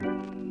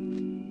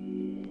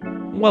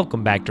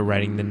Welcome back to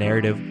Writing the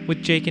Narrative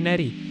with Jake and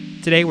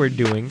Eddie. Today we're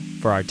doing,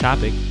 for our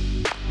topic,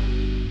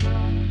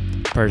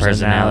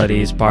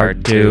 Personalities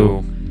Part 2.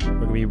 We're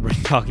going to be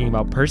talking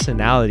about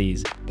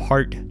Personalities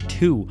Part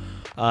 2.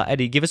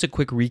 Eddie, give us a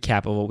quick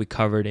recap of what we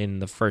covered in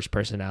the first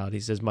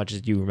Personalities, as much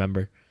as you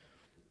remember.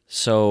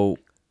 So,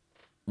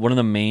 one of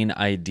the main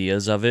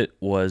ideas of it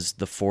was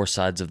the four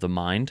sides of the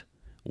mind,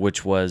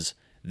 which was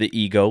the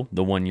ego,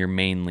 the one you're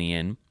mainly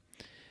in.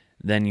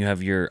 Then you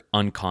have your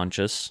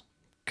unconscious,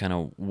 kind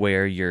of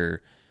where you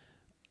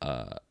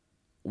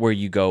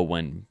go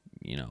when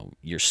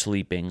you're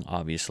sleeping,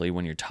 obviously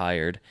when you're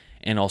tired,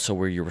 and also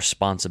where your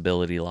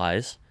responsibility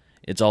lies.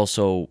 It's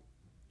also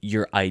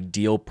your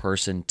ideal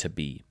person to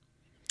be.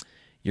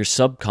 Your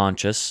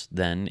subconscious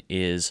then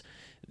is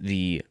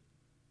the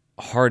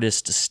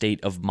hardest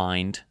state of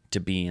mind to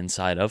be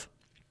inside of,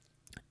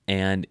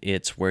 and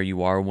it's where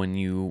you are when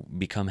you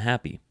become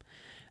happy.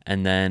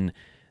 And then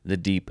the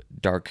deep,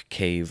 dark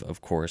cave,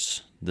 of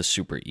course, the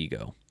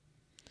superego.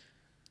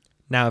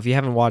 Now, if you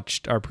haven't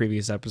watched our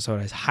previous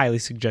episode, I highly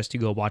suggest you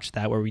go watch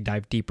that, where we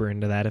dive deeper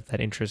into that if that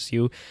interests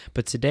you.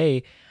 But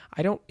today,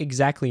 I don't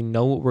exactly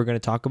know what we're going to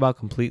talk about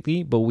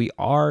completely, but we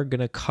are going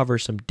to cover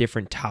some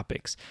different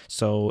topics.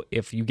 So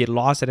if you get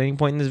lost at any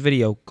point in this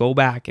video, go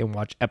back and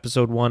watch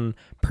episode 1,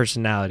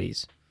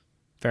 Personalities.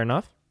 Fair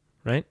enough,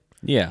 right?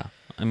 Yeah.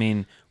 I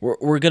mean,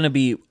 we're going to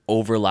be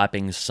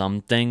overlapping some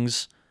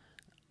things.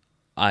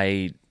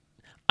 I'm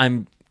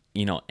an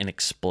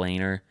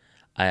explainer.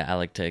 I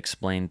like to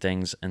explain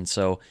things, and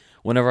so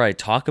whenever I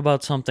talk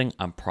about something,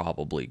 I'm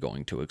probably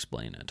going to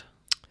explain it.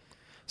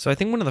 So I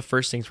think one of the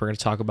first things we're going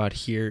to talk about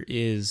here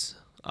is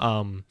we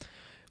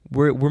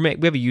have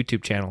a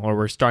YouTube channel, or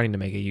we're starting to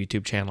make a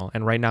YouTube channel,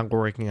 and right now we're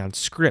working on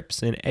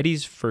scripts. And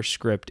Eddie's first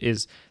script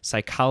is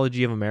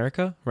Psychology of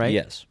America, right?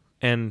 Yes.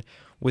 And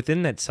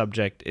within that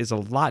subject is a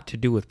lot to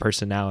do with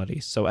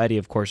personalities. So Eddie,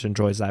 of course,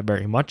 enjoys that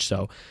very much.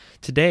 So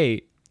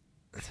today,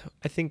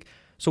 I think.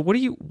 So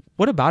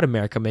what about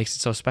America makes it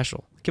so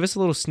special? Give us a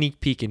little sneak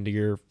peek into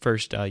your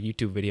first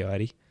YouTube video,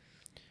 Eddie.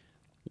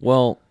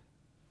 Well,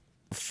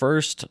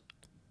 first,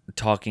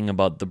 talking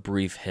about the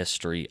brief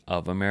history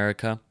of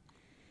America.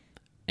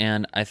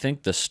 And I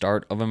think the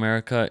start of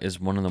America is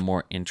one of the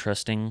more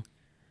interesting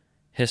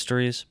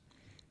histories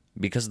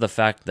because of the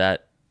fact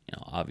that,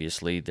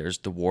 obviously there's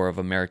the War of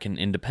American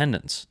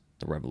Independence,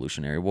 the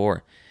Revolutionary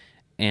War.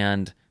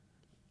 And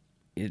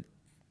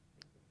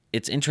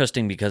it's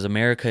interesting because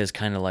America is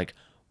kind of like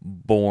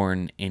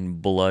born in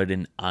blood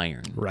and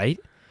iron. Right?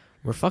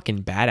 We're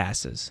fucking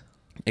badasses.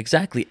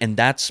 Exactly. And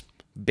that's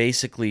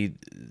basically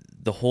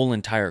the whole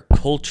entire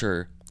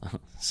culture.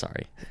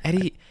 Sorry.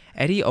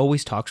 Eddie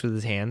always talks with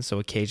his hands, so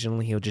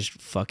occasionally he'll just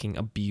fucking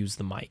abuse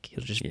the mic.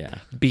 He'll just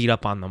beat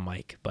up on the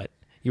mic. But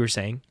you were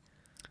saying?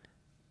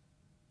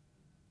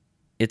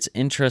 It's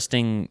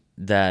interesting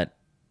that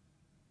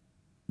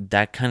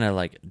kind of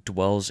like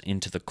dwells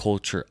into the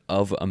culture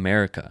of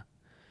America,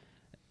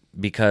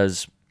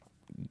 because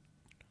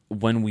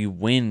when we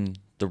win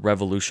the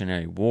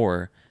Revolutionary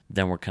War,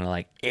 then we're kind of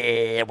like,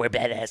 we're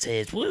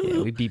badasses. Woo!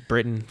 Yeah, we beat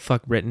Britain.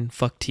 Fuck Britain.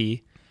 Fuck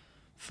tea.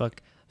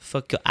 Fuck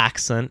your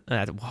accent.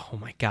 Oh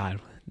my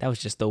God. That was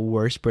just the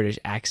worst British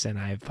accent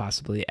I've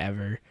possibly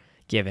ever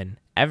given.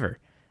 Ever.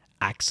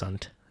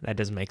 Accent. That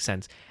doesn't make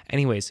sense.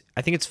 Anyways,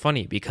 I think it's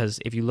funny because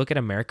if you look at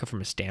America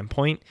from a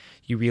standpoint,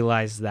 you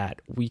realize that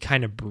we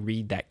kind of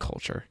breed that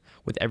culture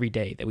with every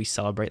day that we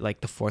celebrate, like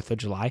the 4th of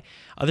July.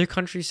 Other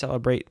countries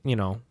celebrate,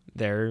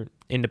 their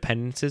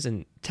independences,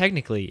 and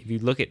technically, if you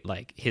look at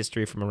like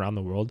history from around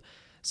the world,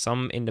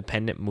 some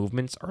independent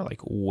movements are like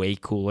way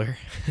cooler.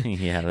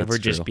 Yeah, that's if we're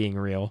true. just being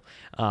real.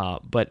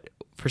 But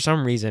for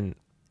some reason,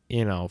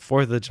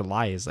 4th of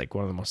July is like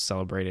one of the most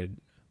celebrated,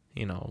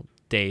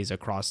 days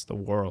across the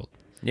world.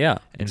 Yeah,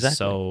 and exactly.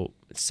 So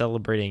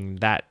celebrating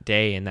that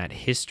day and that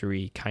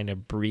history kind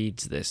of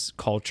breeds this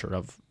culture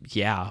of,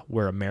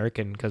 we're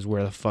American because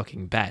we're the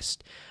fucking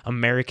best.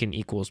 American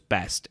equals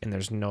best, and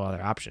there's no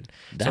other option.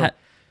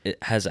 It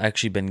has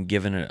actually been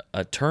given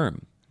a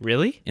term.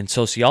 Really? In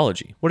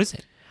sociology. What is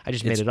it? I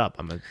just made it up.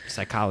 I'm a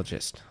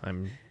psychologist.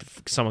 I'm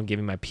someone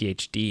giving my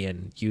PhD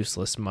in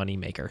useless money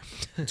maker.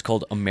 It's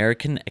called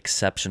American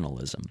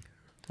exceptionalism.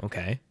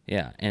 Okay.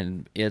 Yeah,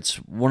 and it's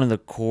one of the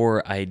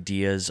core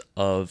ideas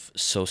of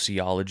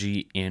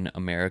sociology in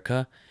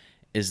America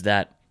is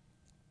that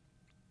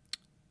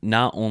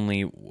not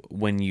only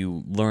when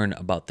you learn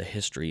about the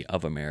history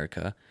of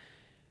America,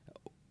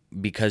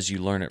 because you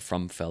learn it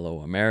from fellow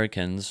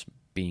Americans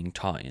being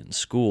taught in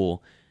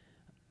school,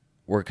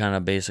 we're kind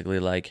of basically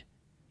like,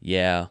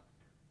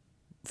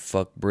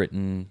 fuck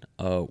Britain,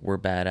 we're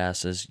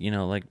badasses,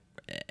 like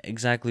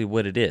exactly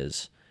what it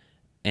is.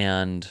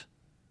 And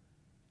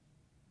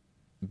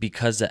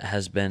because it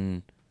has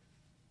been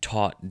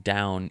taught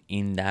down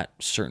in that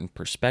certain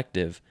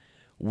perspective,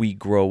 we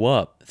grow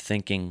up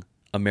thinking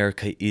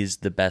America is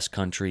the best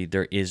country.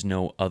 There is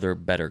no other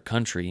better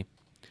country.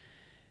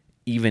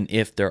 Even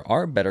if there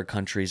are better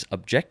countries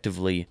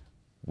objectively,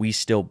 we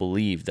still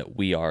believe that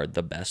we are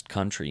the best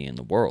country in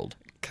the world.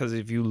 Because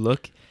if you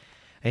look,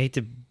 I hate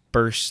to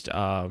burst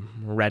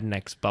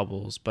rednecks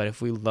bubbles. But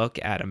if we look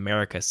at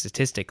America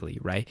statistically,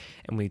 right,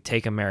 and we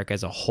take America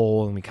as a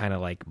whole and we kind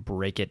of like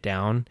break it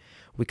down,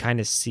 we kind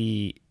of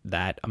see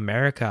that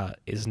America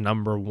is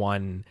number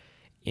one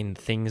in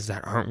things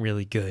that aren't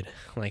really good.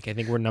 Like I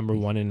think we're number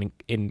one in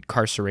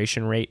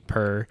incarceration rate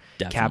per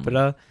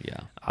capita.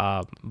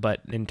 Yeah. But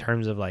in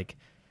terms of like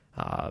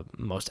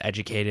most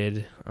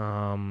educated,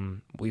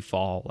 we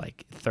fall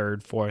like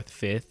third, fourth,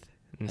 fifth,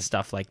 and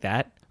stuff like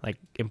that. Like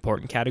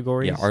important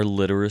categories. Yeah, our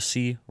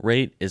literacy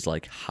rate is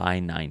like high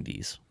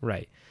 90s.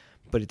 Right.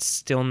 But it's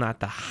still not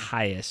the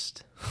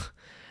highest.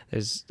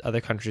 There's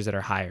other countries that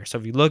are higher. So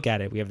if you look at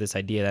it, we have this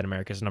idea that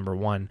America's number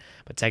one,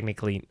 but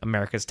technically,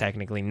 America's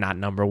technically not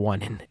number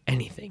one in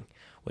anything,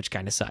 which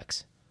kind of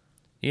sucks.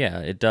 Yeah,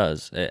 it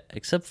does.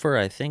 Except for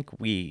I think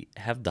we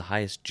have the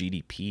highest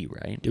GDP,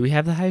 right? Do we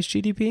have the highest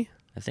GDP?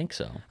 I think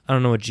so. I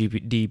don't know what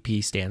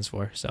GDP stands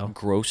for, so.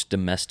 Gross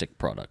domestic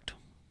product.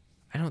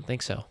 I don't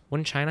think so.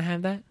 Wouldn't China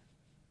have that?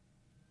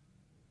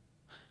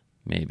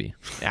 Maybe.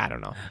 I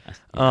don't know.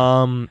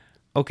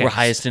 Okay. We're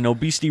highest in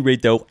obesity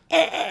rate, though.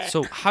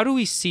 So how do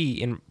we see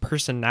in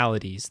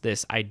personalities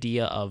this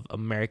idea of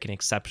American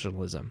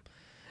exceptionalism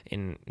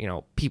in,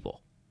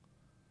 people,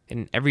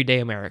 in everyday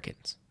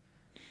Americans?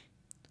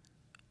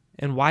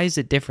 And why is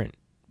it different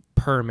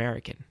per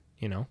American,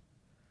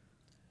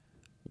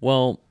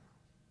 Well,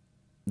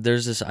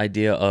 there's this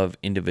idea of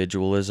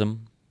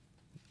individualism.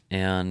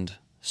 And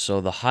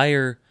so the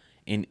higher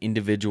in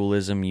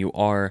individualism you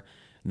are,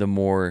 the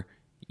more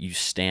you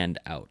stand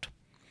out.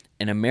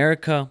 And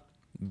America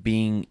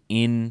being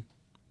in,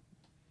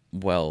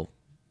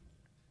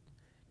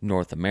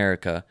 North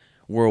America,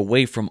 we're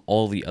away from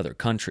all the other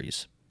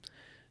countries.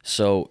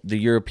 So the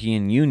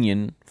European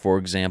Union, for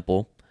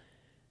example,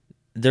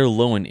 they're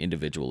low in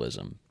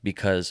individualism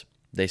because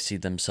they see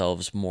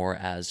themselves more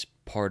as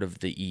part of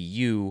the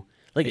EU.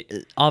 Like,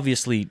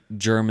 obviously,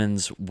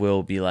 Germans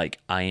will be like,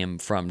 I am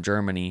from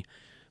Germany,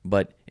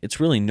 but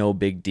it's really no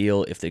big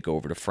deal if they go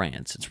over to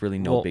France. It's really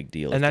no big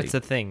deal. And that's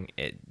the thing.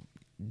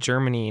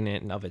 Germany in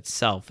and of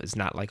itself is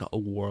not like a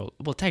world.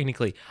 Well,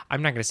 technically,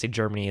 I'm not going to say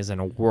Germany isn't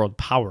a world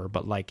power,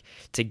 but like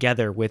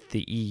together with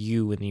the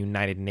EU and the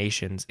United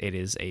Nations, it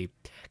is a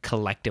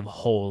collective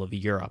whole of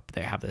Europe.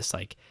 They have this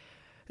like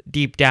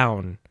deep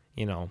down,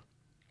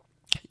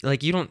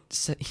 like you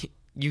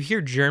hear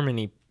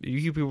Germany, you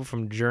hear people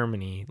from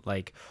Germany,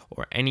 like,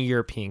 or any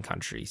European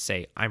country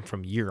say, I'm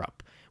from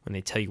Europe when they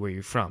tell you where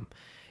you're from.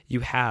 You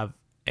have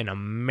an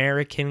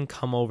American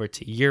come over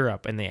to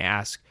Europe and they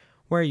ask,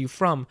 where are you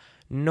from?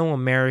 No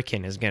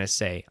American is going to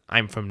say,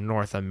 I'm from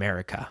North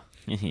America.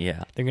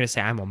 Yeah. They're going to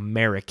say, I'm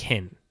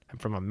American. I'm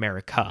from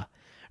America,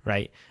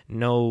 right?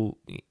 No,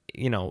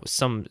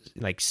 some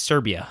like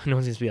Serbia. No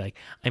one's going to be like,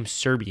 I'm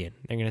Serbian.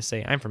 They're going to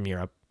say, I'm from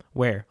Europe.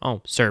 Where?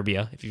 Oh,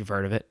 Serbia, if you've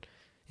heard of it,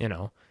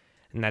 And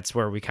that's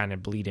where we kind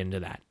of bleed into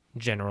that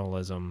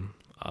generalism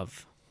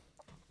of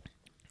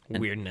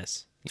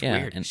weirdness. It's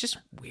weird. It's just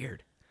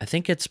weird. I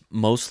think it's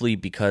mostly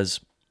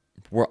because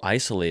we're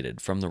isolated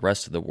from the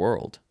rest of the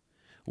world.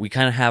 We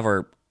kind of have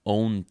our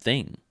own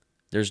thing.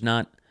 There's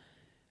not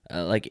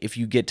like if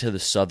you get to the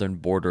southern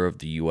border of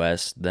the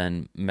U.S.,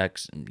 then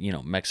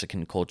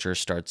Mexican culture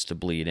starts to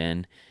bleed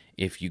in.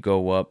 If you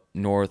go up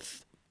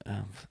north,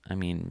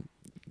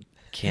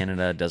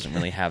 Canada doesn't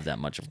really have that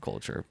much of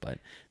culture, but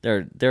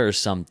there are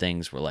some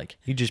things where like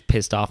you just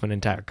pissed off an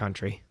entire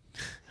country.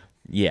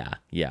 Yeah,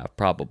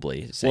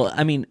 probably. Well,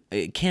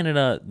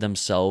 Canada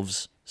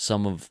themselves,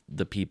 some of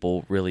the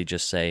people really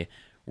just say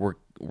we're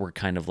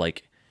kind of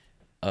like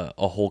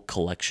a whole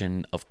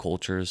collection of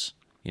cultures,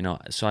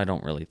 so I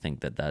don't really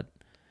think that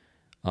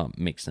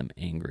makes them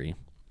angry.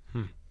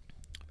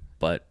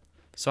 But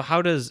so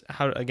how do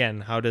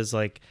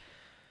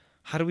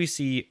we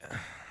see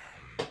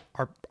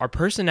our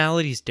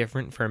personalities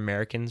different for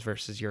Americans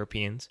versus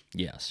Europeans?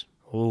 Yes.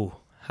 Ooh,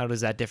 how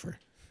does that differ?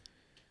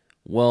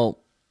 Well,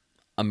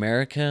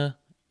 America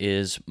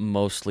is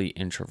mostly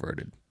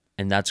introverted,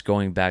 and that's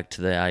going back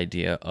to the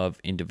idea of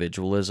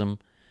individualism.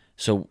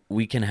 So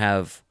we can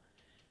have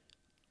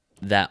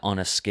that on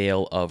a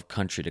scale of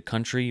country to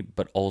country,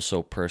 but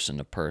also person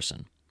to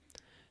person.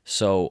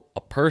 So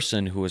a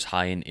person who is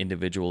high in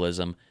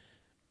individualism,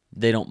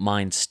 they don't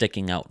mind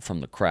sticking out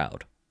from the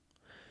crowd.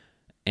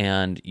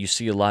 And you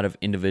see a lot of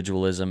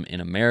individualism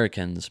in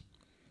Americans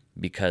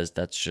because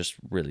that's just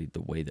really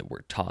the way that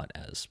we're taught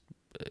as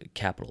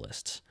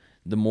capitalists.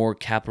 The more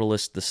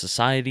capitalist the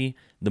society,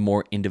 the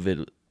more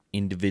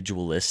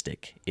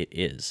individualistic it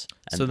is.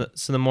 And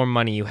so the more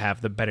money you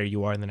have, the better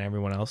you are than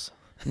everyone else?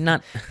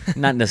 Not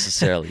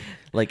necessarily.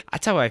 Like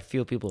that's how I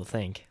feel people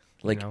think.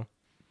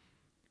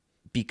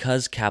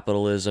 Because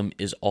capitalism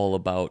is all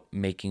about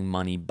making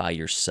money by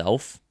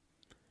yourself,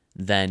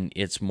 then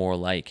it's more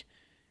like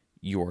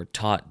you're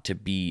taught to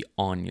be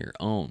on your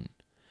own.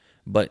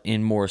 But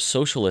in more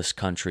socialist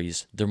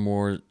countries,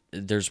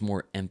 there's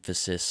more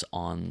emphasis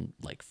on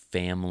like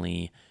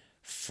family,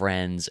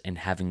 friends, and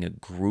having a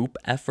group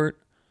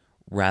effort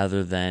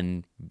rather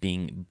than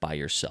being by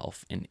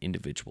yourself, an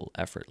individual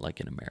effort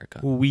like in America.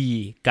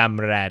 Oui,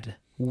 camarade.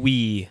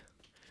 we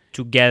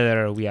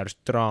together we are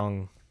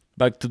strong.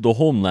 Back to the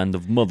homeland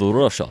of Mother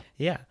Russia.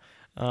 Yeah.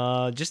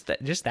 Just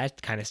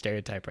that kind of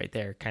stereotype right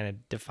there kind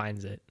of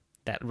defines it.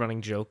 That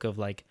running joke of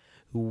like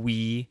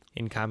we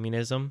in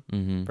communism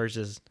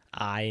versus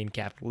I in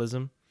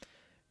capitalism.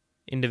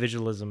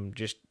 Individualism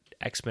just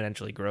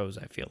exponentially grows,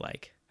 I feel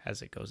like,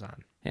 as it goes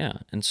on. Yeah,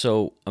 and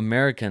so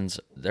Americans,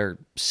 they're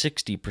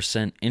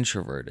 60%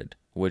 introverted,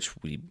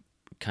 which we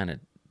kind of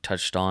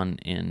touched on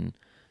in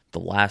the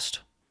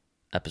last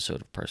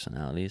episode of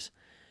Personalities.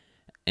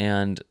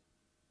 And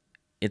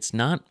it's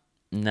not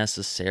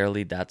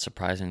necessarily that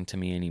surprising to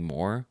me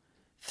anymore,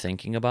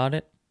 thinking about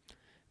it,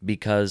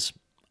 because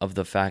of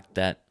the fact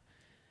that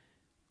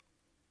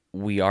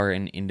we are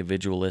an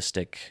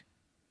individualistic,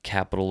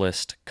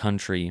 capitalist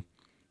country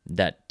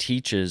that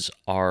teaches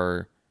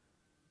our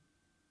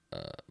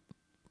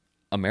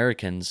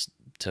Americans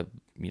to,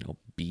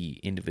 be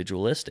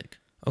individualistic.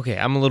 Okay,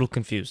 I'm a little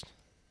confused.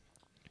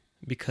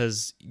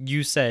 Because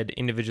you said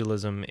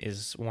individualism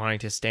is wanting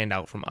to stand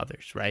out from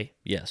others, right?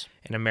 Yes.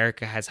 And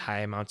America has high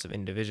amounts of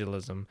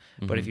individualism.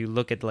 But if you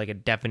look at like a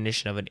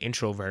definition of an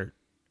introvert,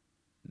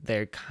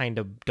 they kind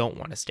of don't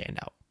want to stand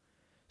out.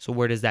 So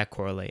where does that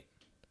correlate?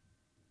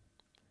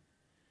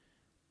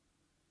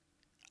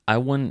 I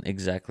wouldn't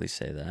exactly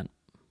say that.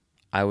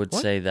 I would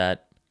What? say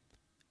that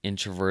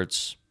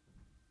introverts,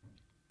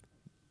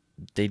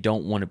 they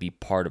don't want to be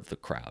part of the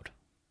crowd,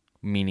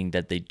 meaning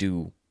that they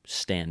do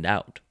stand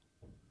out.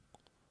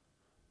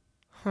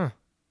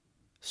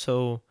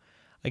 So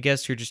I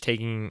guess you're just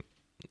taking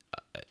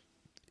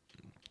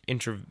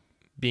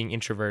being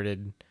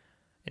introverted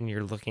and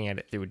you're looking at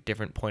it through a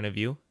different point of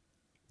view.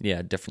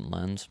 Yeah, different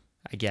lens.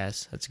 I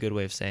guess that's a good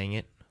way of saying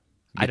it.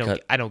 Because-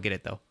 I don't get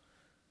it though.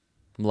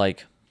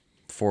 Like,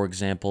 for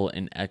example,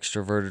 an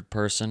extroverted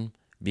person,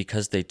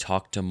 because they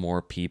talk to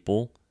more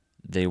people,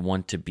 they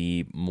want to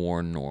be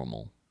more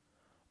normal.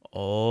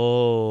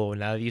 Oh,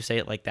 now that you say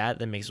it like that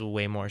makes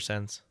way more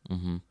sense.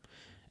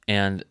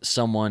 And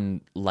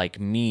someone like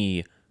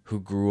me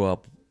who grew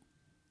up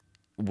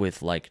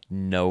with like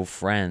no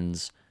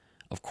friends,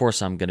 of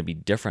course I'm going to be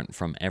different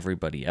from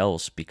everybody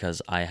else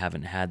because I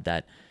haven't had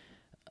that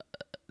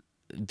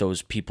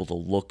those people to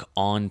look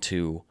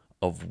onto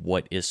of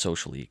what is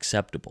socially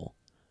acceptable.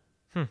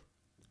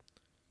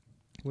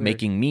 Weird.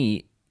 Making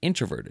me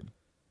introverted.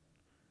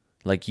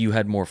 Like you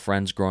had more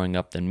friends growing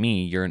up than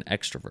me, you're an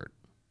extrovert.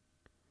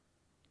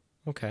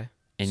 Okay.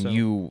 And So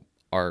you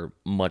are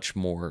much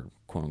more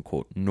quote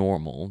unquote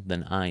normal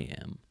than I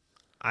am.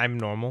 I'm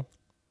normal.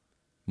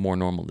 More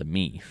normal than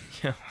me.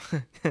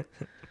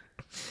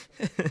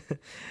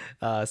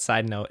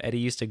 Side note, Eddie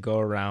used to go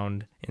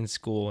around in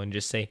school and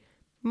just say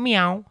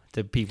meow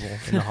to people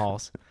in the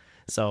halls.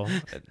 So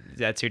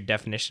that's your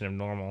definition of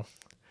normal.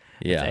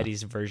 Yeah. That's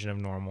Eddie's version of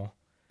normal.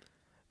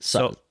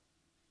 So, So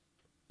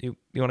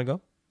you want to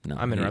go? no,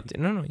 I'm interrupted.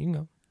 No, you can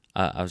go.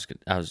 I was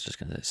just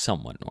gonna say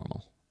somewhat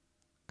normal.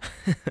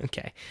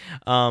 Okay.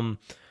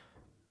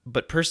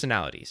 But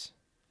personalities.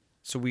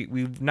 So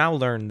we've now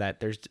learned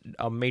that there's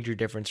a major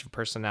difference for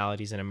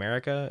personalities in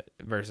America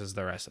versus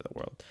the rest of the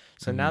world.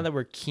 So now that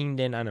we're keened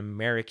in on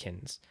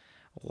Americans,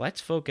 let's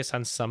focus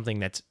on something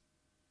that's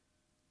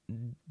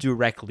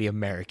directly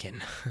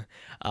American.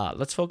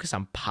 Let's focus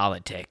on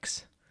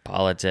politics.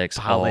 Politics.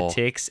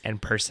 Politics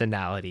and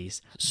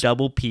personalities.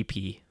 Double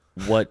PP.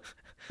 What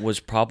was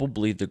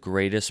probably the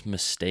greatest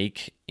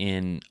mistake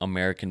in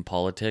American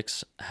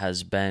politics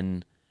has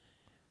been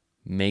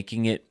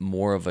making it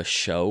more of a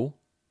show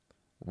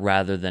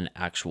rather than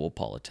actual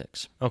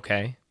politics.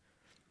 Okay.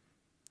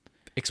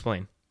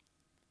 Explain.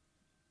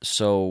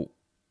 So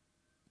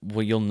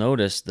what you'll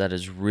notice that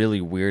is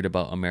really weird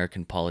about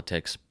American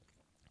politics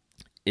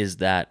is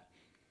that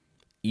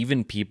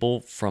even people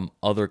from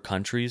other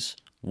countries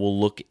will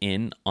look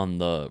in on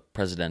the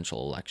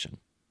presidential election.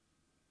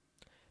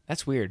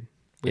 That's weird.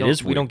 It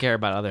is We weird. don't care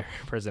about other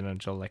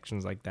presidential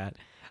elections like that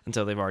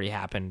until they've already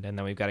happened, and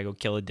then we've got to go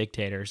kill a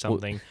dictator or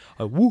something.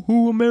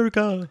 Woohoo,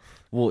 America!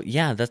 Well,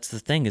 yeah, that's the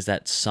thing is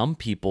that some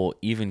people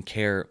even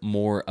care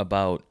more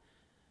about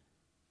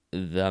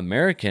the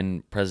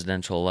American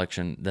presidential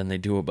election than they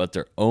do about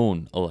their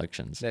own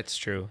elections. That's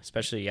true.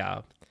 Especially,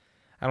 I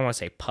don't want to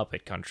say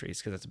puppet countries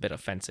because that's a bit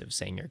offensive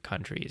saying your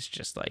country is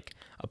just like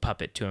a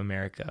puppet to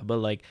America. But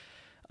like,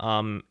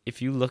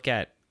 if you look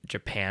at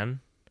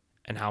Japan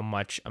and how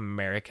much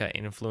America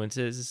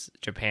influences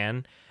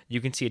Japan,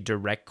 you can see a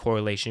direct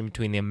correlation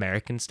between the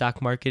American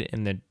stock market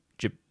and the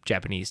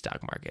Japanese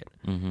stock market.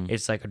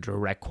 It's like a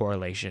direct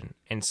correlation.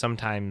 And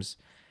sometimes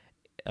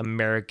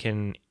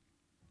American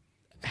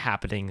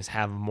happenings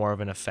have more of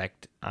an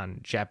effect on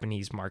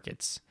Japanese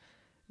markets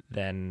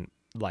than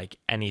like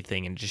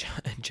anything in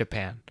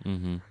Japan.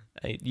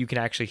 You can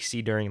actually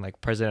see during like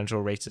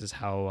presidential races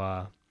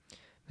how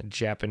the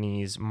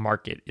Japanese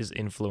market is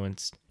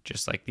influenced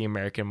just like the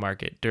American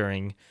market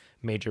during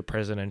major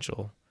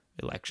presidential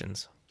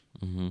elections.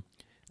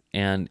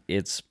 And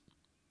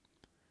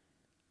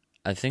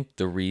I think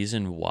the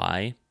reason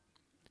why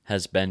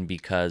has been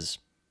because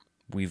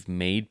we've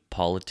made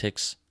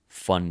politics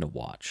fun to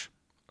watch.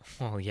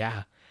 Well,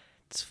 yeah.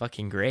 It's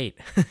fucking great.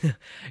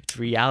 It's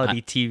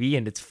reality TV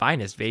and its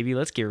finest, baby.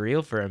 Let's get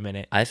real for a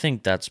minute. I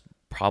think that's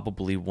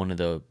probably one of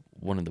the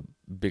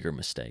bigger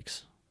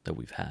mistakes that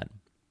we've had.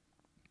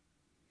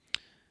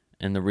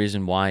 And the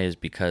reason why is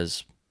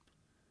because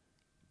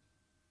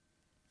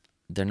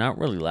they're not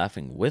really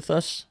laughing with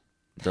us.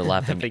 They're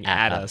laughing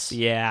at us.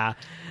 Yeah,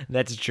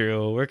 that's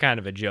true. We're kind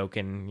of a joke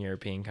in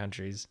European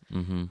countries.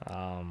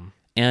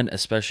 And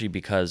especially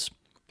because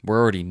we're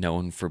already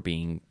known for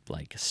being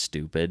like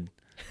stupid.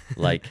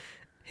 Like,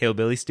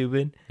 Hillbilly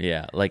stupid.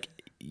 yeah, like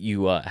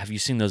you have you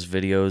seen those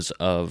videos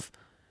of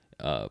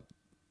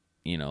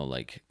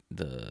like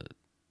the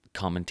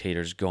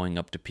commentators going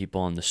up to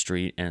people on the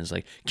street and it's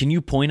like, "Can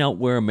you point out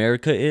where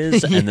America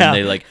is?" And Yeah. then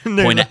they like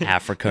point at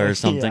Africa or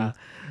something.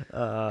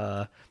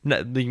 Yeah.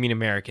 No, you mean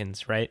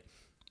Americans, right?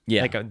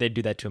 Yeah. Like they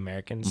do that to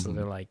Americans. So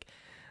they're like,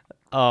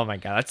 oh my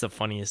God, that's the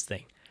funniest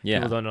thing. Yeah.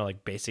 People don't know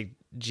like basic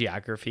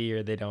geography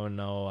or they don't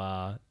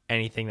know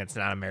anything that's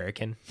not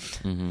American.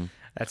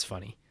 That's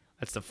funny.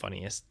 That's the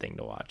funniest thing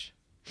to watch.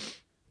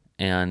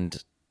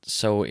 And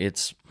so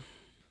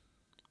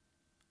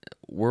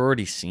we're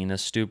already seen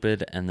as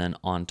stupid, and then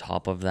on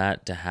top of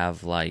that, to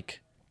have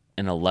like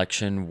an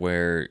election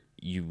where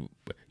you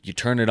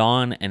turn it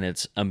on and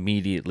it's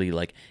immediately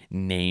like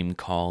name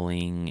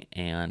calling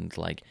and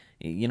like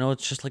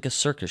it's just like a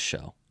circus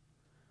show.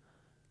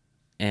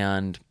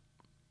 And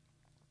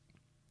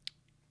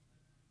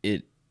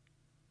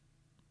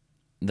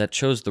that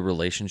shows the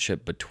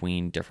relationship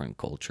between different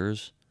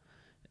cultures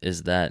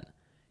is that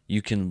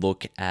you can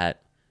look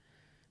at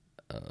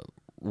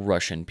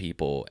Russian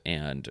people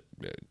and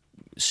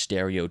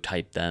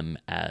stereotype them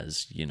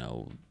as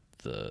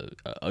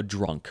a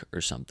drunk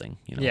or something.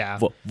 Yeah.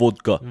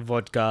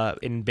 Vodka.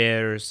 In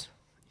bears,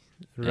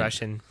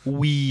 Russian.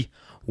 We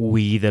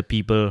the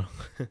people.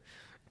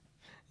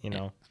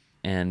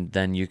 And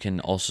then you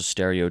can also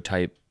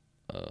stereotype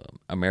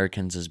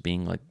Americans as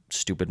being like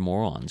stupid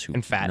morons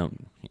And fat.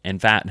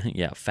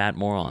 Fat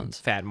morons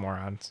Fat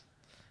morons.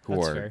 who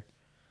That's are fair.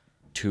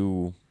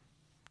 too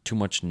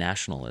much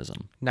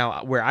nationalism.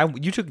 Now,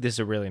 you took this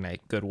a really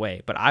good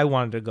way, but I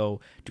wanted to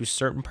go, do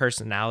certain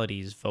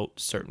personalities vote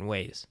certain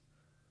ways?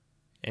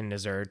 And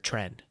is there a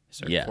trend? Is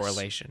there Yes. a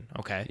correlation?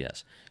 Okay.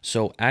 Yes.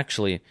 So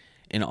actually,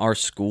 in our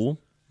school,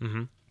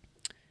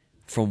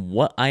 from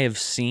what I have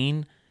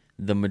seen,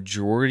 the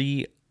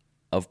majority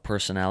of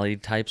personality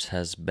types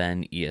has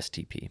been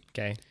ESTP.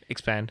 Okay.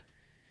 Expand.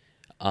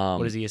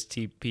 What does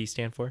ESTP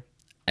stand for?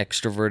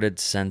 Extroverted,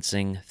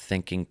 sensing,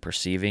 thinking,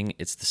 perceiving.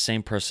 It's the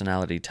same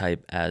personality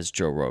type as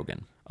Joe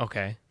Rogan.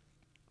 Okay.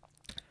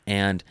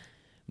 And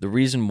the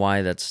reason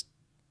why that's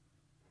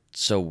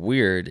so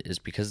weird is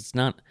because it's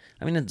not,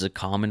 it's a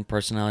common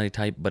personality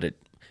type, but it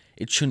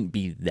shouldn't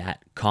be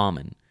that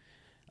common.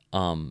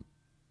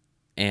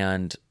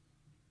 And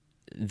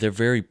they're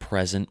very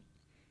present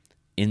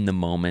in the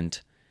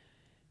moment.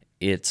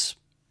 It's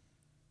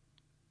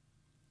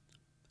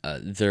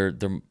they're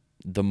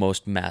the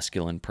most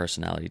masculine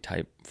personality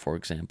type, for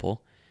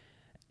example,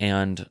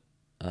 and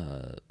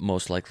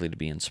most likely to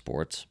be in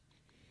sports.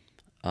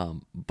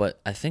 But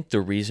I think the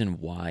reason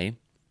why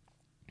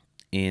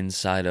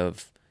inside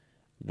of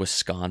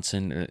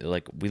Wisconsin,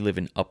 like we live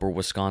in upper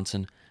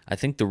Wisconsin, I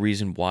think the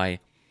reason why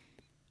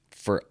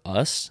for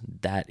us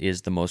that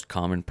is the most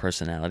common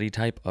personality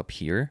type up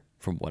here,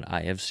 from what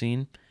I have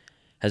seen,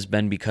 has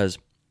been because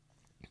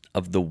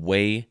of the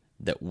way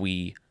that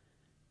we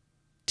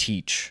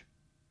teach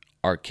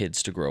our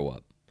kids to grow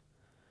up.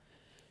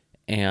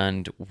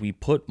 And we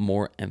put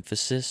more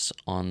emphasis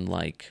on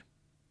like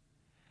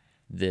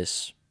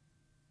this.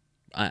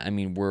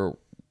 We're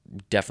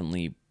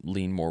definitely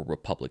lean more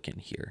Republican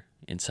here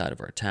inside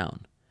of our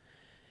town.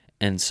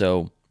 And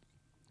so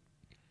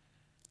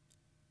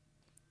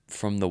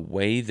from the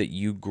way that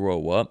you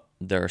grow up,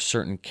 there are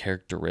certain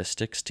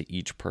characteristics to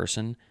each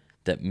person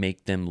that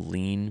make them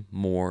lean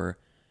more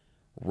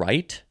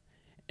right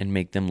and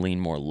make them lean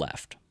more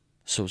left.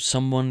 So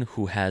someone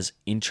who has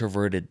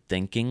introverted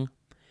thinking,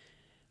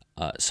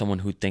 someone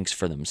who thinks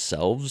for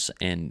themselves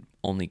and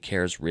only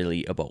cares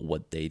really about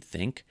what they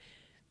think,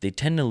 they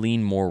tend to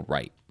lean more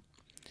right.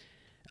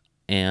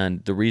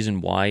 And the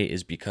reason why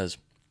is because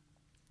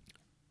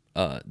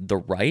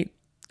the right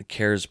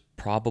cares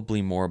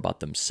probably more about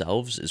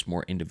themselves, is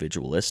more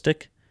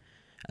individualistic.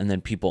 And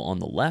then people on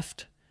the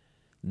left,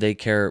 they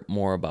care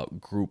more about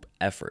group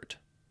effort.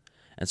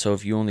 And so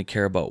if you only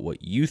care about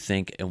what you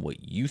think and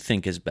what you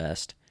think is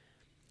best,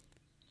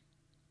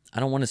 I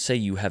don't want to say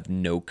you have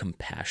no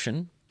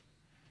compassion,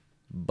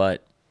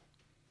 but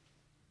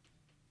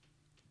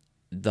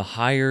the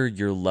higher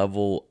your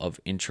level of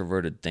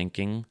introverted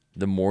thinking,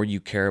 the more you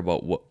care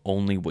about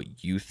only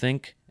what you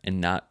think and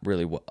not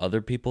really what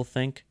other people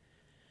think,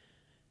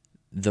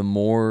 the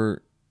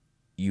more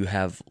you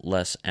have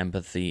less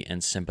empathy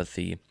and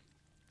sympathy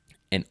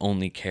and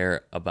only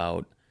care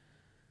about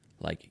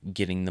like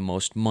getting the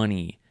most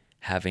money,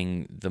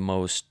 having the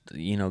most,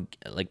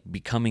 like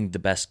becoming the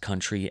best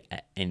country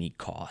at any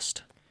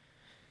cost.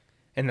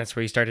 And that's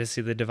where you start to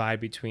see the divide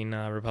between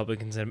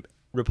Republicans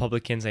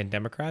Republicans and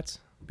Democrats?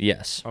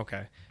 Yes.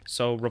 Okay.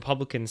 So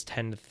Republicans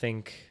tend to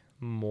think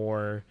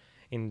more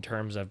in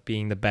terms of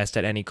being the best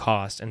at any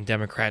cost, and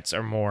Democrats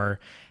are more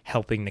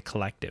helping the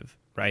collective,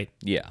 right?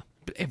 Yeah.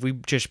 If we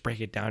just break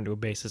it down to a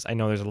basis, I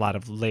know there's a lot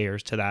of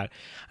layers to that,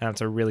 and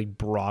it's a really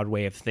broad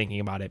way of thinking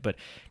about it, but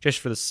just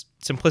for the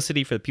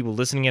simplicity for the people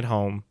listening at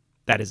home,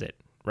 that is it,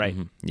 right?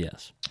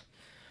 Yes.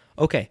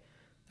 Okay.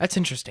 That's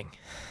interesting.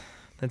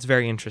 That's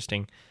very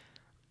interesting.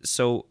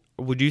 So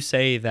would you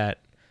say that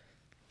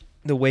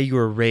the way you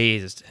were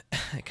raised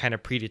kind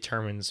of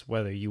predetermines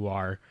whether you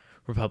are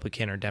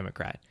Republican or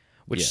Democrat,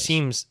 which Yes.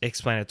 seems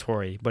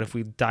explanatory. But if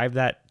we dive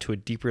that to a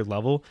deeper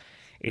level,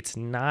 it's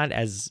not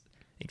as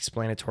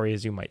explanatory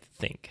as you might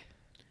think.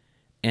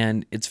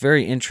 And it's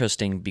very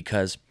interesting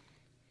because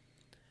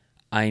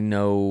I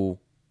know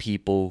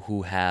people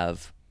who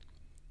have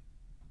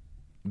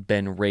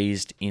been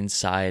raised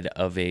inside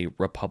of a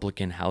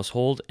Republican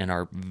household and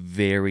are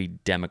very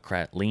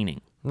Democrat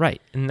leaning.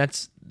 Right. And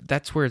that's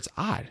where it's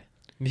odd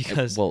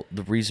because Well,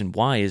 the reason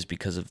why is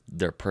because of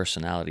their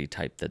personality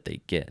type that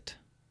they get.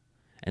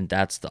 And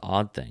that's the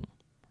odd thing,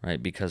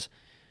 right? Because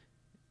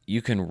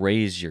you can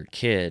raise your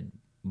kid,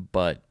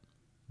 but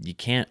you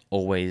can't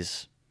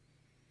always,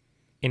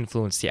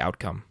 influence the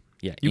outcome.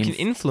 yeah, You can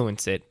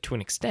influence it to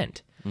an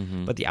extent,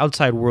 Mm-hmm. but the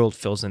outside world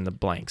fills in the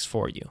blanks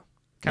for you.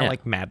 Kind of Yeah.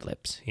 like Mad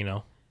Libs, you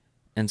know?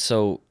 And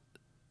so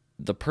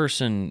the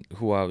person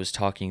who I was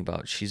talking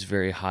about, she's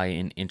very high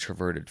in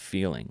introverted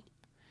feeling,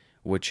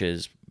 which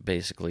is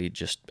basically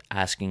just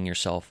asking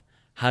yourself,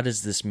 how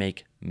does this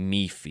make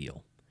me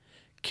feel?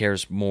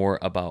 Cares more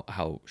about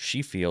how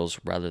she feels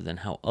rather than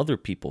how other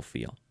people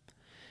feel.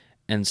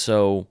 And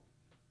so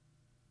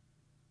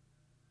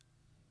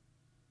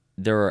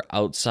there are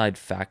outside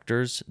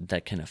factors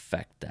that can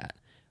affect that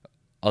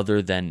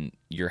other than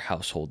your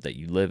household that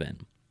you live in.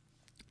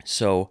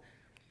 So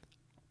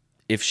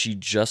if she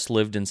just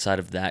lived inside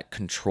of that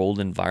controlled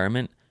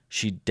environment,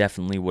 she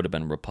definitely would have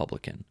been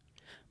Republican.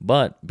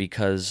 But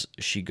because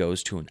she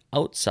goes to an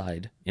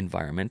outside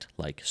environment,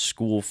 like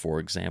school, for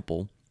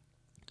example,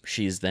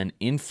 she is then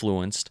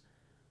influenced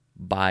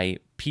by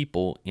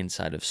people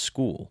inside of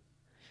school.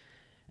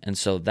 And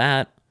so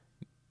that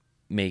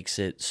makes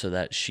it so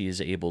that she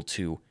is able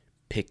to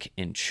pick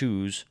and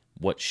choose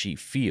what she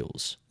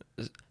feels.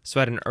 So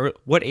at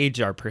what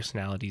age are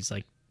personalities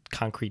like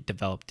concrete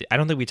developed? I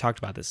don't think we talked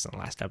about this in the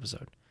last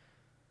episode.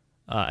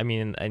 I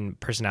mean, in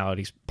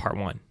personalities part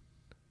 1.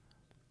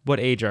 What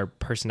age are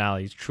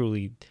personalities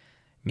truly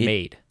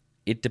made?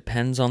 It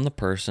depends on the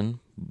person,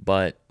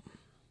 but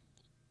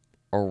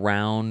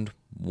around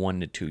 1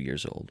 to 2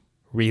 years old.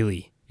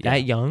 Really? Yeah.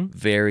 That young?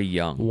 Very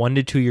young. 1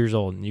 to 2 years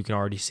old, and you can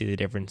already see the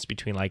difference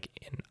between like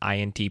an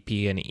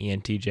INTP and an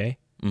ENTJ.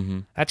 Mm-hmm.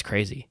 That's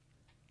crazy.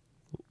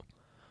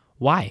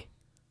 Why?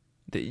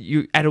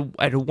 You at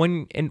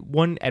 1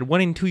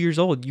 and 2 years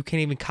old, you can't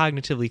even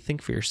cognitively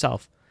think for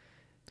yourself.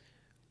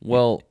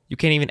 Well, You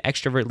can't even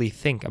extrovertly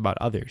think about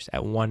others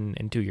at 1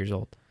 and 2 years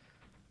old.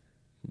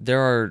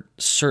 there are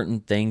certain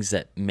things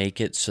that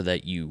make it so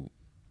that you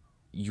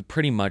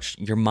pretty much,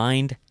 your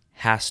mind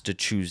has to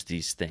choose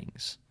these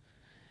things.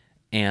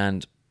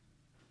 And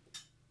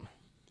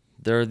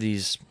there are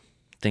these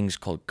things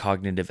called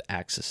cognitive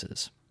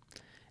axes,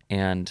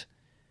 and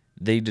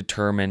they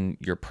determine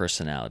your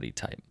personality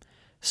type.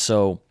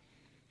 So,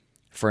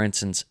 for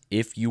instance,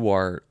 if you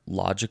are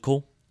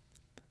logical,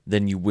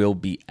 then you will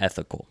be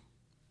ethical.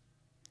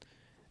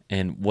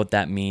 And what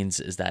that means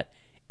is that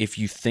if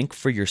you think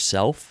for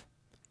yourself,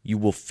 you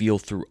will feel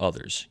through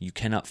others. You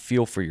cannot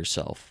feel for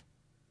yourself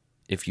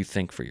if you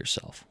think for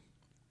yourself.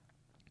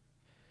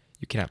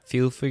 You cannot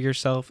feel for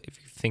yourself if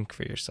you think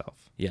for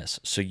yourself. Yes.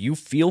 So you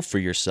feel for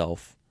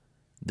yourself,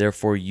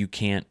 therefore you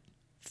can't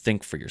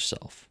think for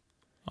yourself.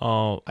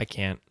 Oh, I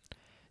can't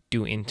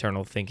do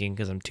internal thinking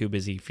because I'm too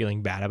busy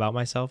feeling bad about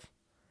myself.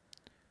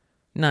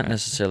 Not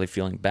necessarily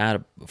feeling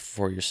bad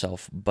for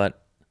yourself,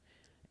 but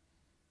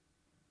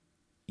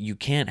you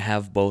can't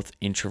have both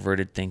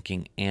introverted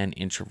thinking and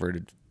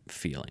introverted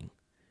feeling.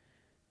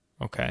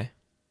 Okay.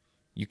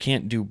 You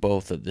can't do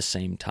both at the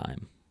same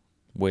time,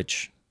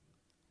 which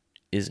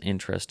is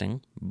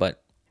interesting,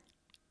 but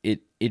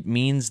it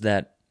means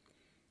that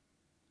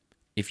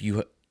if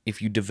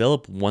you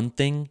develop one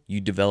thing, you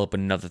develop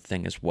another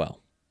thing as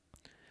well.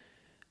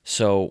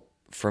 So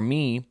for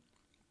me,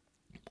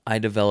 I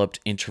developed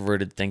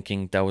introverted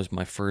thinking. That was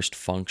my first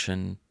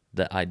function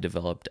that I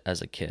developed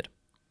as a kid.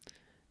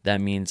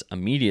 That means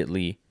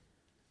immediately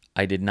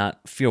I did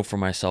not feel for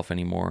myself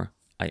anymore.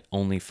 I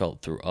only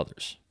felt through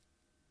others.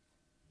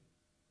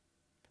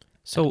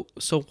 So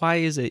why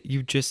is it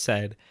you just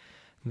said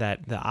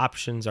that the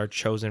options are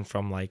chosen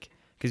from like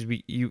because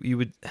you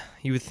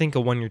would think a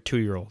 1 or 2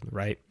 year old,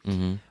 right,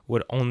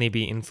 would only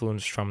be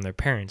influenced from their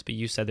parents, but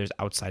you said there's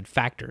outside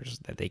factors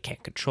that they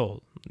can't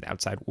control, the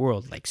outside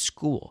world, like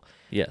school.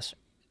 Yes.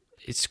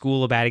 Is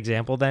school a bad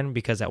example then?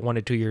 Because at 1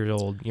 to 2 years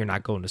old, you're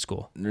not going to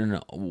school.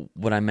 No.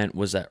 What I meant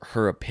was that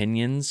her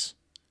opinions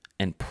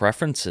and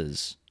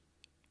preferences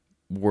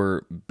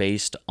were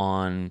based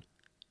on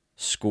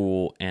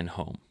school and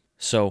home.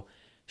 So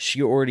she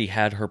already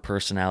had her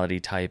personality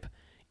type,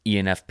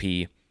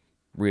 ENFP,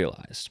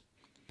 realized.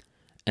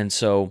 And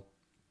so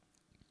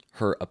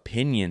her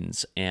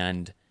opinions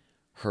and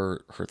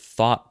her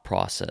thought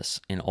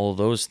process and all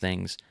those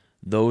things,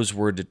 those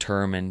were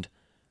determined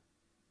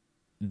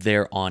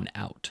there on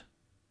out.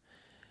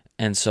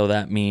 And so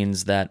that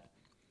means that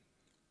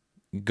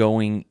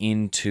going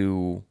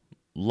into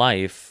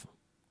life,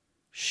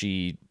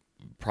 she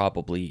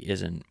probably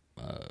isn't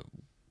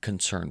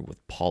concerned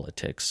with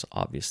politics,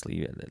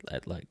 obviously,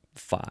 at like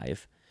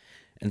 5.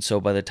 And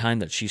so by the time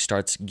that she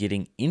starts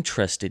getting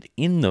interested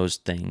in those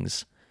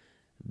things,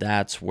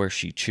 that's where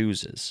she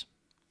chooses.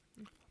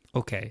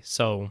 Okay,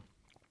 so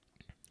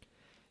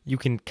you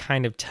can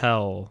kind of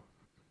tell.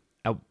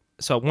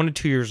 So at 1 to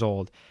 2 years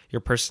old,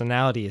 your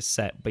personality is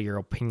set, but your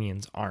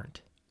opinions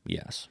aren't.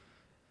 Yes.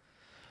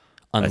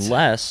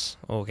 Unless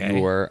okay.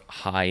 you're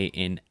high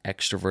in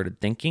extroverted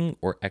thinking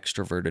or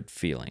extroverted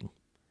feeling.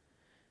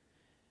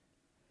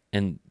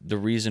 And the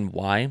reason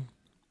why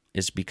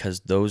is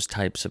because those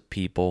types of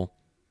people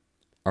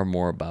are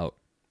more about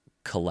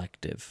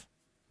collective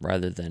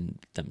rather than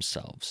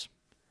themselves.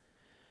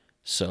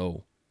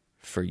 So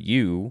for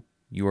you,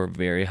 you are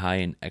very high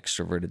in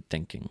extroverted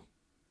thinking.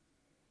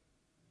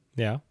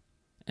 Yeah.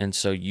 And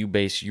so you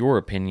base your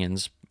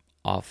opinions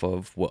off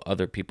of what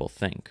other people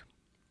think.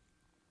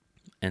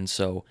 And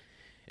so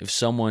if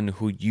someone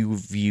who you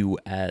view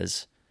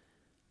as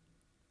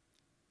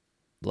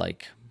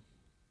like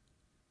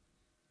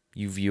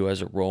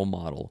a role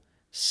model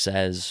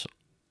says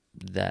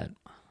that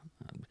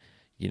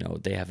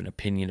they have an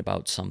opinion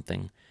about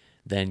something,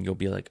 then you'll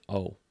be like,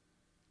 "Oh,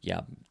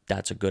 yeah,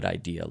 that's a good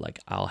idea. Like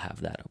I'll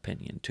have that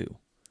opinion too."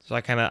 So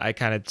I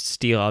kind of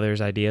steal others'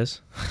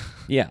 ideas.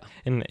 Yeah.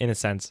 In a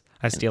sense,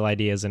 I steal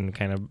ideas and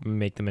kind of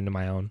make them into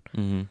my own.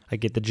 Mm-hmm. I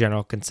get the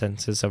general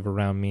consensus of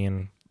around me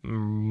and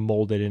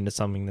mold it into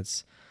something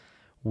that's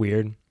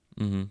weird.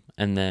 Mm-hmm.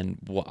 And then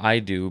what I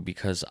do,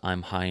 because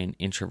I'm high in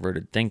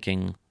introverted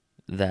thinking,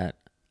 that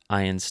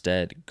I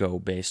instead go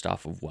based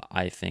off of what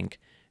I think,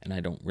 and I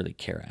don't really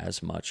care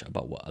as much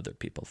about what other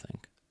people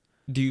think.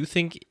 Do you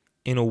think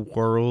in a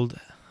world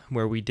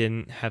where we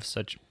didn't have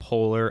such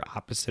polar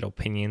opposite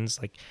opinions,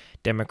 like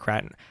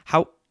Democrat,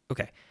 how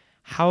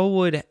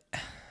would,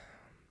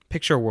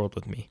 picture a world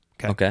with me.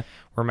 Okay.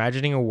 We're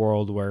imagining a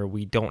world where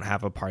we don't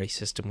have a party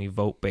system. We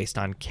vote based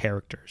on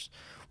characters.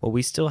 Will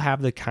we still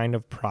have the kind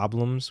of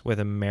problems with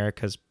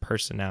America's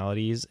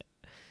personalities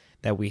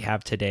that we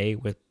have today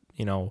with,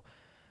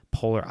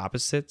 polar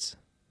opposites?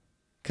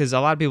 Because a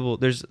lot of people,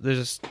 there's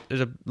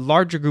a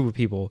larger group of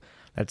people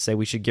that say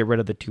we should get rid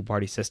of the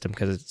 2-party system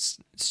because it's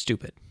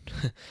stupid.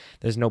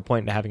 There's no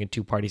point in having a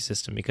 2-party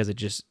system because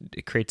it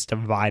creates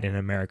divide in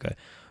America.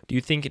 Do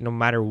you think no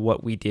matter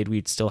what we did,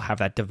 we'd still have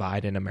that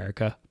divide in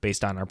America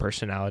based on our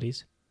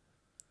personalities?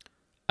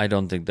 I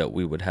don't think that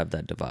we would have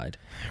that divide.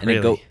 And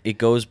Really? it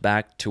goes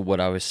back to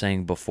what I was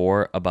saying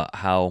before about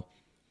how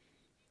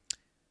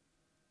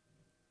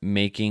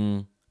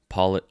making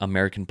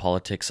American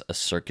politics a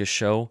circus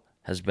show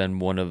has been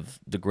one of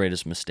the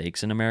greatest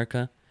mistakes in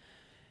America.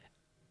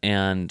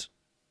 And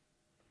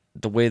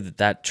the way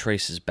that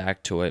traces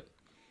back to it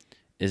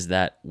is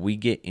that we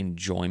get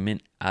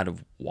enjoyment out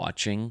of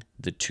watching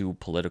the 2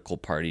 political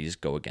parties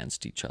go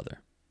against each other.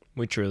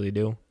 We truly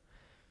do.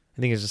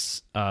 I think it's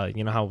just,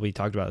 how we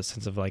talked about a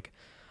sense of like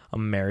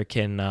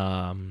American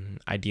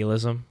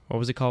idealism. What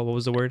was it called? What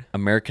was the word?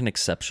 American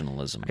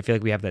exceptionalism. I feel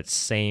like we have there's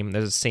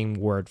the same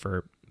word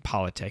for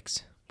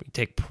politics. We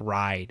take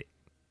pride.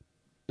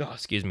 Oh,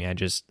 excuse me. I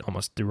just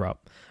almost threw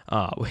up.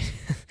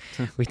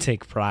 We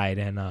take pride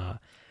in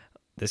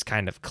this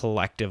kind of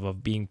collective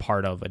of being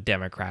part of a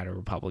Democrat or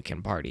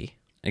Republican party.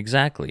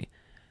 Exactly.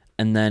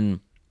 And then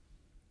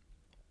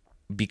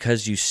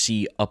because you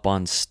see up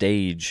on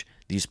stage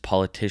these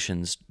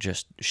politicians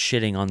just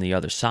shitting on the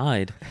other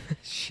side,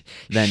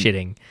 then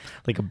shitting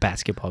like a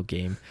basketball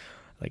game,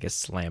 like a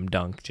slam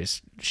dunk,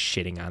 just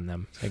shitting on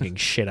them. I'm getting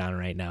shit on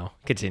right now.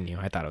 Continue.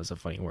 I thought it was a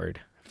funny word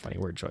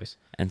choice.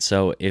 And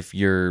so if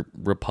you're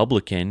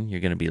Republican, you're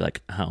going to be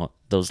like, "Oh,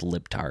 those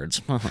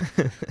libtards."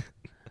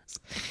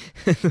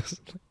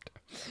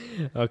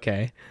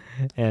 Okay.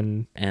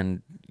 And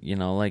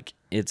like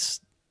it's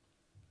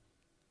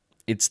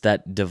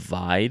that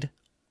divide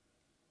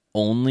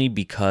only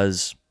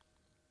because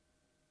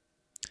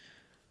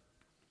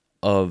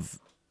of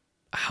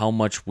how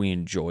much we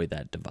enjoy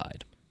that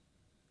divide.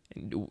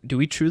 do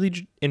we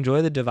truly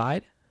enjoy the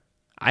divide?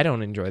 I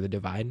don't enjoy the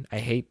divide. I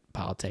hate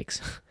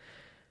politics.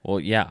 Well,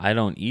 yeah, I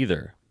don't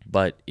either.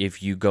 But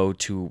if you go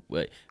to,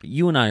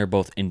 you and I are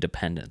both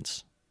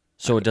independents,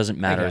 so it doesn't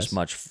matter as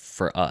much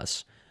for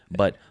us.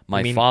 But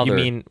father, you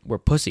mean we're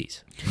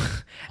pussies,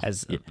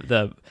 as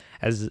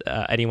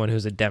anyone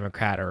who's a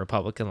Democrat or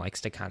Republican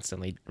likes to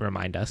constantly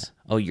remind us.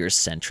 Oh, you're a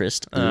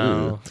centrist.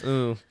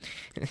 Ooh.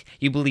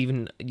 You believe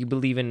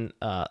in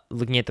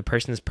looking at the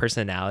person's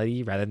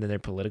personality rather than their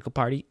political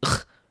party.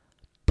 Ugh.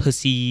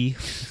 Pussy,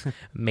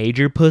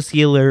 major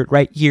pussy alert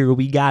right here.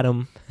 We got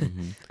him.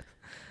 Mm-hmm.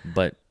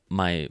 But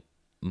my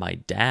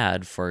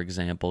dad, for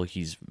example,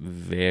 he's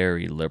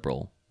very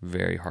liberal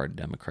very hard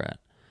Democrat.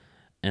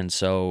 And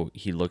so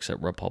he looks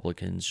at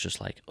Republicans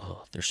just like,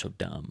 oh, they're so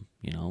dumb,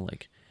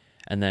 like.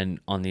 And then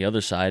on the other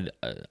side,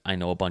 I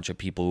know a bunch of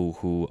people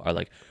who are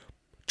like,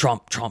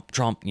 Trump, Trump,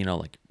 Trump,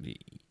 like,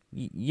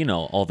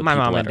 all the My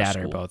people mom at and our dad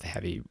school. are both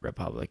heavy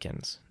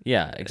Republicans.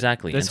 Yeah,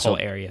 exactly. This And whole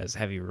so, area is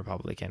heavy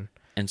Republican.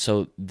 and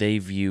so they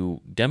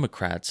view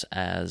Democrats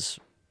as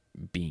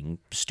being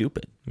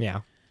stupid.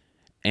 Yeah.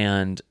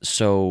 And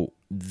so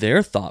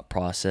their thought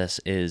process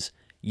is,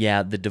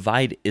 yeah, the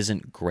divide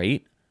isn't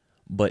great,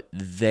 but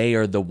they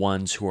are the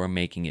ones who are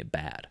making it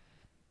bad,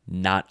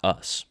 not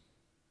us.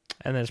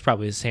 And then it's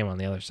probably the same on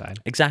the other side.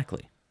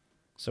 Exactly.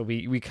 So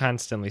we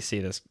constantly see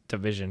this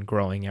division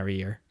growing every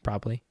year,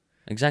 probably.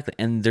 Exactly.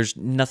 And there's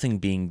nothing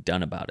being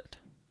done about it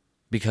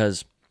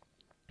because,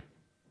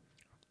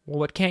 Well,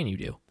 what can you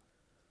do?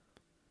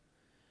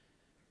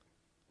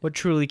 What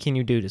truly can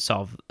you do to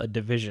solve a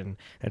division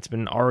that's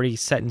been already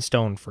set in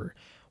stone for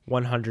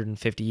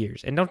 150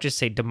 years? And don't just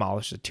say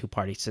demolish the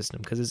two-party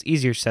system, because it's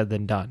easier said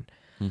than done.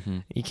 mm-hmm.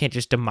 You can't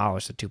just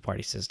demolish the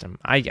two-party system.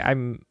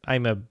 I'm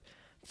a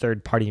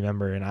third-party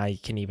member, and I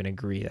can even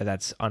agree that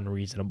that's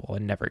unreasonable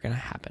and never going to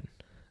happen.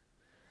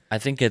 I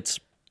think it's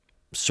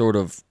sort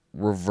of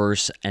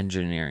reverse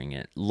engineering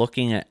it,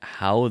 looking at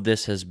how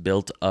this has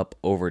built up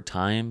over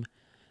time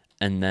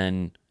and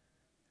then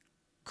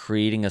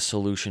creating a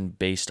solution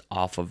based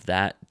off of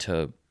that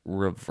to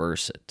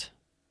reverse it.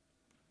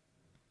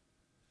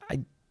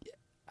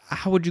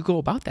 How would you go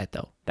about that,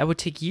 though? That would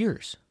take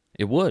years.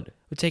 It would. It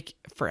would take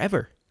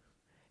forever.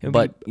 It would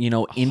But, be-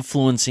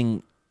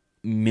 influencing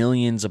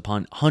millions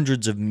upon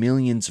hundreds of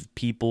millions of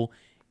people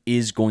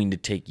is going to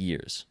take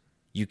years.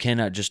 You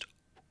cannot just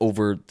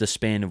over the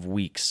span of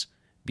weeks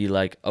be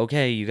like,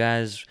 okay, you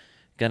guys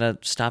gotta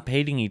stop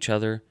hating each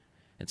other.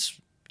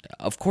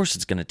 Of course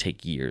it's going to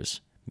take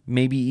years,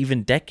 maybe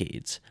even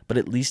decades, but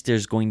at least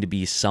there's going to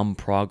be some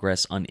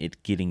progress on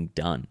it getting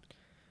done.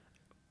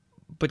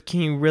 But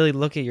can you really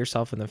look at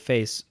yourself in the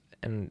face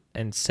and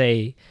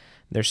say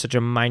there's such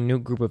a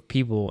minute group of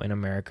people in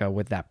America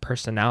with that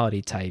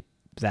personality type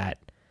that,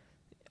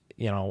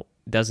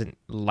 doesn't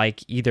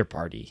like either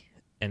party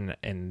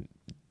and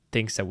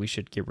thinks that we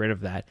should get rid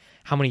of that?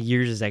 How many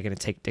years is that going to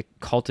take to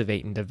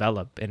cultivate and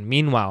develop? And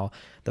meanwhile,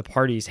 the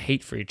parties'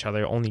 hate for each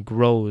other only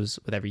grows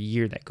with every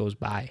year that goes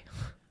by.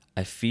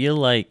 I feel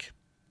like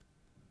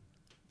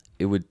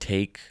it would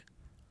take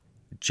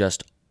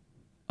just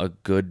a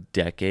good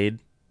decade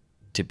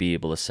to be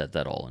able to set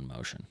that all in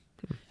motion.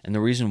 And the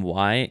reason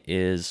why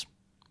is,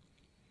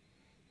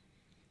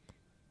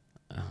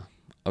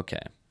 okay,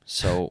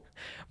 so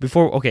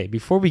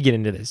Before we get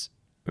into this,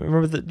 do you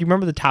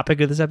remember the topic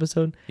of this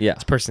episode? yeah,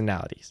 It's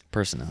personalities.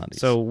 personalities.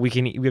 So we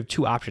have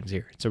two options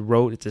here. It's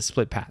a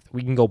split path.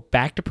 We can go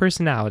back to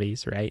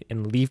personalities, right,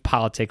 and leave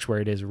politics where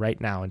it is right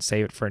now and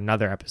save it for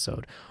another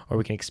episode, or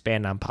we can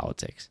expand on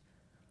politics.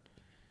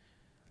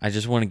 I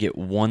just want to get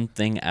one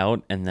thing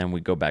out, and then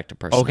we go back to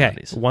Okay,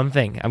 personalities. one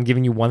thing. I'm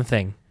giving you one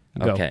thing.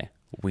 Go. Okay,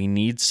 we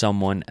need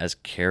someone as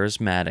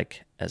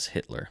charismatic as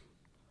Hitler.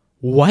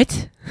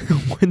 What?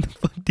 What the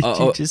fuck did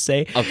you just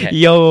say? Okay.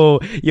 Yo,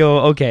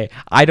 okay.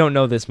 I don't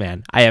know this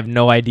man. I have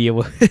no idea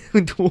what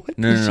did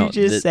No. you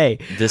just say?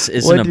 This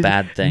isn't a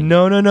bad thing.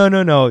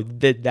 No.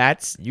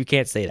 That's you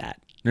can't say that.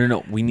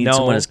 No. We need No.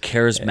 someone as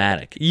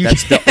charismatic. You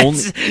That's the can't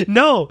only.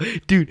 No,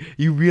 dude,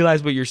 you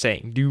realize what you're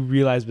saying. Do you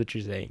realize what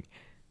you're saying?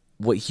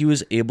 What he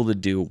was able to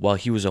do while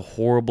he was a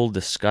horrible,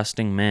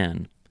 disgusting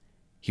man,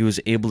 he was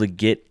able to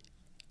get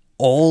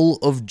all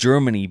of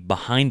Germany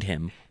behind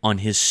him on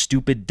his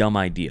stupid, dumb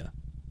idea.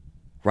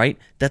 Right?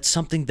 That's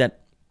something that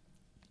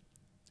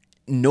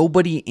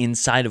nobody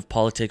inside of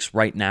politics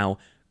right now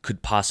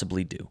could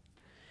possibly do.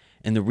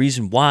 And the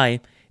reason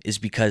why is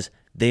because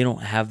they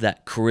don't have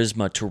that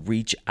charisma to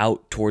reach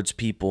out towards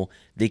people.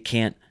 They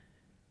can't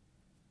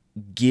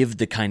give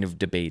the kind of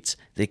debates.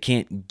 They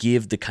can't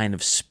give the kind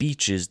of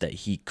speeches that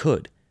he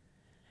could.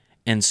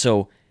 And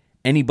so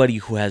anybody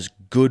who has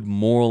good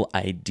moral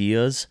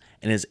ideas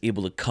and is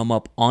able to come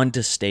up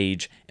onto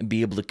stage and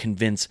be able to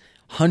convince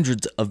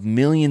hundreds of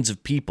millions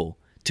of people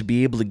to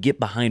be able to get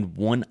behind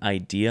one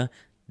idea,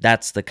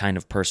 that's the kind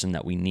of person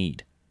that we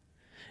need.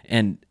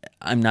 And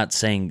I'm not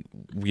saying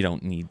we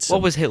don't need some.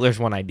 What was Hitler's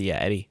one idea,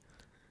 Eddie?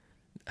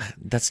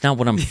 That's not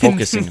what I'm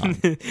focusing on.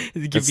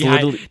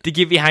 to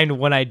get behind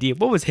one idea.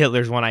 What was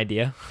Hitler's one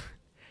idea?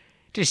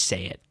 Just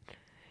say it.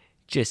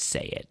 Just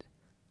say it.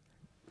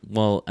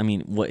 Well, I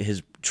mean, what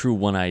his true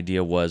one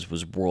idea was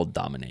world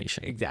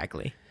domination.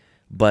 Exactly.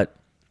 But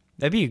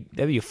That'd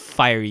be a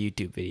fire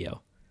YouTube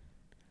video.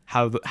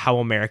 How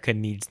America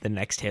needs the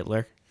next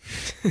Hitler.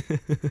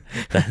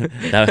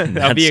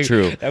 that's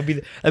true.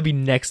 That'd be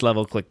next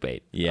level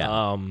clickbait.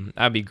 Yeah.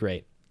 That'd be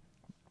great.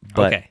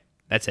 But, okay,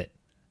 that's it.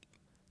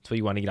 That's what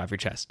you want to get off your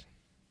chest.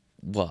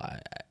 Well,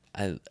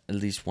 I at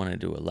least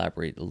wanted to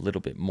elaborate a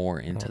little bit more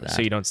into that.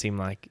 So you don't seem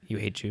like you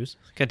hate Jews.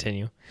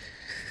 Continue.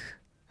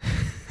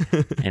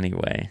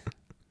 Anyway,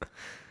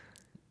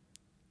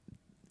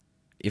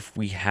 if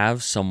we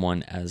have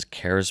someone as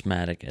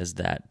charismatic as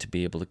that to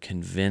be able to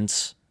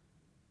convince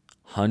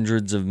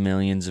hundreds of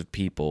millions of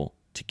people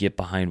to get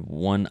behind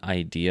one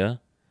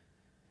idea,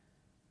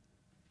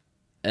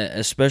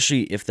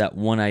 especially if that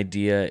one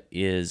idea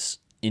is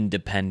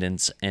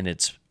independence and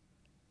it's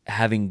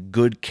having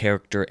good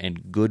character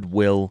and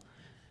goodwill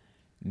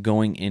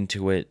going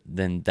into it,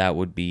 then that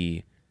would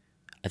be,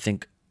 I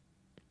think,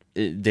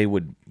 they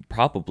would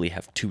probably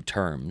have 2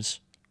 terms,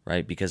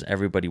 right? Because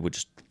everybody would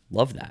just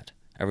love that.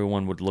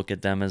 Everyone would look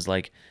at them as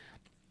like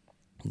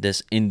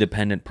this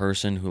independent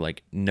person who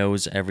like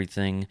knows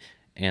everything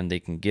and they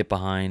can get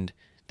behind.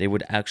 They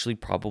would actually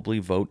probably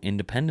vote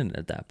independent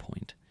at that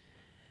point.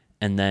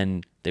 And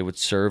then they would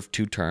serve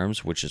 2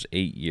 terms, which is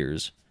 8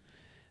 years.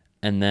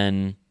 And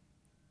then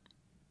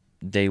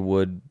they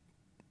would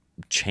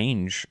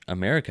change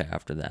America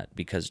after that,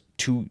 because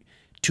two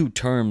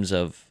terms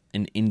of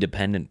an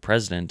independent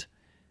president,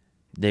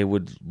 they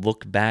would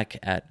look back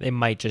at... They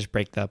might just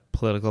break the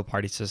political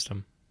party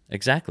system.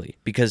 Exactly.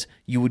 Because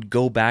you would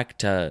go back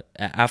to,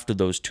 after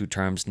those 2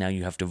 terms, now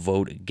you have to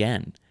vote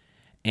again.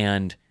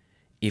 And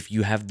if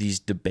you have these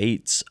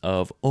debates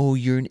of, oh,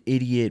 you're an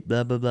idiot,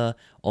 blah, blah, blah,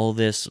 all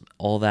this,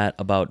 all that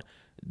about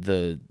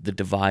the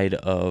divide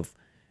of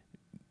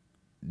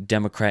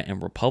Democrat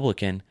and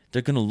Republican,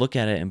 they're going to look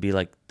at it and be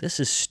like, this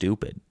is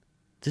stupid.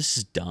 This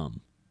is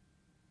dumb.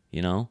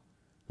 You know?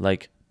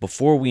 Like,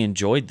 before we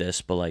enjoyed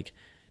this, but like,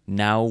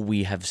 now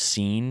we have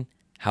seen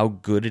how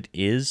good it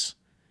is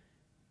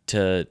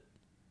to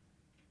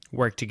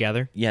work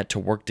together. Yeah, to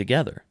work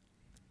together.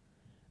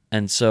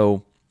 And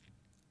so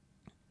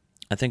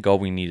I think all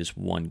we need is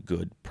one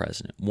good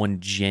president, one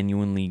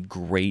genuinely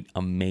great,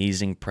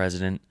 amazing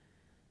president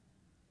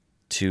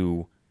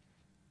to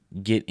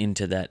get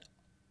into that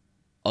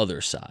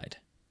other side.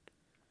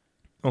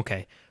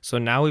 Okay, so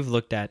now we've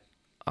looked at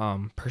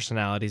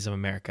personalities of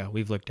America.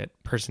 We've looked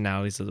at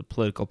personalities of the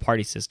political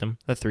party system,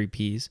 the 3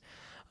 Ps.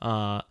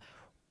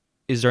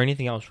 Is there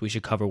anything else we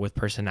should cover with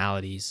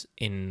personalities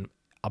in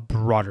a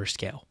broader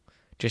scale?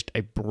 Just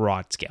a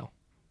broad scale.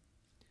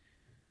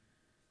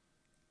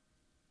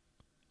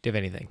 Do you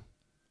have anything?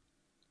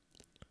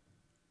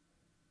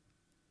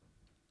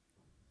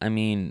 I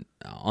mean,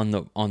 on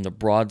the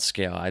broad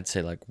scale, I'd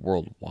say like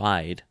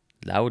worldwide.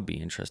 That would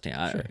be interesting.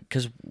 Sure.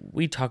 Because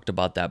we talked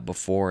about that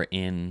before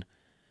in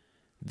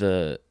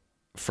the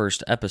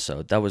first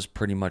episode. That was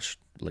pretty much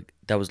like,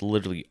 that was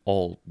literally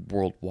all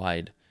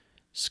worldwide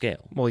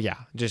scale. Well, yeah,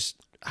 just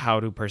how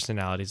do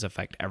personalities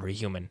affect every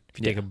human? If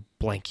you take a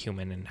blank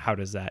human, and how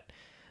does that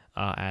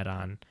add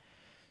on?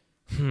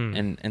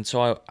 And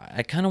so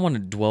I kind of want to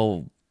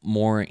dwell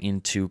more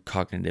into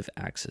cognitive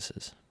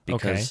axes.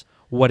 Because okay.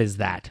 What is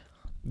that?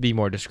 Be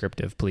more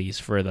descriptive, please,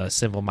 for the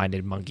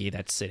simple-minded monkey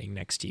that's sitting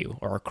next to you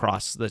or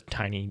across the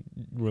tiny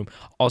room.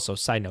 Also,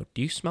 side note,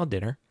 do you smell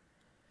dinner?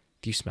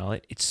 Do you smell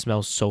it? It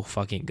smells so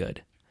fucking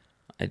good.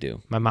 I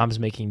do. My mom's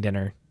making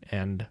dinner,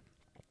 and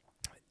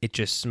it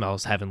just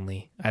smells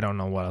heavenly. I don't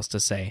know what else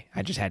to say.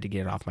 I just had to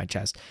get it off my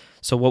chest.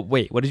 So,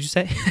 what did you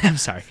say? I'm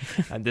sorry.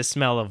 The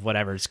smell of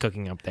whatever's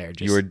cooking up there.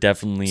 Just you were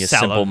definitely a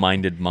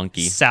simple-minded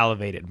monkey.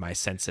 Salivated my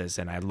senses,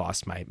 and I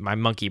lost my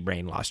monkey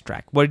brain lost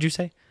track. What did you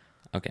say?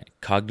 Okay,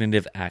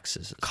 cognitive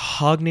axes.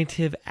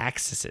 Cognitive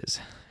axes.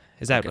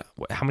 Is that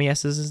how many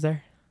S's is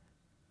there?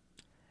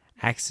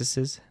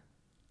 Axes?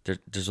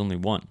 There's only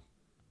one.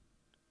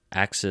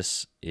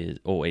 Axis is...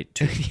 Oh, wait,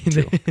 two.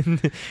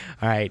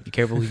 All right, be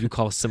careful who you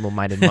call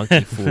simple-minded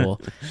monkey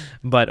fool.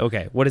 But,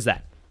 okay, what is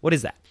that? What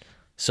is that?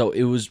 So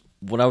it was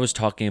what I was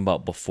talking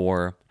about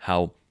before,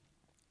 how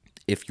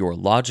if you're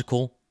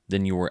logical,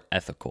 then you are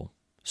ethical.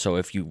 So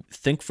if you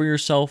think for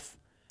yourself,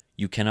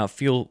 you cannot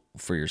feel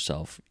for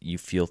yourself. You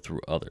feel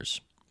through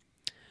others.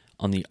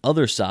 On the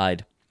other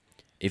side,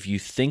 if you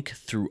think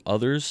through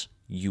others,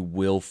 you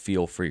will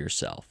feel for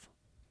yourself.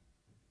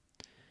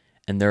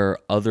 And there are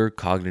other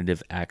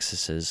cognitive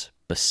axes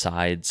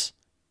besides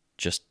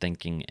just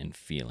thinking and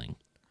feeling.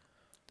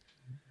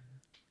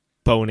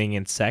 Boning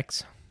and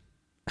sex?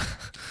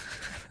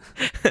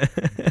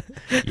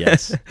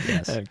 Yes.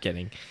 I'm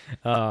kidding.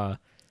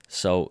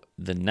 So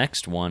the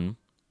next one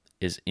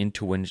is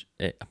intuition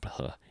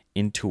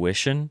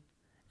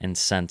and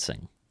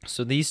sensing.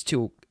 So these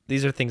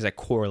are things that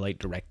correlate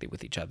directly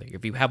with each other.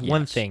 If you have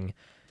one thing,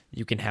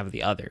 you can have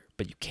the other,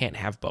 but you can't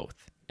have both.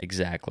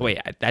 Exactly.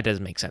 Wait, that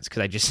doesn't make sense,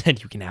 because I just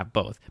said you can have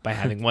both. By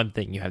having one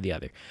thing, you have the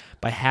other.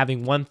 By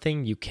having one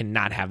thing, you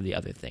cannot have the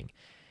other thing,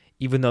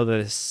 even though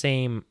they're the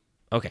same.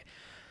 Okay.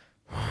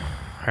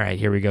 All right,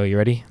 here we go. You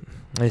ready?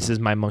 This is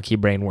my monkey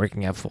brain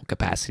working at full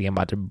capacity. I'm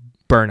about to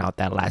burn out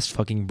that last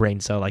fucking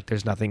brain cell like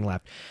there's nothing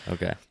left.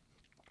 Okay.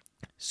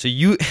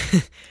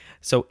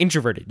 So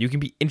introverted. You can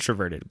be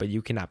introverted, but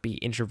you cannot be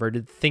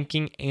introverted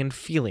thinking and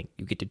feeling.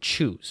 You get to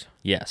choose.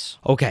 Yes.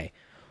 Okay.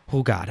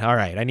 Oh, God. All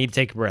right. I need to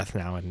take a breath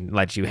now and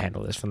let you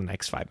handle this for the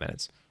next 5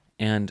 minutes.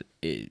 And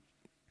I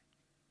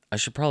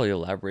should probably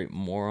elaborate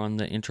more on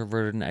the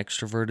introverted and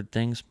extroverted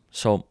things.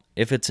 So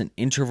if it's an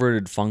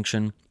introverted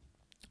function,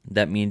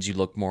 that means you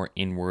look more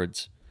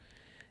inwards.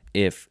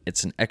 If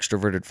it's an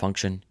extroverted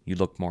function, you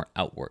look more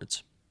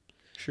outwards.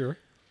 Sure.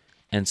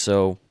 And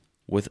so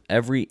with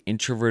every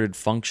introverted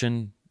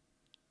function,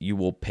 you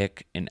will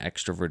pick an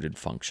extroverted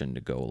function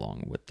to go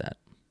along with that,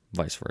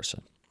 vice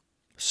versa.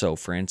 So,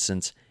 for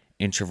instance,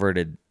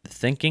 introverted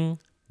thinking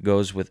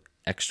goes with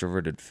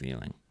extroverted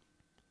feeling.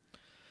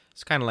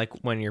 It's kind of like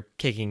when you're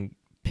picking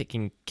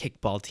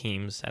kickball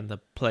teams at the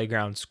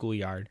playground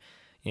schoolyard,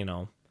 you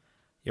know,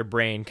 your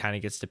brain kind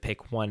of gets to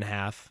pick one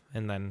half,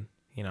 and then,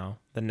 you know,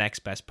 the next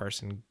best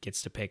person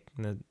gets to pick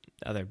the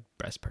other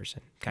best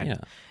person, kind of,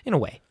 in a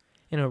way,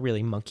 in a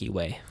really monkey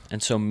way.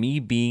 And so me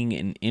being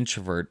an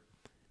introvert,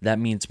 that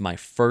means my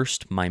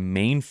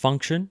main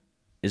function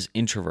is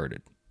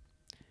introverted.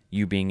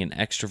 You being an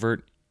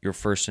extrovert, your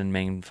first and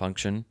main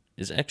function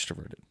is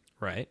extroverted.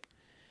 Right.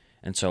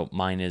 And so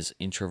mine is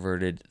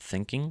introverted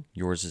thinking,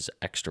 yours is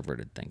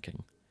extroverted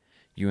thinking.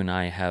 You and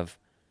I have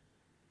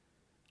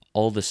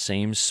all the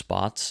same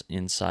spots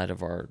inside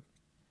of our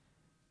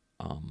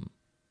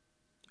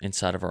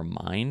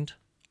mind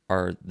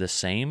are the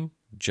same,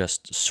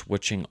 just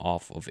switching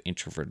off of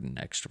introverted and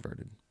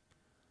extroverted.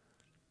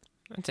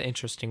 That's an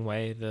interesting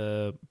way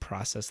to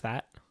process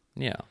that.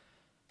 Yeah.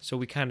 So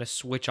we kind of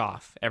switch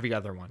off every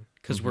other one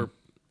because we're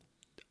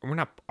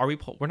not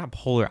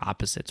polar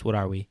opposites. What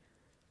are we?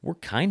 We're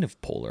kind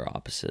of polar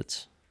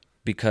opposites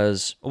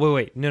because... Oh,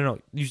 wait. No.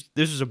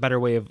 This is a better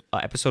way of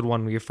episode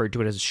 1. We referred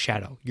to it as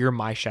shadow. You're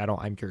my shadow.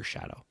 I'm your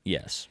shadow.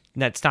 Yes.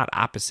 That's not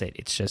opposite.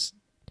 It's just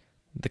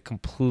the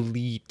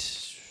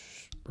complete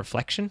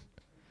reflection.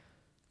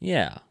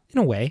 Yeah. In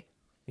a way.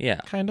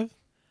 Yeah. Kind of.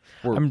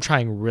 I'm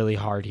trying really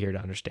hard here to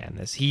understand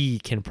this. He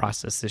can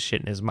process this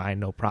shit in his mind,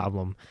 no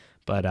problem.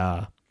 But,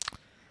 I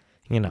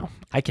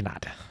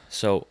cannot.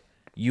 So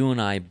you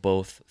and I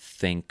both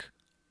think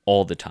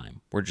all the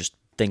time. We're just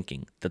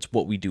thinking. That's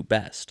what we do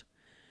best.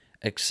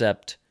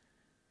 Except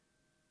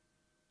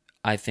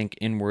I think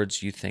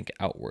inwards, you think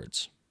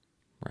outwards,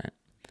 right?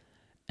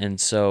 And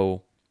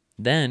so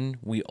then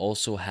we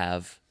also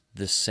have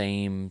the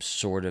same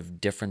sort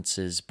of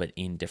differences, but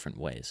in different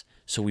ways.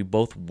 So we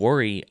both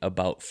worry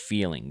about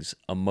feelings,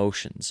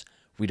 emotions.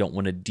 We don't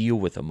want to deal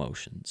with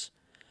emotions.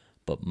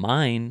 But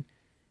mine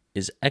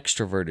is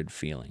extroverted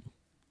feeling.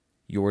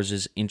 Yours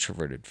is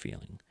introverted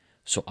feeling.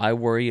 So I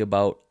worry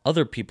about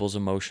other people's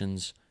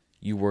emotions.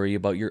 You worry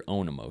about your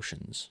own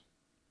emotions.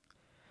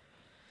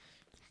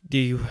 Do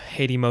you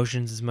hate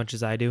emotions as much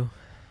as I do?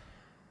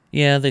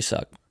 Yeah, they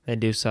suck. They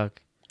do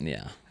suck.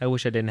 Yeah. I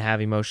wish I didn't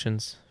have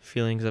emotions,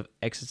 feelings of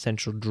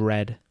existential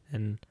dread,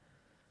 and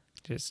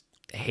just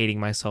hating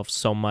myself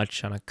so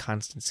much on a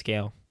constant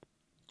scale.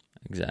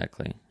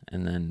 Exactly.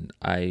 And then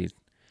I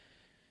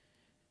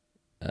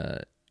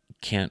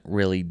can't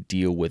really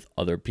deal with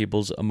other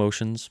people's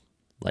emotions,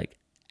 like,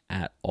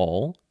 at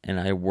all. And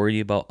I worry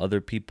about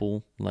other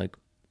people, like,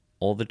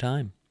 all the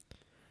time.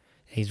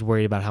 He's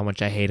worried about how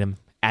much I hate him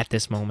at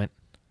this moment.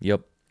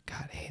 Yep.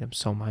 God, I hate him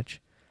so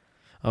much.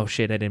 Oh,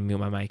 shit, I didn't mute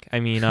my mic. I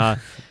mean,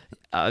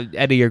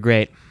 Eddie, you're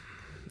great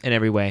in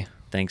every way.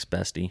 Thanks,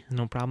 bestie.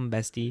 No problem,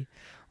 bestie.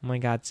 Oh, my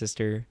God,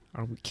 sister.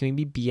 Can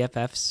we be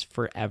BFFs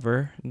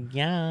forever?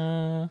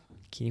 Yeah.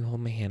 Can you hold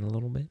my hand a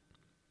little bit?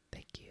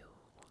 Thank you.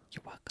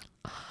 You're welcome.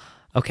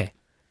 Okay,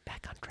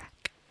 back on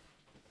track.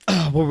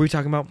 What were we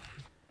talking about?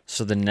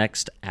 So the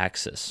next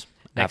axis.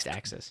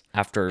 Axis.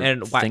 After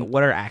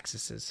what are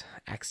axes?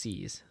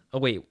 Axes. Oh,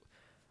 wait.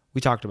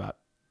 We talked about.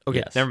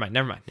 Okay, yes. Never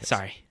mind. Yes.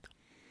 Sorry.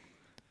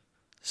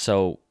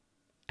 So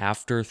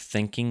after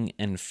thinking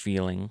and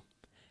feeling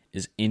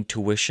is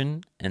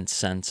intuition and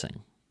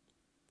sensing.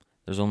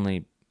 There's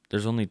only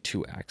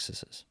 2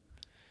 axes.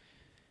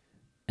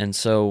 And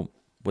so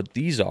what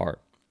these are,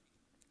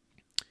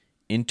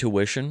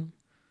 intuition,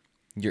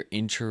 your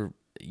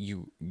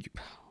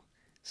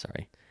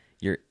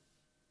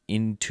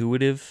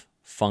intuitive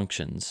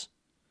functions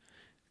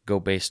go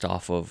based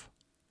off of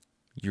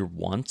your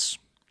wants,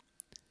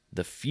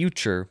 the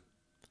future,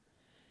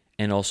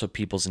 and also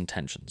people's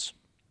intentions.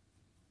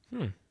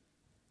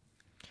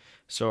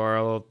 So are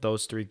all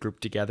those 3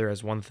 grouped together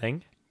as one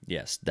thing?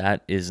 Yes,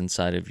 that is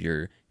inside of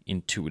your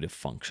intuitive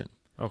function.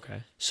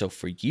 Okay. So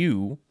for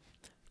you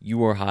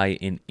are high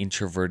in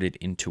introverted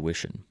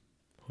intuition.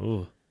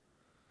 Ooh.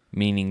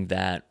 Meaning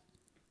that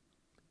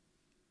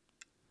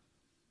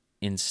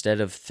instead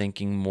of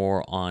thinking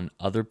more on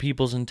other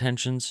people's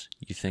intentions,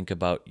 you think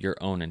about your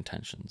own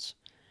intentions.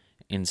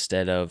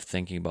 Instead of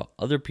thinking about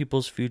other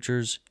people's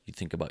futures, you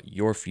think about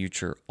your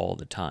future all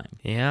the time.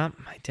 Yeah,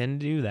 I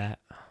tend to do that.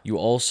 You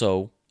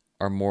also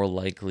are more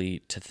likely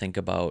to think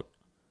about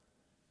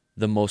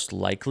the most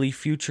likely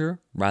future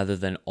rather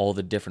than all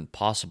the different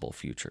possible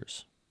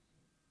futures.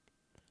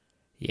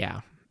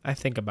 Yeah, I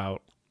think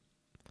about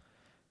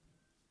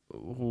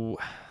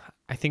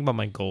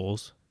my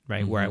goals,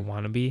 right? Where I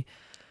want to be,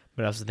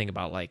 but I also think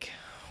about like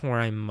where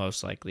I'm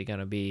most likely going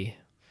to be,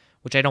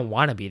 which I don't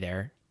want to be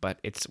there, but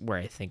it's where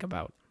I think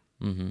about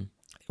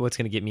what's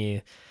going to get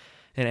me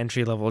an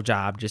entry-level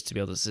job just to be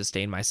able to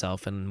sustain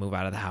myself and move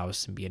out of the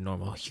house and be a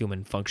normal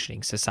human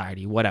functioning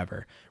society,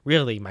 whatever.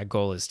 Really, my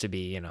goal is to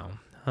be, do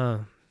I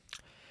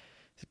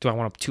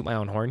want to toot my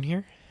own horn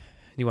here?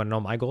 Do you want to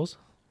know my goals?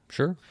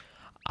 Sure.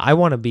 I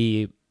want to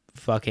be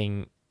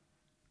fucking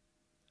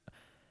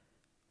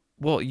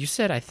Well, you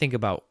said I think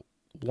about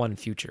one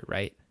future,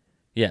 right?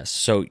 Yes.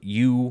 So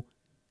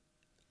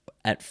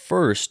at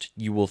first,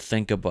 you will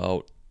think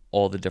about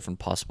all the different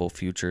possible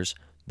futures,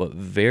 but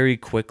very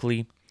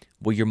quickly,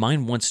 what your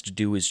mind wants to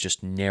do is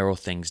just narrow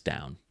things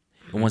down.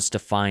 It wants to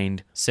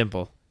find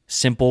Simple.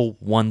 simple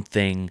one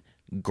thing,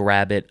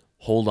 grab it,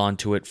 hold on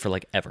to it for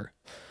like ever.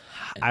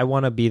 I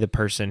want to be the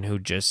person who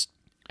just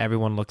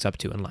everyone looks up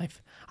to in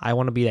life. I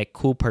want to be that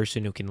cool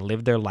person who can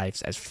live their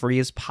lives as free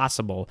as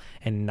possible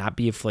and not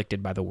be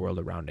afflicted by the world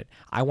around it.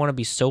 I want to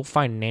be so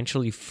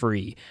financially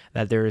free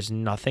that there is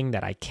nothing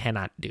that I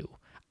cannot do.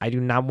 I do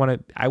not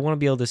want to, I want to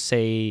be able to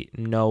say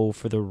no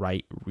for the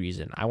right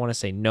reason. I want to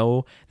say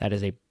no, that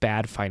is a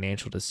bad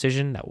financial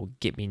decision that will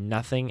get me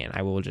nothing and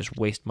I will just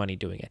waste money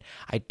doing it.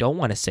 I don't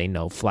want to say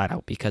no flat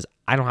out because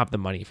I don't have the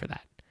money for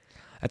that.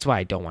 That's why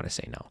I don't want to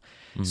say no.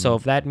 Mm-hmm. So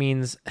if that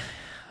means,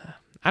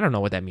 I don't know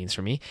what that means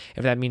for me.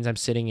 If that means I'm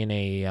sitting in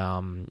a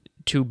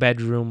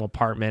 2-bedroom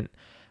apartment,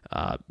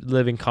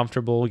 living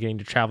comfortable, getting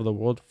to travel the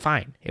world,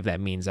 fine. If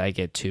that means I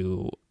get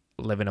to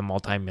live in a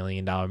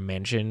multi-million-dollar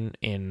mansion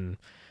in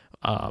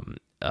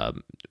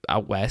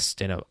out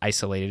west in a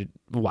isolated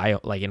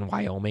like in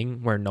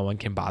Wyoming where no one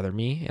can bother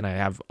me and I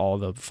have all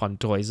the fun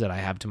toys that I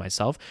have to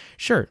myself,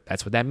 sure,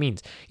 that's what that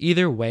means.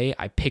 Either way,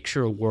 I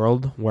picture a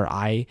world where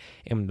I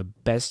am the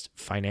best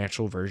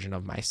financial version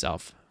of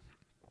myself.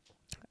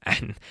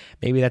 And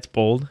maybe that's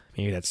bold,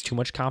 maybe that's too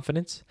much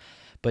confidence,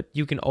 but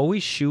you can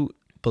always shoot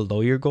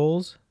below your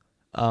goals.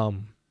 But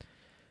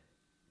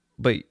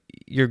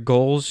your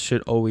goals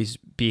should always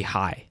be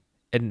high.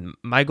 And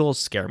my goals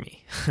scare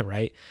me,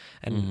 right?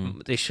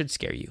 And they should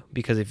scare you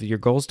because if your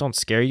goals don't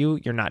scare you,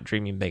 you're not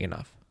dreaming big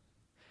enough.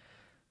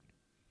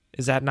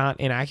 Is that not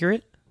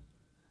inaccurate?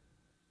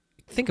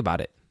 Think about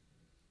it.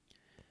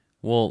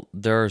 Well,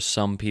 there are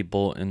some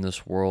people in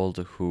this world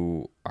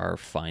who are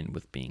fine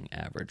with being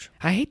average.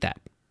 I hate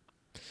that.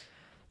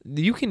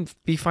 You can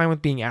be fine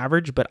with being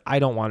average, but I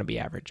don't want to be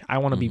average. I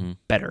want to be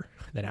better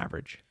than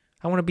average.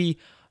 I want to be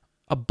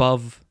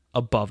above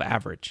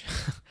average.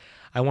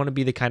 I want to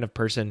be the kind of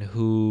person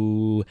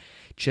who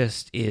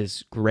just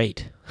is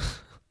great.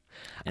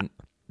 And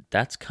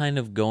that's kind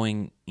of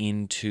going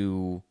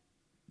into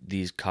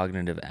these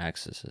cognitive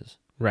axes.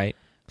 Right.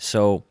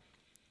 So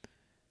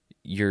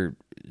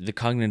the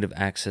cognitive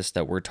axis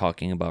that we're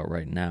talking about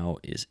right now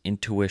is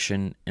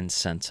intuition and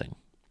sensing.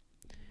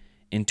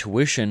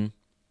 Intuition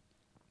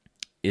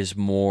is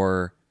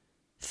more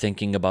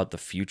thinking about the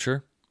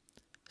future.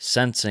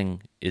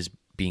 Sensing is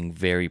being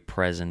very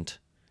present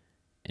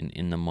and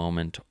in the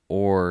moment,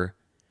 or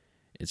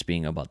it's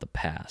being about the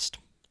past.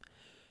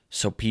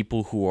 So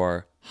people who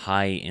are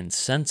high in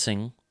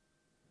sensing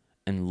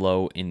and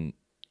low in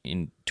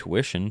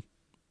intuition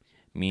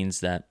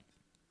means that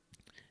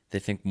they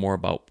think more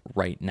about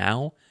right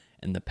now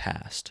and the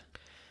past,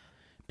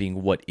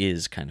 being what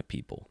is kind of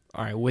people.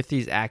 All right, with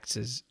these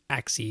axes,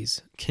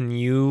 can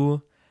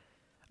you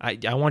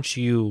I want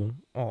you,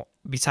 well,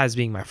 besides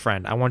being my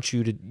friend, I want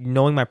you to,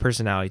 knowing my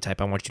personality type,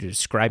 I want you to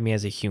describe me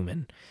as a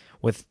human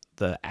with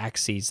the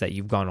axes that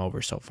you've gone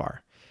over so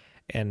far.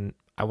 And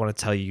I want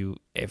to tell you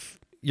if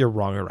you're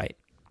wrong or right.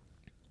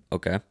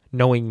 Okay.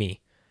 Knowing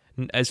me,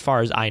 as far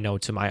as I know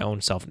to my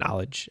own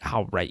self-knowledge,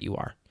 how right you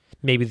are.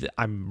 Maybe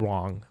I'm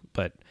wrong,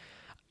 but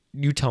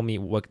you tell me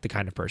what the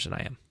kind of person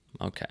I am.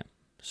 Okay.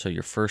 So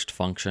your first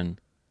function,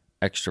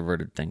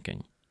 extroverted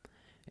thinking.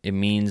 It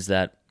means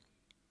that,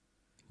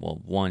 well,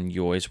 one,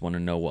 you always want to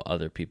know what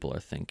other people are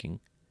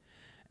thinking.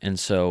 And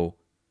so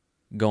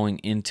going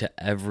into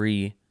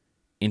every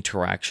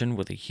interaction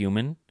with a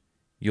human,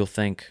 you'll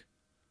think,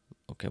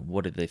 okay,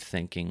 what are they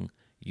thinking?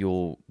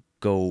 You'll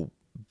go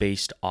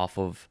based off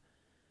of,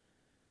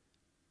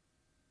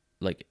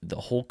 like, the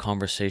whole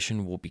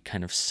conversation will be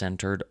kind of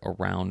centered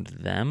around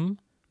them,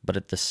 but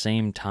at the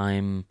same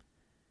time,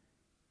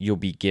 you'll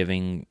be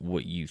giving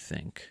what you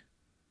think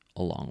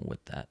along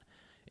with that.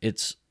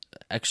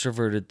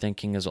 Extroverted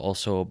thinking is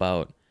also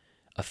about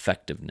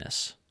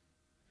effectiveness.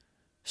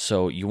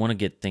 So you want to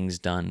get things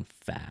done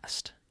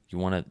fast. You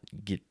want to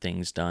get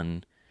things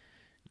done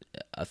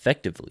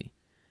effectively.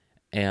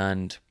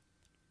 And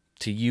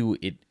to you,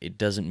 it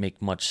doesn't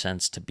make much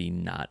sense to be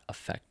not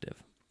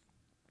effective.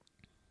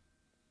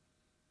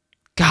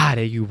 God,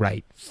 are you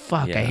right?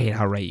 Fuck, Yeah. I hate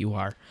how right you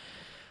are.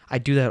 I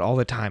do that all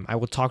the time. I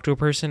will talk to a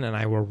person and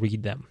I will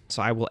read them.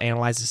 So I will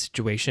analyze the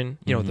situation,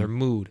 their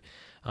mood.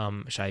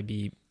 Should I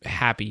be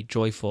happy,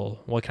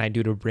 joyful? What can I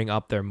do to bring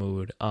up their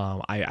mood?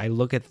 I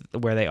look at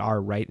where they are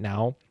right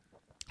now,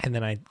 and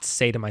then I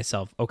say to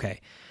myself,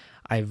 okay,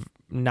 I've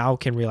now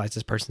can realize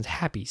this person's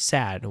happy,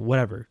 sad,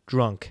 whatever,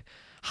 drunk,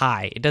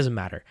 high. It doesn't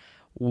matter.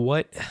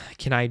 What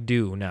can I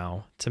do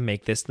now to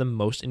make this the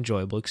most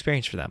enjoyable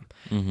experience for them?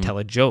 Tell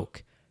a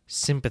joke,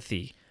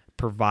 sympathy,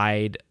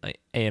 provide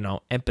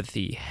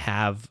empathy,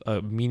 have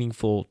a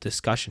meaningful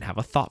discussion, have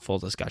a thoughtful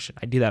discussion.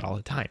 I do that all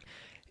the time,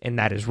 and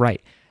that is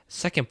right.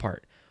 Second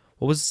part.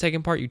 What was the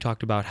second part? You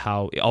talked about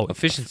how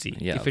efficiency.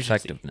 Yeah,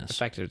 efficiency,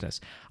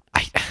 effectiveness.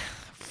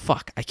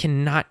 I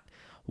cannot.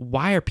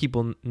 Why are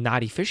people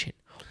not efficient?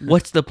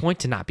 What's the point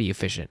to not be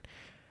efficient?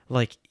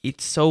 Like,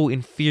 it's so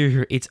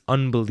inferior. It's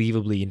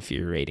unbelievably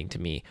infuriating to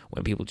me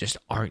when people just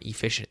aren't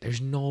efficient.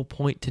 There's no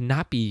point to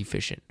not be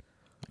efficient.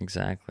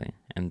 Exactly.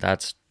 And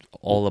that's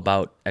all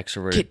about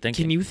extroverted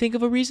thinking. Can you think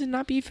of a reason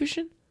not be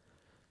efficient?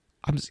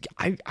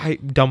 I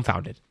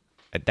dumbfounded.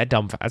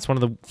 That's one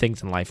of the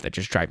things in life that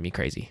just drive me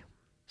crazy.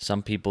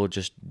 Some people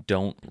just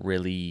don't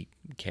really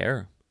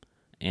care.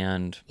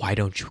 And Why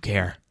don't you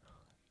care?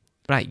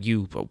 Not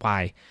you, but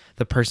why?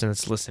 The person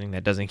that's listening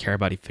that doesn't care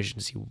about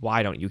efficiency,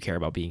 why don't you care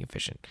about being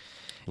efficient?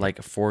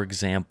 like, for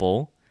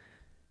example,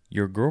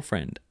 your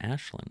girlfriend,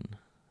 Ashlyn.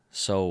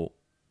 So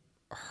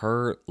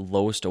her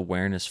lowest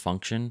awareness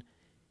function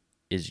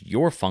is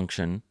your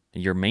function,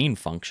 your main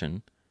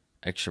function,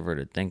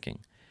 extroverted thinking.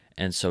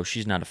 And so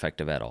she's not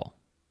effective at all.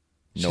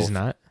 She's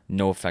not?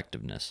 No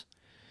effectiveness.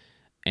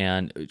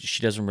 And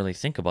she doesn't really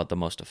think about the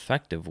most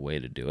effective way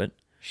to do it.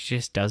 She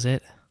just does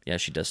it? Yeah,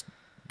 she just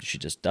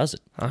does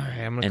it. All right,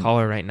 I'm going to call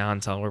her right now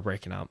and tell her we're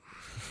breaking up.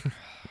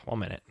 1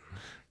 minute.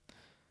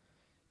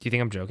 Do you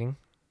think I'm joking?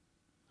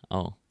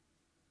 Oh,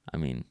 I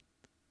mean,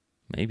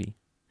 maybe.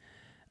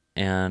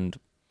 And,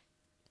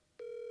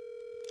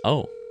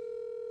 oh.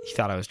 You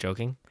thought I was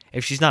joking?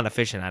 If she's not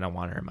efficient, I don't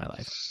want her in my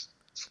life.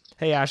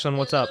 Hey, Ashlyn,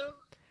 what's up?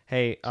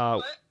 Hey,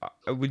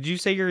 would you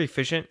say you're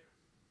efficient?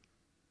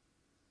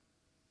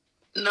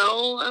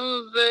 No,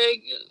 I'm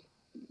very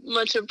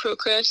much a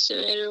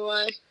procrastinator.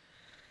 Why?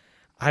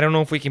 I don't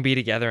know if we can be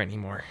together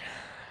anymore.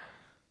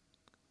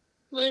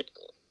 What?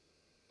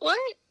 What?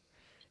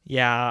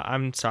 Yeah,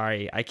 I'm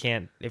sorry. I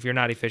can't. If you're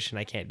not efficient,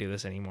 I can't do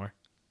this anymore.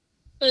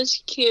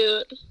 That's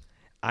cute.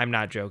 I'm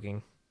not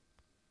joking.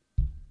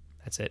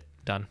 That's it.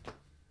 Done.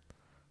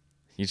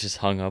 You just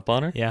hung up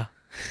on her? Yeah.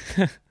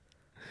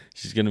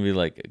 She's going to be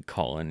like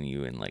calling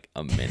you in like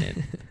a minute.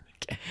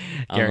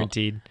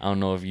 Guaranteed. I don't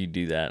know if you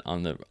do that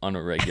on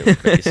a regular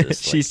basis.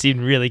 She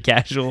seemed really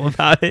casual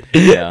about it.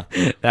 Yeah.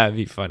 That would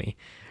be funny.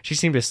 She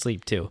seemed to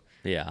sleep too.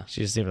 Yeah.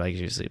 She just seemed like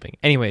she was sleeping.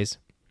 Anyways.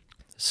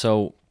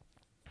 So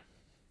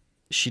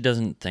she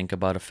doesn't think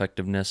about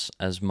effectiveness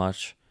as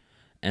much.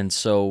 And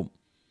so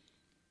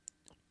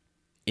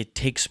it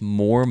takes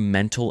more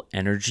mental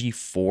energy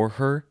for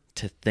her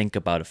to think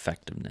about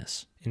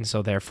effectiveness. And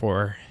so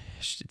therefore,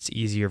 it's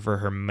easier for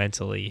her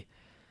mentally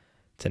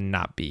to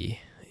not be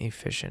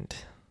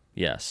efficient.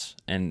 Yes.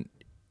 And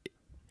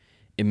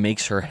it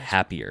makes her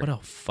happier. What a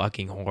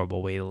fucking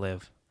horrible way to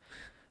live.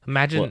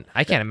 Imagine,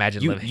 I can't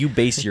imagine living. You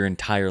base your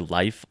entire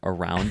life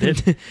around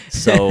it.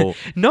 So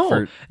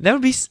no, that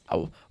would be.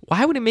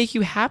 Why would it make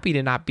you happy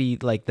to not be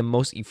like the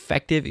most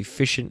effective,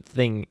 efficient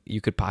thing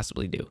you could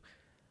possibly do?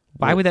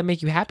 Why would that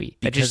make you happy?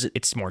 Because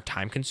it's more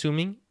time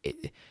consuming.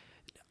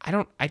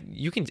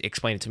 You can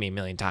explain it to me a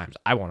million times.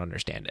 I won't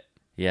understand it.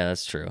 Yeah,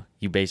 that's true.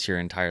 You base your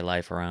entire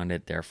life around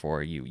it.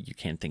 Therefore, you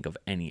can't think of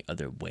any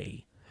other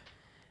way.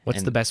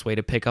 What's the best way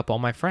to pick up all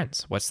my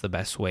friends? What's the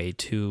best way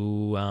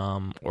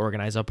to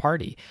organize a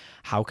party?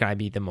 How can I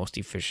be the most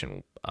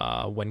efficient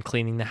when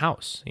cleaning the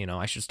house?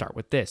 I should start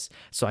with this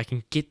so I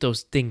can get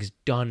those things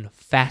done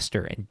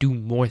faster and do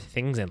more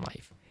things in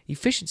life.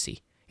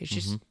 Efficiency. It's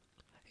just,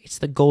 it's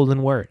the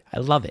golden word. I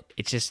love it.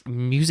 It's just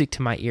music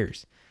to my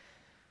ears.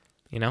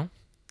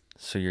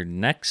 So your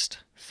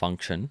next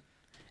function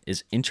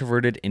is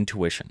introverted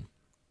intuition,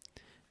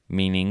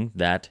 meaning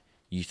that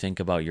you think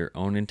about your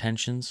own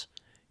intentions,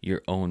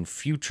 your own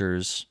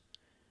futures,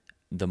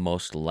 the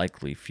most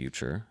likely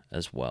future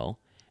as well,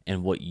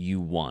 and what you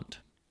want.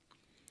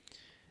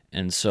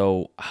 And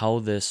so how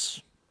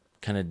this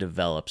kind of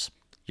develops,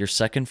 your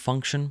second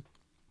function,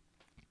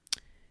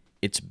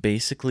 it's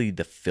basically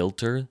the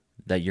filter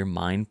that your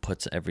mind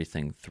puts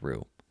everything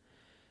through,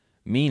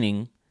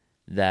 meaning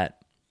that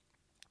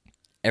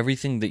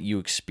everything that you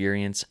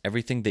experience,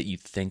 everything that you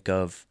think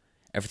of,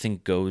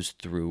 everything goes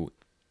through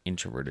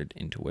introverted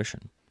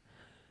intuition.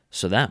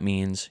 So that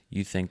means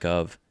you think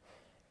of,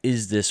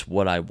 is this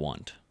what I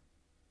want?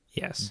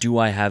 Yes. Do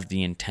I have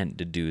the intent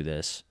to do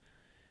this?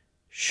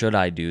 Should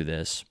I do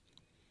this?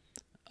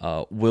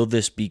 Will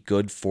this be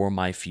good for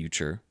my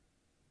future?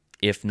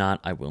 If not,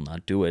 I will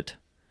not do it.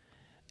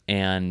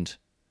 And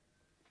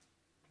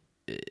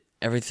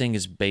everything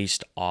is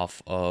based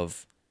off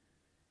of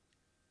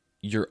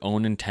your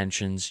own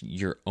intentions,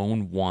 your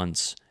own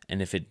wants,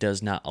 and if it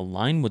does not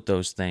align with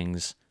those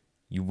things,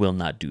 you will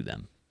not do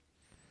them.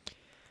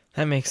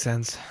 That makes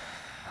sense.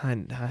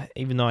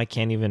 Even though I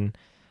can't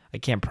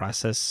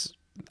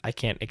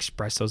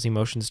express those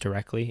emotions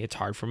directly. It's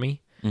hard for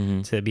me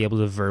to be able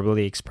to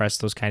verbally express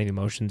those kind of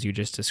emotions you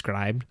just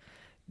described.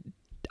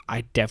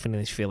 I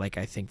definitely feel like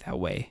I think that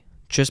way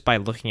just by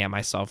looking at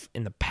myself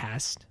in the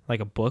past, like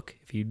a book.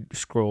 If you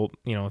scroll,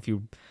 if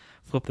you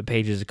flip the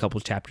pages a couple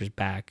chapters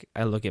back,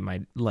 I look at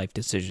my life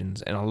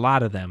decisions, and a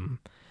lot of them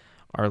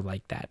are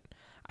like that.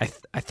 I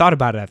thought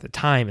about it at the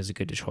time as a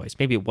good choice.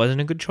 Maybe it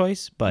wasn't a good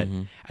choice, but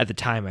at the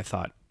time I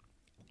thought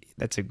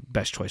that's a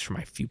best choice for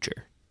my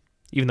future,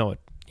 even though it,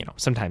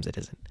 sometimes it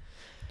isn't,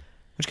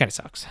 which kind of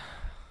sucks.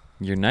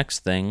 Your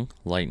next thing,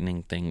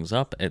 lightening things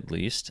up at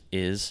least,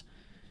 is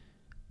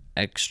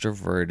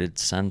extroverted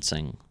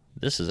sensing.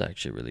 This is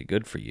actually really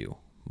good for you.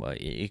 Well,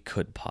 it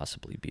could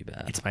possibly be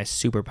bad. It's my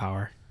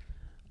superpower.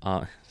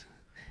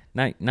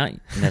 Not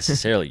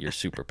necessarily your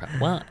superpower.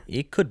 Well,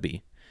 it could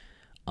be.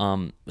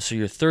 So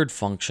your third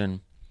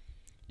function,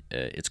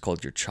 it's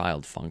called your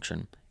child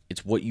function.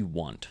 It's what you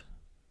want,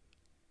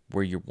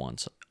 where your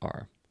wants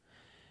are.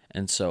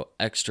 And so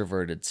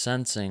extroverted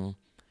sensing,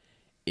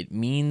 it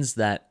means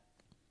that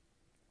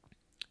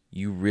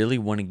you really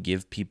want to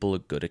give people a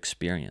good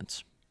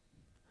experience.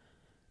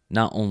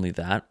 Not only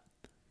that,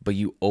 but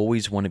you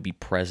always want to be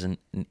present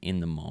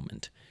in the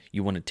moment.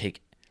 You want to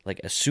take,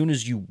 like, as soon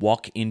as you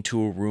walk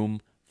into a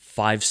room,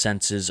 5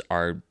 senses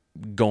are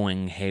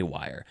going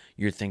haywire.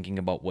 You're thinking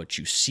about what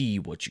you see,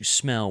 what you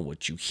smell,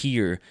 what you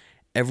hear.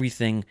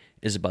 Everything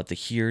is about the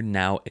here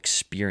now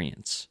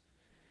experience.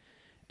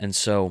 And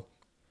so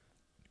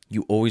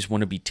you always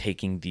want to be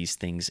taking these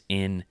things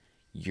in.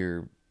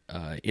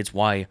 It's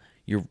why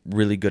you're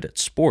really good at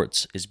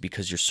sports, is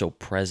because you're so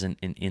present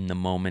and in the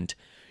moment.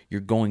 You're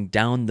going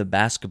down the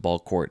basketball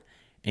court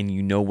and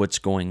you know what's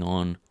going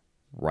on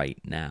right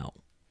now.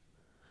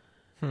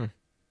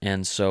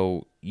 And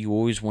so you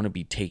always want to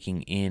be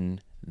taking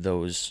in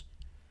those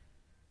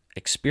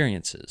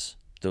experiences.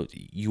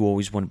 You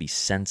always want to be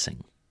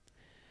sensing.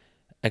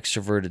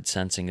 Extroverted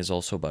sensing is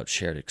also about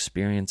shared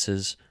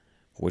experiences,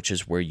 which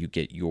is where you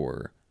get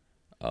your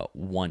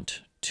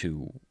want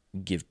to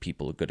give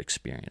people a good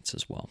experience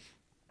as well.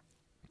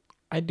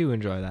 I do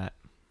enjoy that.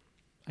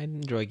 I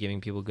enjoy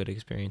giving people good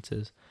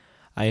experiences.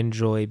 I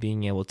enjoy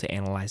being able to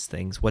analyze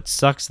things. What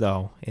sucks,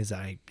 though, is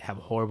I have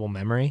a horrible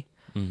memory.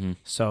 Mm-hmm.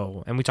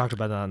 So, and we talked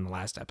about that in the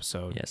last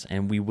episode. Yes,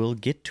 and we will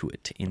get to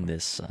it in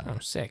this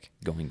sick.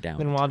 going down.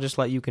 Then I'll just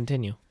let you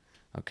continue.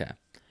 Okay.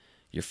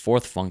 Your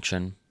fourth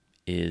function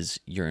is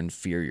your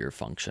inferior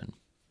function,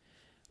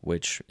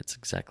 which it's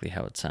exactly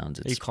how it sounds.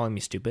 Are you calling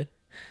me stupid?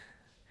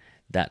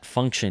 That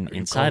function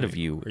inside of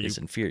you is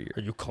inferior.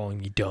 Are you calling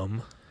me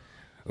dumb?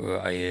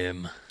 I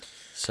am.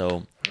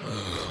 So,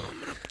 I'm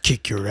gonna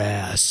kick your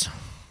ass.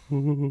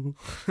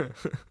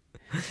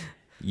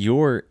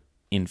 your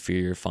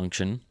inferior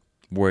function,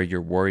 where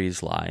your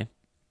worries lie,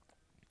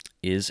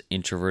 is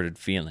introverted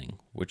feeling,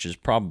 which is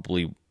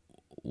probably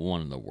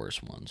one of the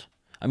worst ones.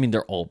 I mean,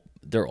 they're all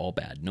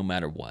bad, no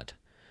matter what.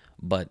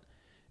 But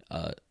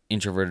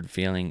introverted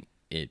feeling,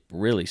 it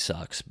really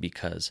sucks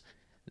because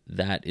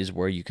that is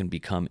where you can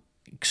become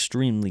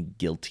extremely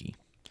guilty.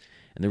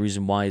 And the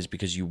reason why is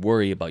because you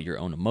worry about your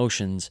own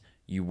emotions,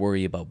 you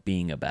worry about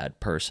being a bad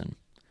person.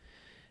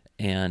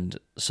 And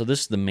so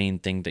this is the main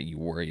thing that you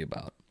worry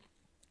about.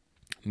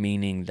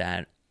 Meaning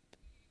that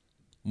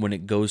when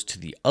it goes to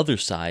the other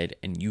side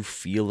and you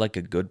feel like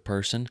a good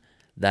person,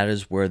 that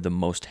is where the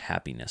most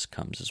happiness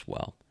comes as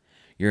well.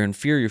 Your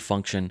inferior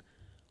function,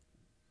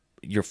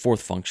 your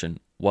fourth function,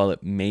 while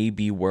it may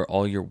be where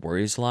all your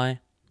worries lie,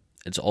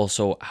 it's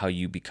also how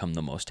you become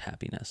the most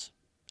happiest.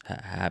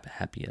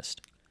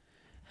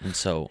 And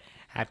so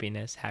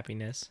happiness,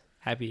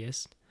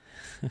 happiest.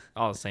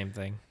 All the same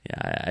thing.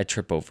 Yeah, I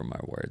trip over my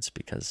words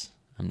because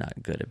I'm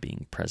not good at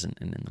being present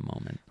and in the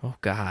moment. Oh,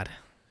 God.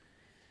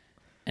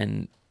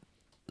 And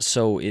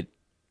so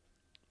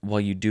while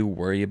you do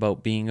worry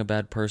about being a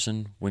bad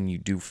person, when you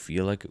do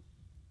feel like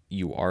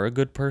you are a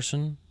good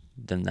person,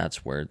 then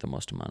that's where the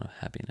most amount of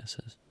happiness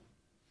is.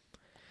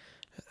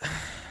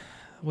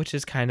 Which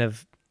is kind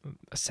of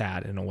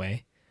sad in a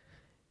way.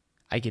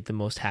 I get the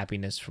most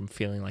happiness from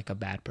feeling like a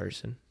bad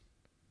person.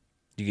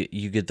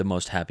 You get the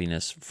most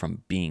happiness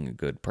from being a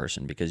good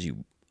person because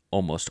you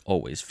almost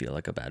always feel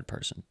like a bad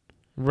person.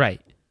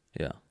 Right.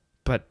 Yeah.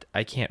 But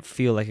I can't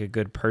feel like a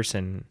good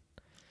person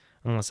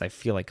unless I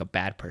feel like a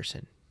bad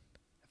person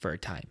for a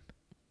time.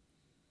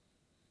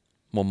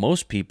 Well,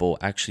 most people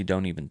actually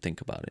don't even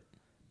think about it.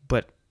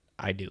 But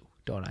I do,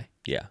 don't I?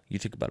 Yeah, you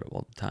think about it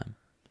all the time.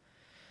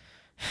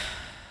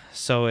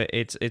 So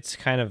it's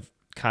kind of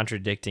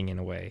contradicting in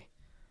a way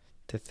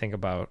to think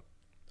about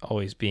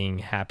always being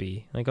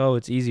happy. Like, oh,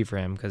 it's easy for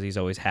him because he's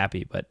always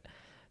happy. But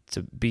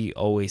to be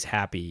always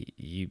happy,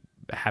 you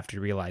have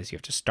to realize you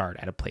have to start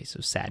at a place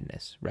of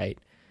sadness, right?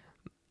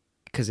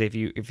 Because if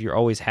you're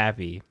always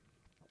happy,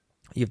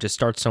 you have to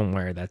start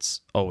somewhere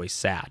that's always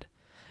sad,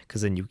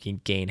 because then you can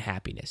gain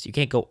happiness. You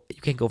can't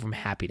go from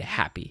happy to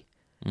happy.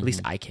 Mm-hmm. At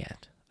least I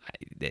can't.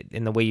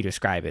 In the way you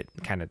describe it,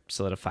 kind of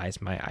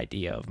solidifies my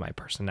idea of my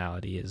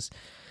personality. Is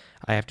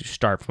I have to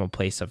start from a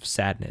place of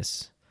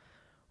sadness,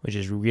 which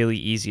is really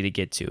easy to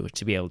get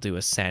to be able to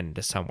ascend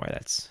to somewhere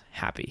that's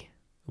happy,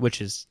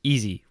 which is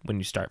easy when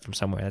you start from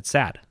somewhere that's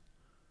sad.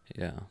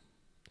 Yeah.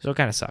 So it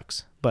kind of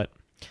sucks, but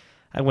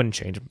I wouldn't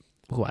change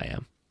who I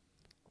am.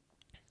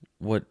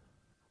 What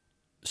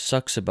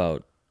sucks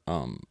about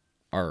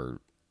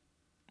our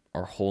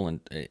whole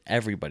and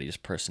everybody's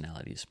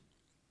personalities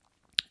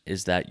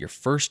is that your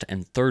first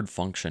and third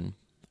function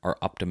are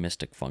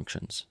optimistic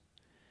functions.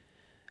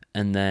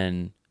 And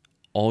then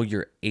all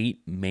your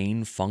 8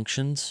 main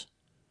functions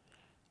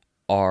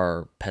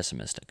are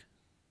pessimistic.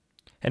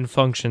 And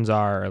functions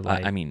are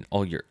like... I mean,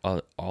 all your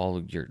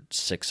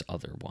 6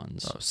 other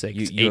ones. Oh,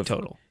 6. You 8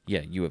 total.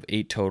 Yeah, you have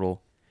 8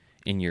 total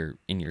in your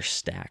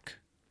stack.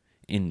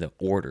 in the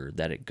order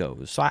that it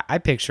goes. So I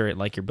picture it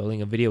like you're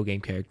building a video game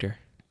character.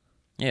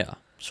 Yeah,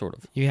 sort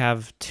of. You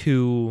have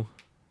two,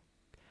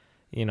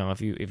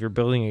 if you're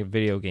building a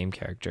video game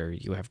character,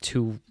 you have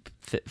two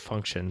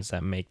functions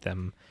that make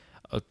them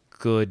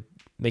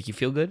make you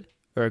feel good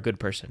or a good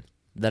person,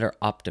 That are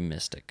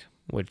optimistic.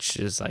 which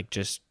is like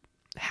just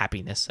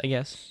happiness, I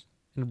guess,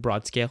 in a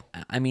broad scale.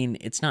 I mean,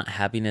 it's not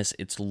happiness,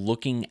 it's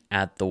looking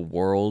at the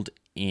world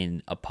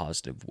in a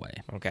positive way.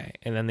 Okay.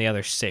 And then the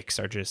other 6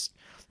 are just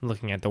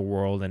looking at the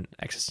world in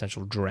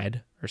existential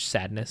dread or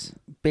sadness.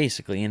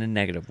 Basically, in a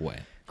negative way.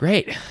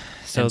 Great.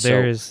 So And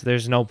so-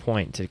 there's no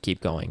point to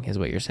keep going, is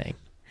what you're saying.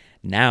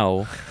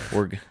 Now,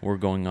 we're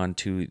going on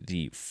to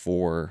the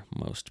 4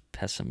 most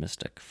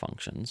pessimistic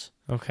functions.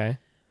 Okay.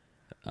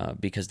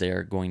 Because they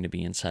are going to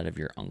be inside of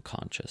your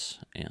unconscious.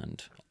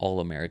 And all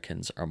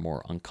Americans are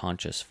more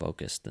unconscious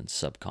focused than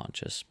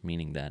subconscious,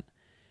 meaning that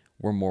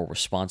we're more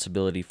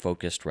responsibility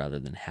focused rather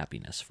than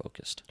happiness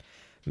focused.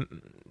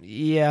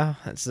 Yeah,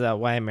 that's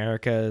why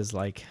America is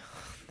like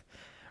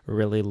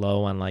really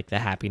low on like the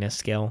happiness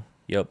scale.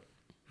 Yep.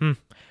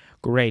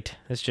 Great.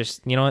 It's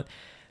just, you know what?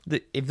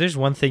 If there's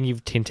one thing you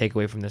can take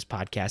away from this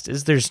podcast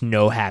is there's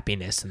no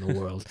happiness in the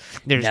world.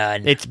 There's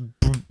None.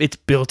 It's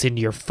built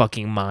into your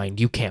fucking mind.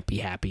 You can't be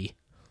happy.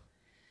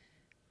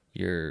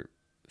 Your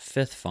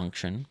 5th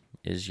function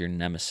is your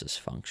nemesis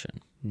function.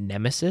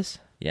 Nemesis?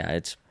 Yeah,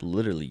 it's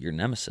literally your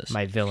nemesis.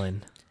 My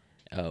villain.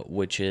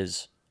 Which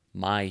is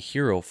my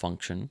hero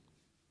function,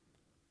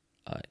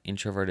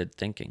 introverted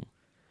thinking.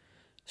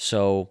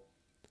 So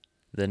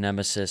the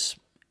nemesis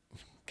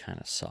kind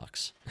of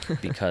sucks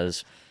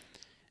because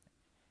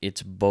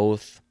it's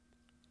both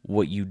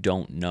what you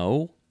don't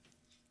know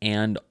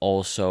and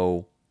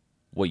also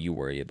what you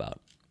worry about.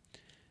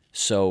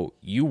 So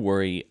you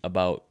worry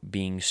about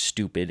being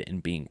stupid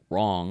and being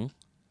wrong,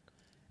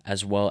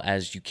 as well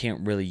as you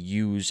can't really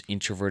use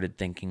introverted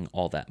thinking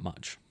all that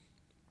much.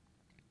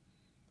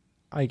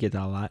 I get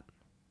that a lot.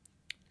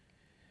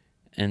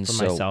 And For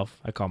so myself,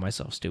 I call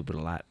myself stupid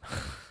a lot.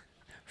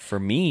 for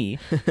me,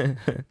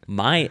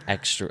 my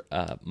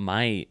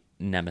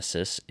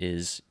nemesis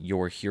is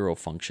your hero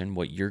function,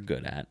 what you're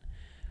good at,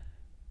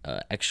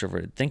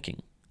 extroverted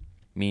thinking,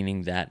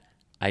 meaning that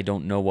I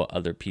don't know what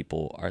other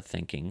people are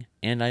thinking,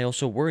 and I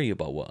also worry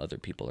about what other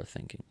people are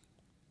thinking.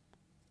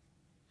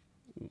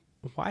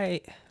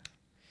 Why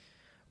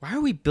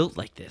are we built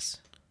like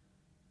this?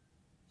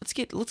 Let's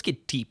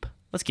get deep.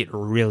 Let's get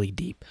really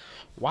deep.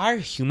 Why are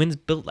humans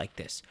built like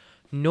this?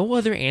 No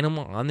other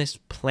animal on this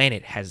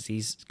planet has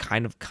these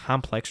kind of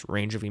complex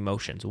range of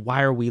emotions.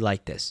 Why are we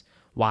like this?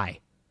 Why?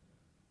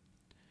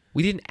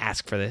 We didn't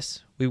ask for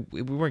this. We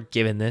weren't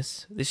given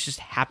this. This just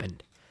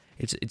happened.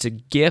 It's a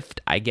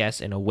gift, I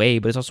guess, in a way,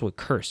 but it's also a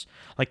curse.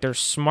 Like, there's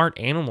smart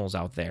animals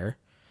out there,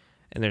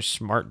 and there's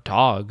smart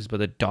dogs, but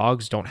the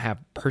dogs don't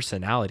have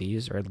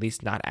personalities, or at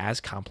least not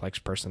as complex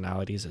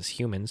personalities as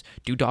humans.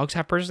 Do dogs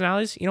have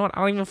personalities? You know what?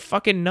 I don't even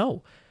fucking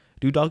know.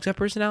 Do dogs have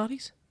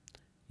personalities?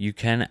 You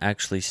can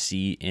actually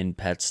see in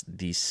pets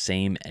the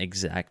same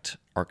exact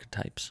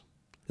archetypes.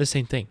 The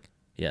same thing.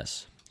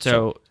 Yes.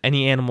 So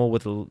any animal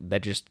with could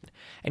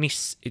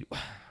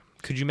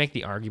you make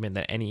the argument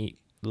that any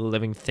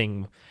living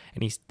thing,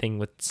 anything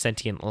with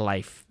sentient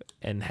life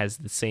and has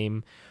the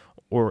same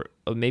or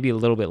maybe a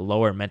little bit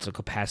lower mental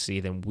capacity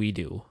than we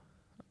do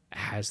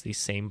has these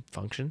same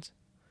functions?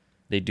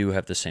 They do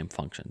have the same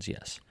functions,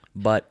 yes.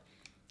 But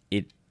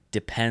it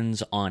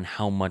depends on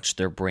how much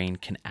their brain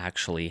can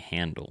actually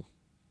handle.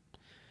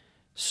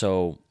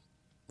 So,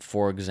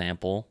 for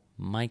example,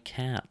 my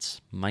cats.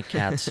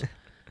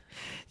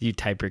 You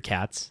type your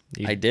cats?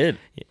 I did.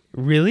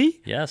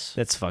 Really? Yes.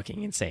 That's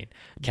fucking insane.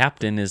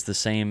 Captain is the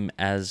same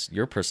as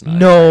your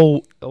personality.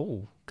 No.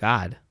 Oh,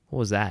 God. What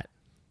was that?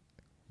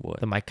 What?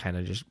 The mic kind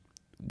of just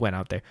went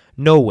out there.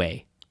 No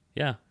way.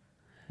 Yeah.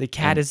 The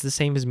cat And- is the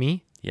same as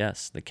me?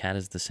 Yes, the cat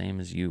is the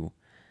same as you.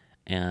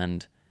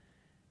 And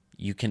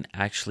you can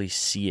actually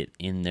see it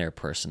in their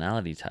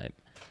personality type.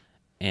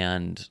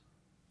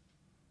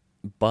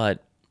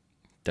 But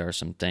there are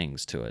some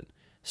things to it.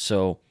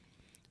 So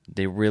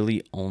they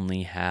really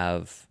only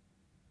have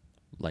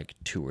like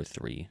 2 or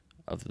 3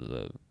 of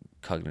the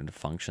cognitive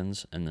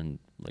functions, and then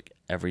like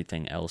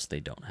everything else they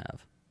don't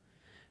have.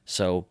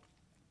 So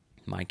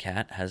my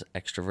cat has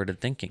extroverted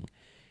thinking.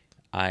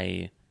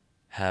 I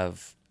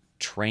have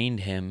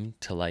trained him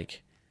to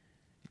like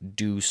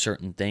do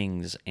certain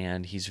things,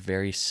 and he's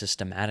very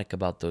systematic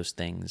about those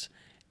things,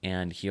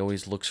 and he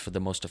always looks for the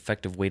most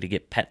effective way to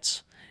get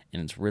pets,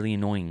 and it's really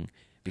annoying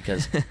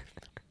because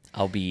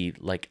I'll be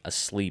like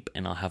asleep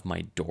and I'll have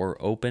my door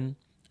open,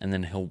 and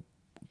then he'll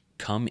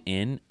come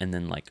in and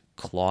then like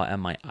claw at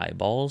my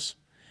eyeballs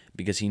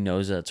because he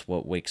knows that's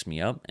what wakes me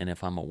up, and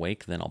if I'm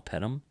awake then I'll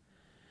pet him.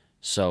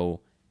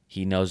 So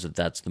he knows that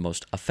that's the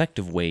most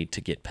effective way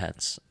to get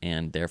pets,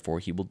 and therefore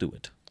he will do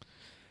it.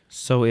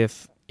 So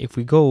if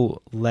we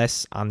go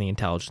less on the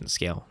intelligence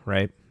scale,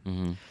 right?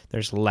 Mm-hmm.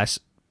 There's less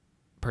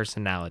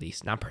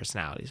personalities, not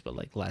personalities, but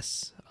like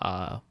less,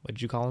 what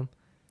did you call them?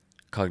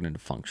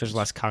 cognitive functions. There's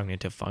less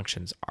cognitive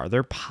functions. Are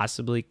there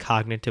possibly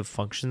cognitive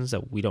functions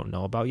that we don't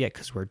know about yet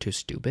because we're too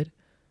stupid?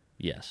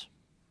 Yes.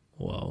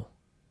 Whoa.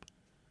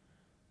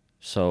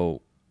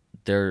 So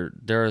there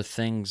are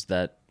things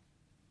that,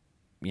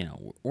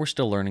 we're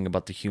still learning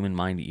about the human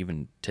mind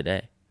even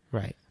today.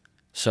 Right.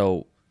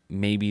 So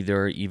maybe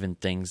there are even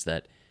things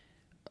that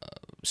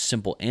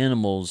simple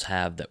animals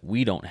have that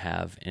we don't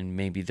have, and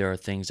maybe there are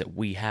things that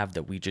we have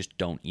that we just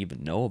don't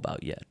even know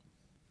about yet.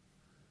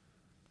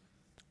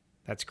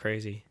 That's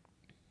crazy.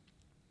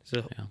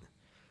 So, Yeah.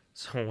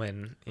 so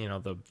when,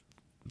 the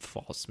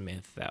false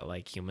myth that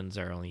like humans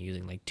are only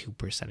using like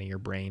 2% of your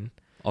brain.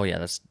 Oh yeah,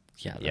 that's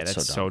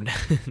so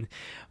dumb.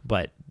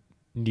 But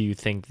do you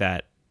think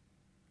that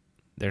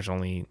there's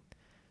only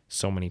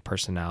so many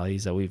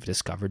personalities that we've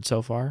discovered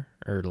so far,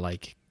 or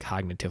like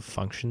cognitive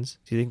functions?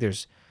 Do you think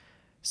there's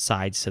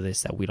sides to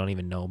this that we don't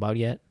even know about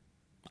yet?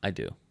 I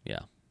do. Yeah.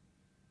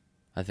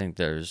 I think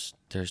there's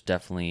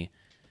definitely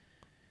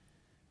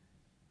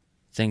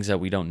things that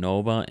we don't know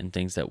about and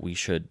things that we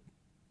should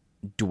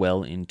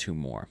dwell into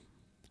more.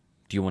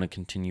 Do you want to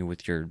continue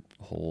with your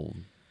whole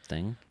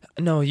thing?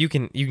 No, you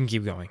can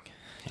keep going.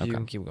 Okay. You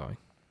can keep going.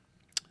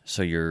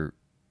 So your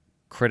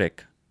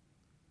critic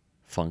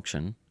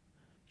function,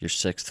 your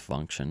sixth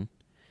function,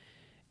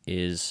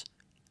 is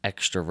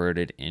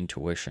extroverted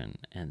intuition,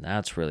 and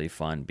that's really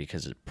fun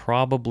because it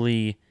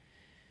probably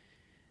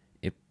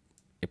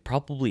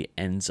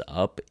ends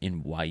up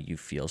in why you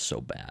feel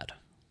so bad,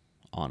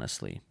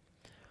 honestly,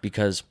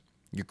 because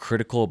you're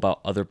critical about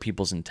other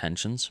people's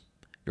intentions.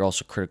 You're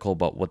also critical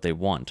about what they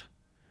want.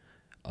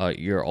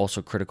 You're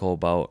also critical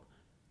about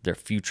their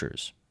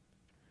futures.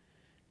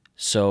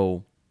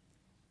 So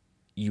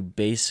you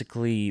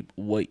basically,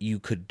 what you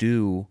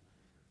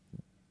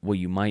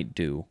might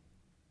do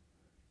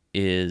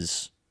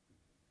is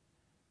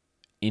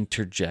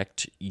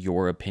interject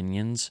your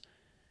opinions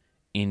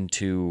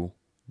into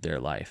their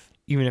life.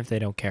 Even if they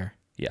don't care,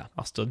 Yeah.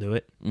 I'll still do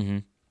it. Mm-hmm.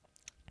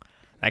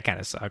 That kind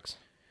of sucks.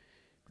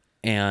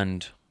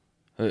 And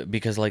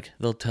because like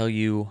they'll tell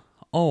you,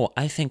 oh,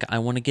 I think I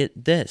want to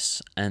get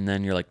this, and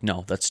then you're like,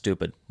 no, that's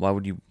stupid. Why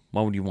would you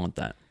want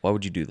that? Why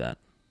would you do that?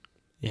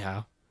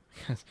 Yeah.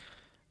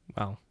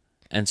 Well,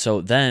 And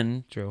so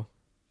then true.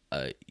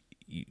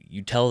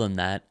 you tell them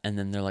that, and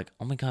then they're like,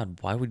 oh my God,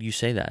 why would you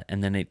say that?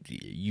 And then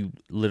you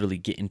literally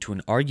get into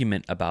an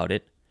argument about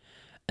it,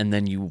 and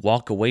then you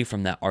walk away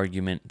from that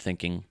argument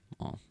thinking,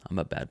 oh, I'm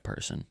a bad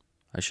person.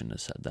 I shouldn't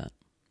have said that.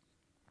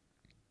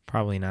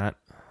 Probably not.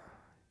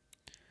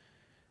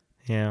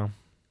 Yeah.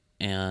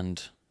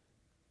 And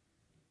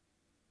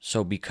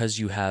so because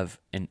you have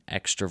an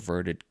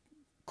extroverted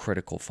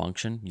critical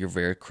function, you're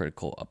very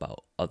critical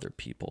about other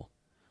people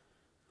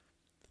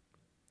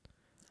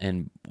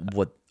and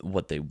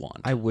what they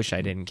want. I wish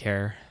I didn't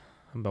care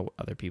about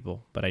other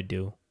people, but I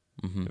do.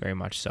 Mm-hmm. Very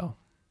much so.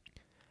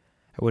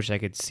 I wish I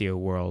could see a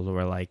world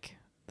where like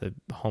the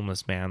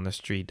homeless man on the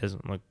street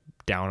doesn't look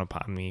down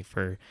upon me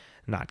for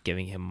not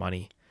giving him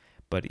money.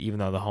 But even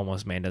though the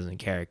homeless man doesn't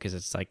care because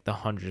it's like the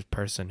 100th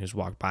person who's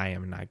walked by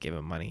him and not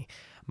given money,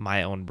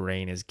 my own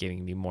brain is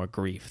giving me more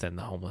grief than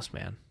the homeless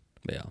man.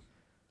 Yeah.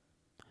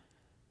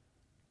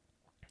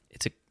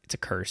 It's a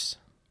curse.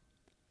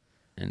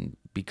 And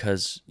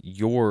because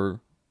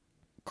your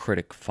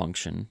critic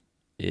function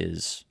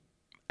is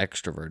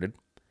extroverted,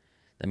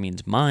 that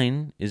means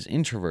mine is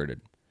introverted.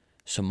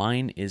 So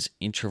mine is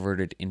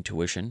introverted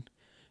intuition,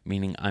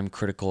 meaning I'm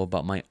critical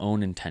about my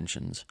own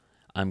intentions.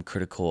 I'm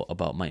critical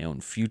about my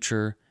own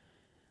future,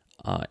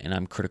 and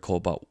I'm critical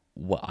about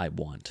what I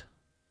want.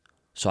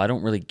 So I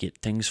don't really get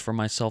things for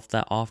myself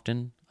that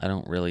often. I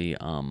don't really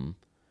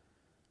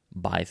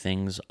buy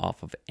things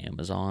off of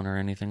Amazon or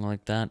anything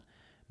like that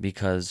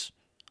because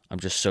I'm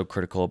just so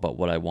critical about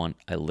what I want.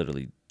 I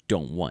literally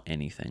don't want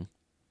anything.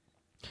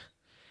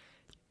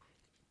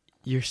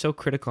 You're so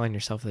critical on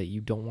yourself that you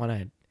don't want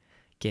to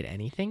get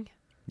anything?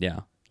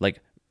 Yeah.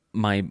 Like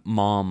my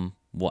mom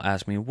will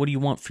ask me, what do you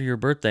want for your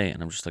birthday?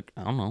 And I'm just like,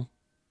 I don't know.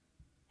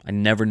 I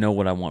never know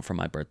what I want for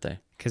my birthday.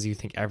 Because you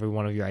think every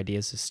one of your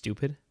ideas is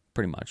stupid?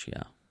 Pretty much,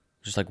 yeah.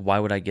 Just like, why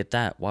would I get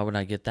that? Why would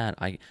I get that?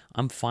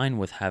 I'm fine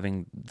with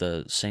having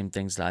the same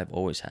things that I've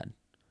always had.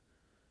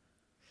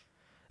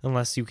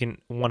 Unless you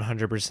can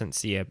 100%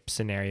 see a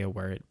scenario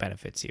where it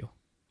benefits you.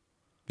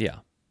 Yeah.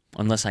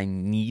 Unless I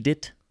need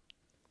it,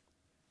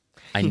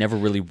 I never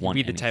really want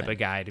You'd be the anything. type of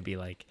guy to be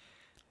like,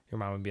 your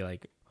mom would be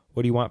like,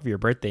 what do you want for your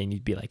birthday? And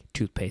you'd be like,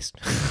 toothpaste.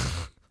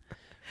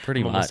 Pretty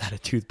I'm much. almost out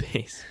of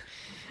toothpaste.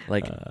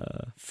 Like,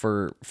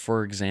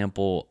 for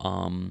example,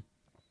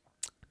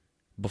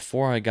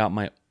 before I got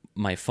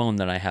my phone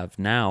that I have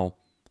now,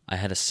 I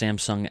had a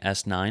Samsung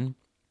S9,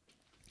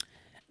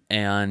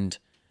 and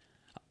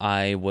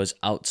I was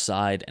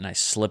outside and I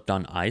slipped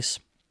on ice,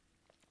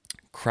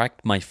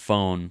 cracked my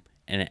phone,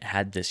 and it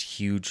had this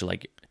huge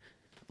like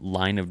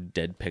line of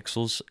dead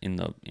pixels in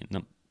the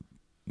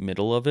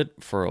middle of it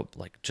for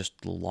like just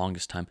the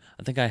longest time.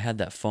 I think I had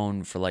that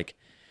phone for like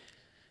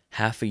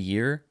half a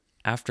year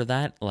after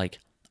that. Like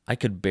I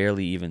could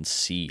barely even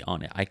see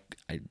on it.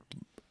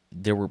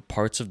 there were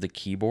parts of the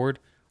keyboard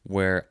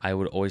where I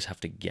would always have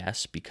to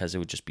guess because it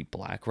would just be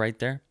black right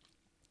there.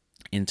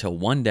 Until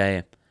one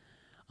day,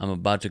 I'm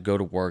about to go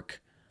to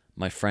work.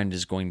 My friend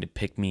is going to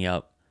pick me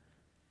up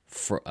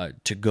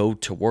to go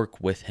to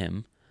work with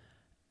him,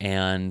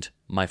 and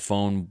my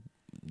phone,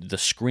 the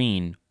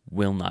screen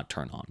will not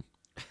turn on.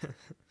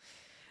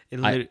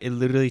 It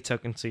literally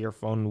took until your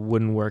phone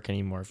wouldn't work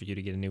anymore for you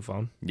to get a new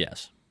phone.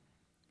 Yes.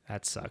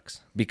 That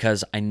sucks.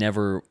 Because I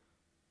never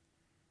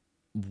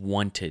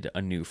wanted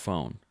a new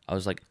phone. I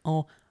was like,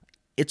 oh,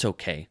 it's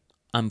okay.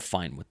 I'm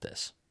fine with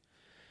this.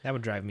 That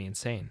would drive me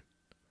insane.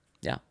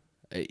 Yeah.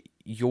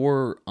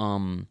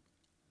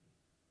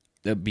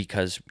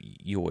 Because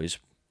you always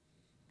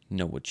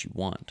know what you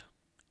want.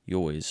 You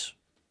always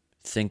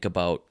think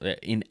about,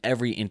 in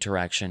every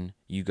interaction,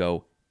 you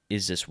go,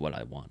 is this what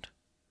I want?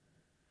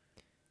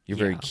 You're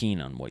very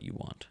keen on what you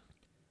want.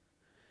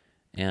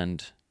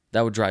 And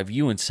that would drive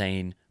you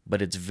insane,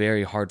 but it's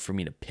very hard for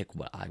me to pick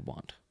what I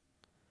want.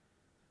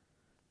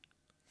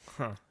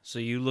 Huh. So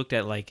you looked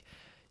at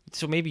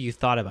so maybe you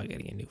thought about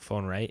getting a new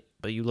phone, right?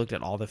 But you looked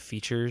at all the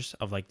features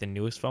of the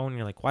newest phone and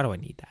you're like, why do I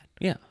need that?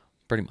 Yeah,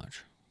 pretty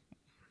much.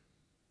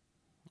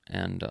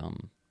 And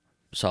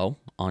so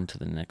on to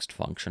the next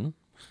function.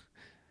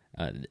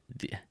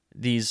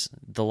 The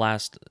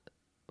last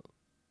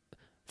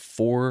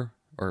 4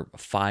 or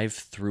 5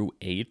 through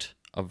 8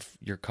 of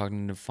your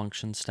cognitive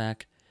function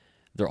stack,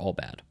 they're all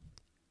bad.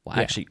 Well,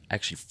 Yeah.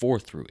 actually 4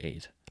 through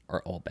 8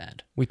 are all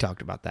bad. We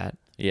talked about that.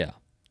 Yeah.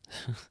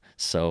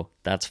 So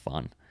that's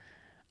fun.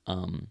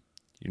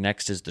 Your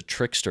next is the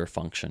trickster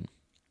function,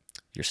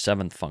 your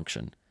 7th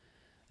function.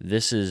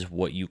 This is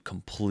what you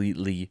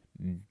completely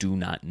do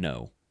not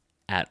know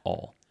at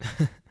all.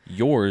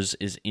 Yours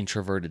is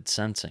introverted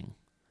sensing,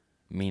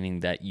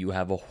 meaning that you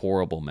have a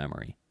horrible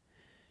memory.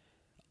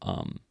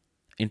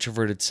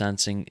 Introverted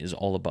sensing is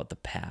all about the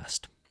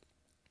past.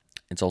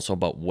 It's also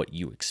about what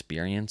you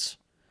experience.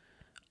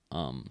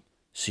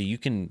 So you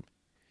can,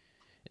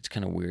 it's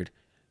kind of weird.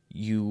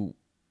 You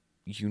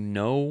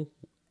know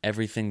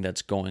everything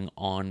that's going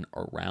on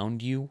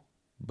around you,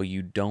 but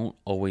you don't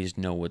always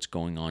know what's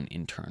going on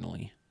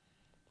internally.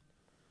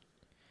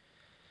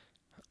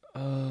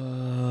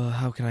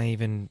 How can I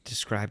even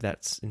describe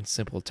that in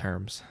simple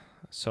terms?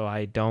 So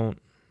I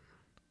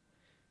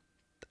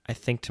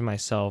think to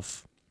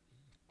myself,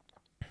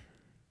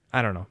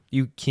 I don't know.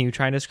 Can you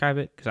try and describe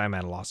it? Because I'm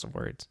at a loss of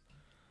words.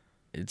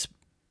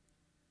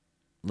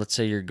 Let's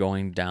say you're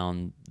going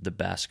down the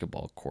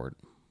basketball court,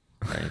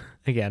 right?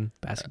 Again,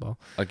 basketball.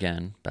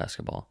 Again,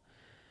 basketball.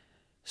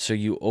 So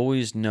you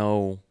always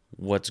know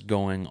what's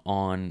going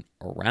on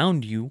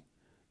around you.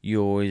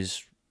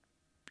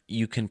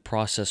 You can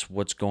process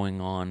what's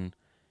going on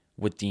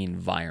with the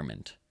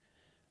environment,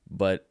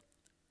 but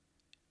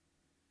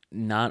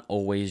not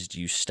always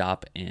do you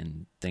stop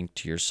and think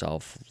to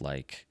yourself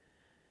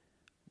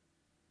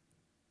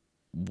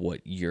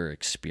what you're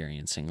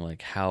experiencing,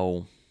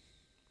 how.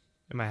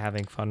 Am I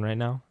having fun right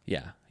now?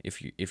 Yeah,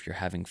 if you're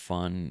having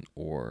fun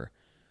or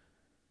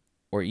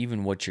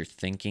even what you're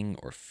thinking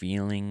or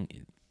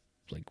feeling,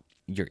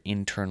 your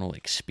internal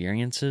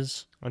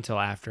experiences. Until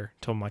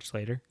much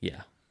later.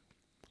 Yeah.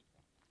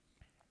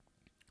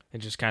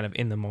 And just kind of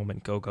in the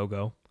moment, go, go,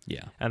 go.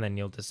 Yeah. And then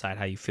you'll decide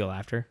how you feel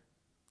after.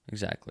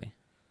 Exactly.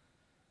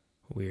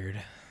 Weird.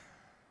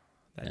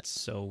 That's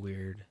so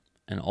weird.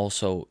 And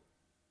also,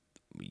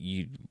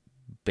 you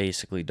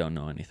basically don't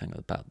know anything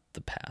about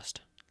the past.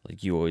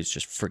 You always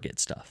just forget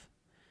stuff.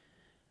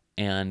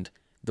 And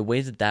the way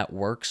that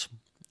works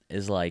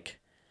is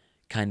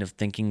kind of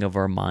thinking of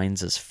our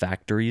minds as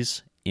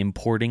factories,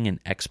 importing and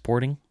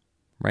exporting,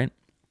 right?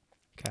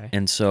 Okay.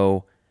 And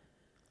so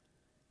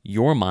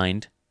your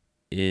mind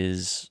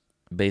is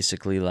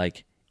basically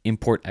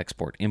import,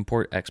 export,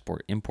 import,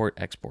 export, import,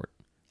 export.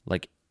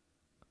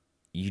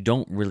 You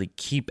don't really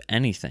keep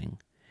anything.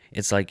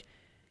 It's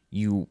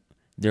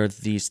there are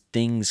these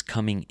things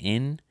coming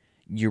in.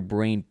 Your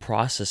brain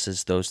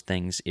processes those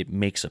things. It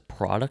makes a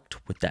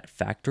product with that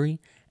factory,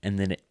 and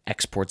then it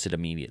exports it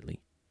immediately.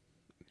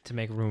 To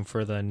make room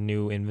for the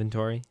new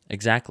inventory?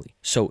 Exactly.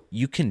 So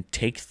you can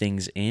take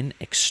things in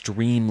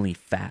extremely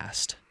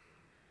fast,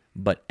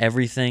 but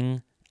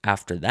everything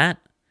after that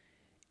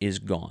is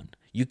gone.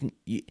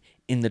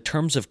 In the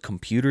terms of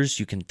computers,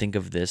 you can think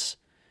of this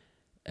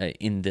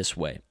in this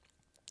way.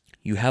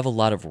 You have a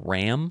lot of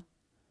RAM,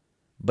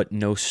 but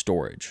no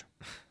storage.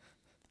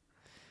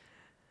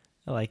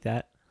 I like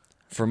that.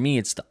 For me,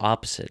 it's the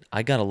opposite.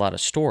 I got a lot of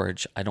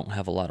storage. I don't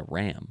have a lot of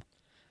RAM.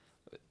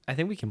 I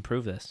think we can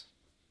prove this.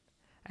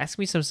 Ask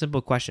me some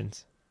simple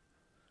questions.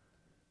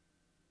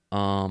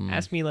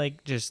 Ask me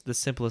just the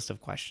simplest of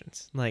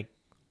questions.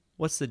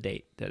 What's the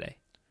date today?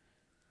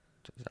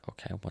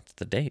 Okay, what's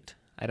the date?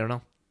 I don't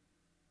know.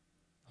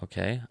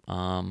 Okay.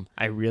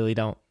 I really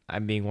don't.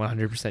 I'm being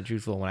 100%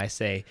 truthful when I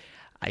say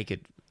I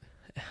could.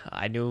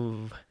 I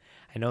know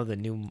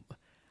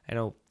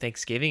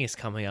Thanksgiving is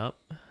coming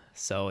up,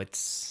 so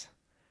it's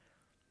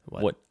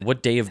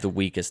what day of the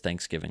week is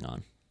Thanksgiving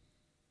on?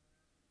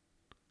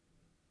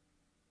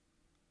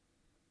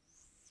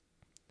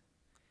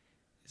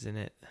 Isn't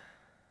it?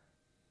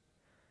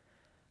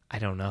 I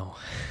don't know.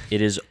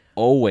 It is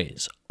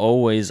always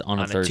on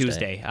a Thursday.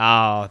 Tuesday.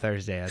 Oh,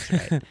 Thursday. That's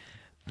right.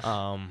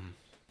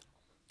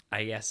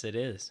 I guess it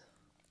is.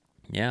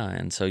 Yeah,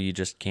 and so you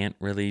just can't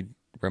really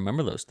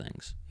remember those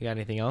things. You got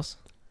anything else?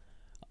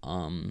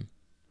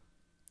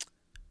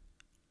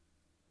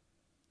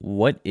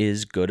 What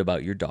is good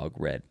about your dog,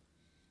 Red?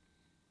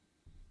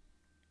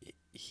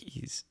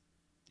 He's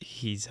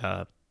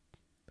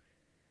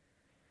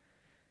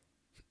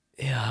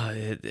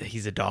yeah,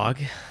 he's a dog.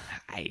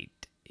 He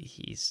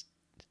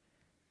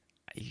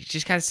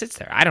just kind of sits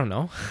there. I don't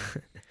know.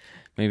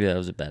 Maybe that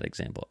was a bad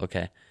example.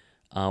 Okay.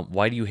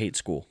 Why do you hate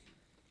school?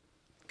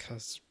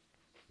 Because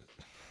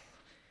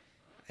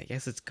I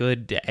guess it's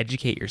good to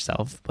educate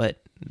yourself,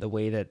 but the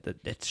way that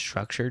it's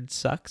structured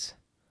sucks.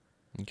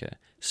 Okay.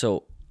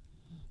 So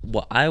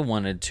what I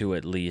wanted to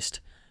at least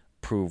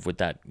prove with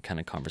that kind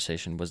of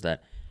conversation was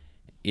that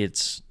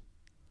it's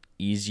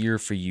easier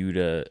for you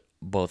to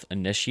both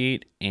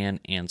initiate and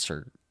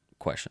answer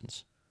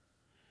questions.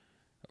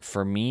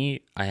 For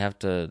me, I have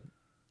to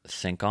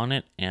think on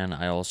it, and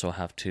I also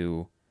have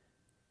to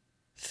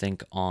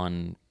think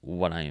on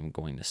what I am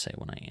going to say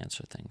when I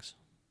answer things.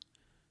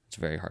 It's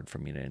very hard for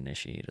me to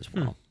initiate as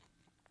well.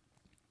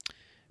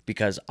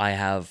 Because I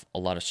have a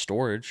lot of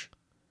storage.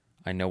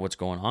 I know what's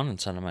going on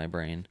inside of my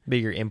brain. But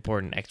your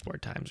import and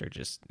export times are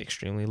just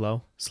extremely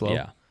slow.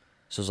 Yeah.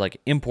 So it's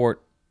like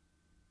import,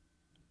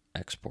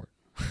 export.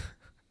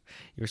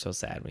 You were so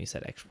sad when you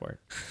said export.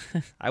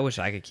 I wish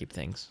I could keep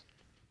things.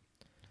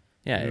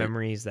 Yeah.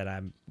 Memories that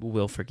I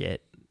will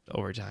forget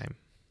over time.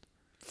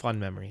 Fun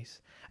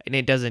memories. And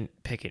it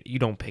doesn't pick it. You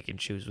don't pick and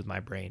choose with my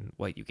brain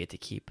what you get to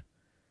keep.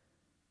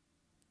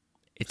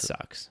 It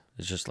sucks.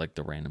 It's just like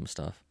the random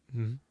stuff.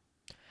 Mm-hmm.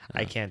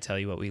 I can't tell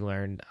you what we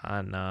learned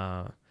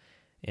on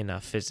in a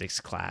physics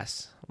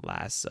class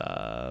last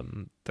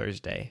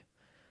Thursday.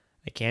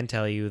 I can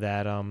tell you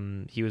that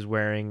he was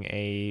wearing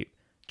a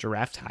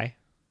giraffe tie.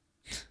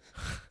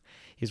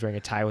 He's wearing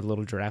a tie with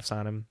little giraffes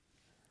on him,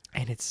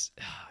 and it's.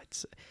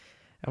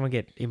 I'm gonna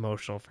get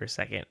emotional for a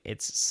second.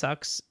 It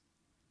sucks.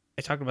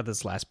 I talked about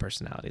this last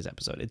personalities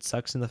episode. It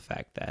sucks in the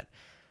fact that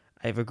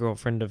I have a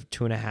girlfriend of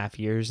 2.5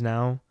 years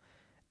now,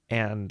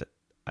 and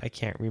I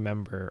can't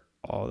remember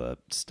all the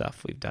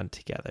stuff we've done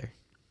together.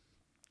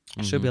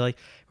 Mm-hmm. She'll be like,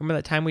 "Remember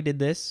that time we did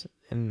this?"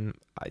 And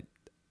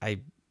I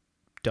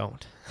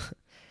don't.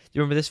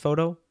 You remember this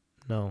photo?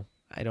 No,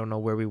 I don't know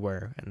where we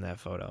were in that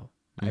photo.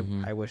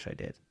 Mm-hmm. I wish I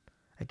did.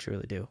 I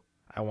truly do.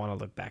 I want to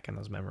look back on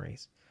those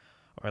memories,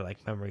 or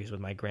like memories with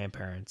my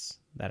grandparents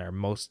that are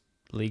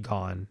mostly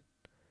gone.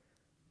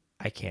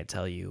 I can't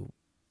tell you.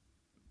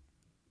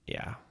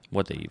 Yeah.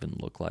 What they even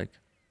look like.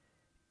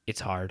 It's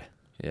hard.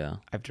 Yeah.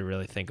 I have to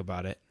really think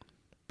about it.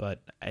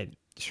 But the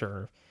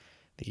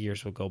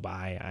years will go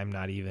by. I'm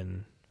not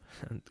even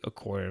a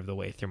quarter of the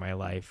way through my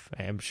life.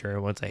 I'm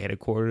sure once I hit a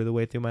quarter of the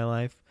way through my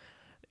life,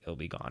 it'll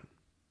be gone.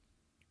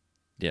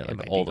 Yeah,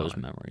 like all those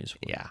memories.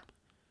 Yeah.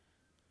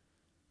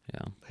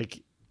 Yeah.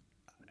 Like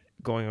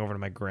going over to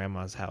my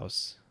grandma's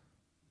house.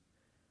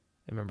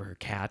 I remember her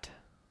cat.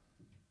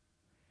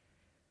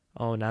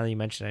 Oh, now that you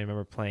mention it, I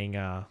remember playing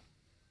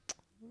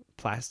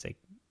plastic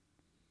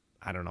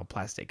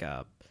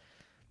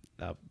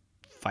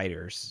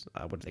fighters.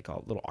 What do they call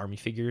it? Little army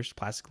figures,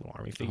 plastic little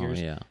army figures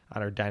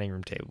on our dining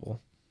room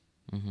table.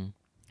 Mm-hmm.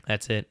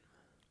 That's it.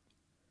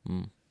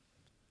 Mm.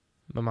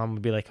 My mom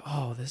would be like,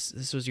 "Oh,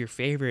 this was your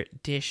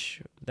favorite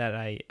dish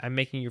that I'm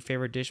making your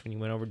favorite dish when you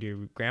went over to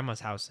your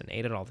grandma's house and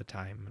ate it all the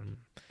time." And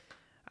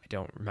I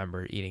don't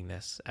remember eating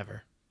this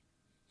ever.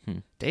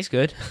 Tastes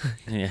good.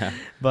 Yeah.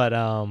 But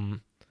I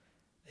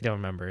don't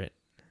remember it.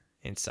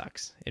 It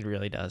sucks. It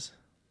really does.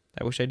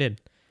 I wish I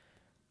did.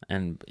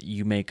 And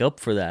you make up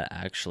for that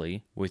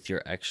actually with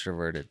your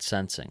extroverted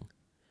sensing.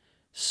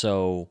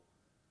 So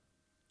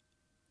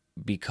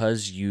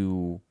because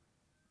you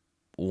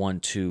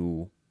want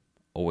to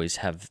always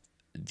have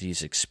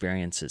these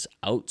experiences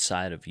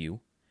outside of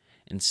you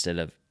instead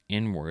of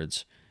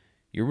inwards,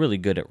 you're really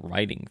good at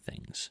writing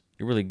things.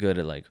 You're really good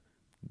at like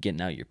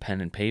getting out your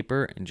pen and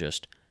paper and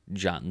just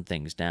jotting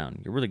things down.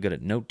 You're really good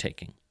at note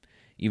taking.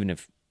 Even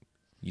if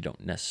you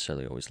don't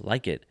necessarily always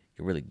like it,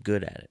 you're really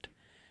good at it.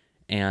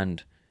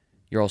 And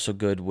you're also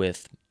good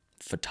with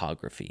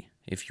photography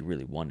if you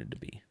really wanted to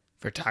be.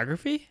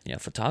 Photography? Yeah,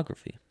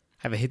 photography.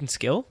 Have a hidden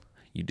skill?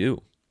 You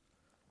do.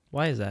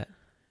 Why is that?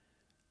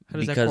 How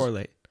does that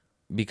correlate?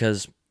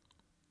 Because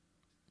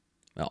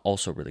I'm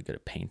also really good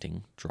at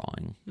painting,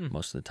 drawing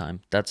most of the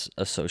time. That's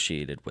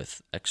associated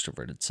with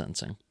extroverted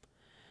sensing.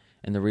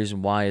 And the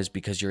reason why is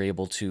because you're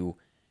able to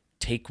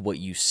take what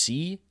you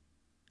see,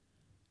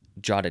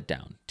 jot it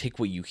down. Take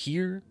what you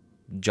hear,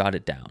 jot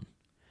it down.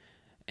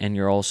 And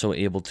you're also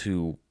able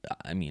to,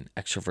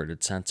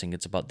 extroverted sensing,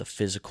 it's about the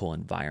physical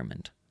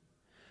environment.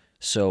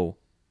 So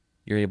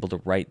you're able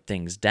to write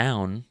things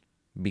down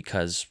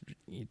because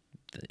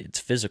it's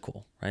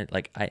physical, right?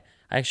 Like I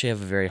actually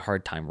have a very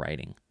hard time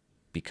writing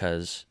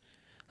because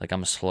like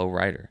I'm a slow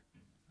writer.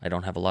 I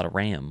don't have a lot of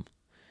RAM.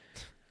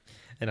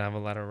 And I have a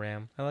lot of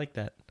RAM. I like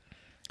that.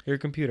 You're a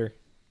computer.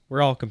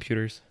 We're all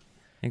computers.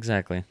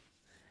 Exactly.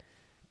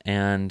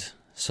 And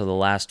so the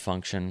last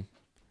function,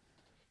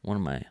 one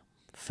of my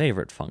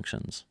favorite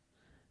functions,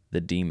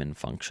 the demon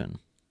function.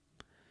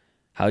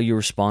 How you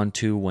respond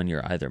to when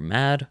you're either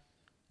mad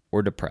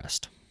or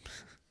depressed.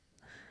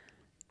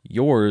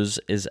 Yours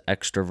is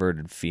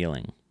extroverted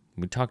feeling.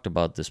 We talked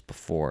about this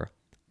before,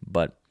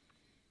 but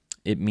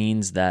it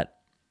means that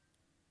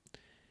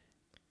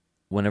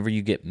whenever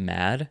you get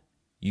mad,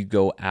 you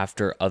go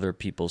after other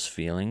people's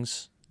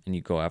feelings and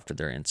you go after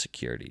their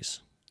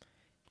insecurities.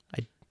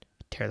 I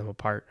tear them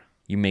apart.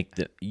 You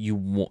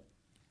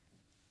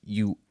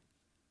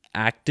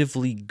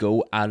actively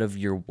go out of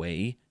your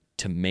way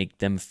to make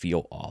them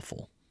feel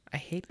awful. I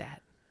hate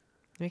that.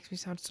 It makes me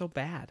sound so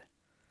bad.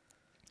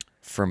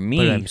 For me,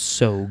 But I'm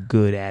so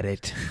good at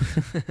it.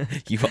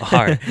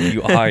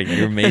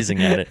 you're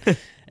amazing at it.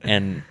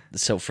 And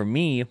so for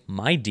me,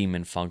 my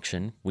demon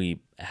function,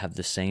 we have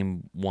the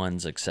same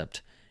ones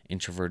except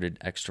introverted,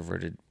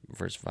 extroverted,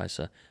 vice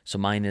versa. So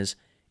mine is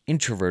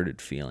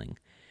introverted feeling,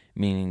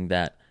 meaning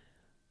that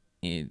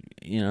a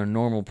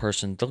normal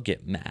person, they'll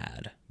get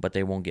mad, but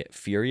they won't get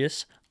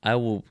furious. I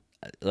will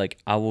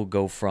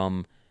go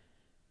from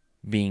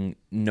being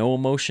no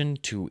emotion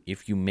to,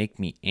 if you make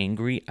me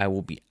angry, I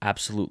will be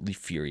absolutely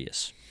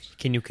furious.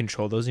 Can you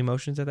control those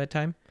emotions at that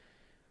time?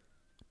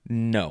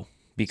 No,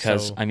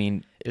 because So,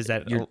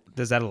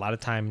 does that a lot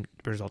of time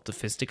result to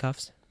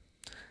fisticuffs?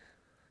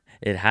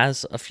 it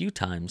has a few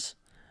times,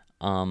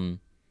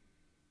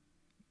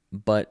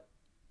 but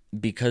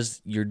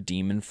because your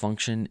demon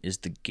function is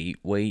the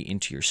gateway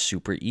into your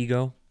super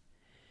ego,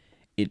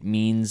 it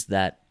means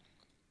that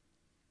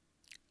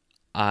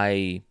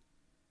I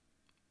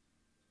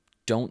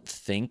don't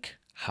think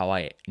how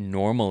I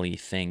normally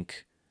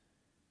think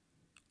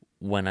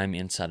when I'm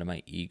inside of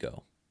my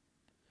ego.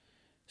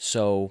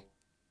 So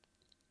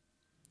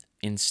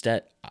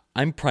instead,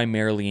 I'm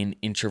primarily an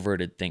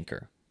introverted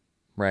thinker,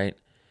 right?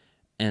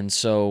 And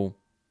so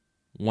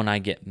when I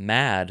get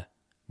mad,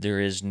 there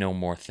is no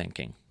more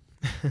thinking.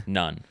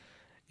 None.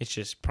 It's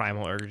just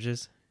primal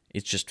urges.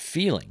 It's just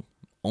feeling,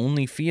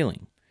 only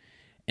feeling.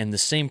 And the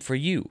same for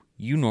you.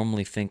 You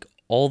normally think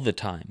all the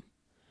time.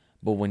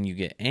 But when you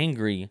get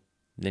angry,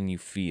 then you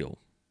feel.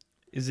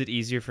 Is it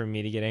easier for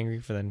me to get angry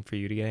than for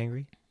you to get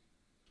angry?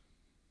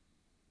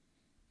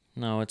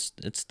 No, it's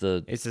It's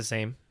the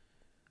same.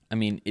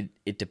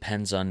 It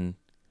depends on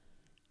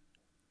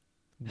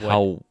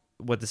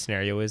What the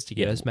scenario is to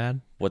get us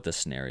mad? what the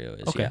scenario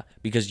is. Okay. Yeah.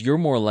 Because you're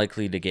more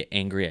likely to get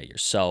angry at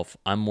yourself.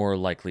 I'm more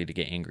likely to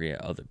get angry at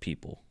other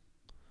people.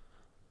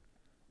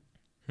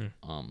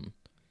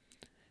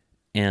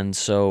 And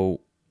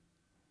so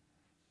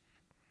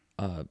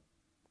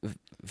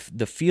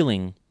the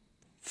feeling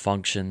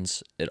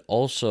functions, it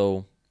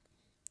also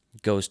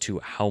goes to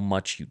how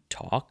much you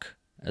talk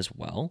as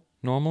well,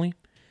 normally.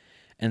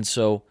 And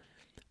so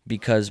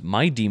because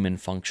my demon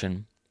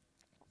function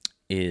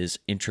is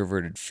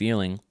introverted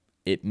feeling,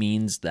 it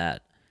means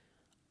that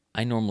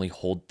I normally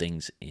hold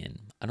things in.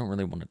 I don't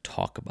really want to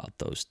talk about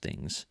those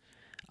things.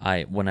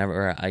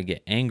 Whenever I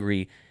get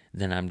angry,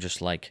 then I'm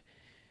just like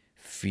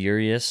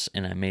furious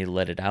and I may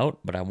let it out,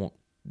 but I won't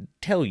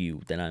tell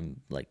you that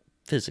I'm like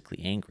physically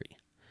angry.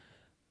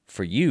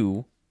 For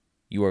you,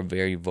 you are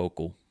very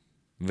vocal,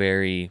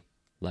 very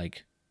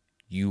like,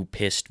 you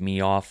pissed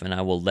me off and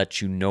I will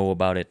let you know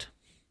about it.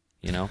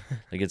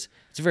 Like it's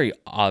very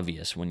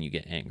obvious when you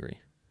get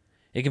angry.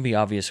 It can be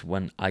obvious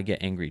when I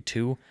get angry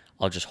too.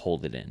 I'll just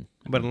hold it in.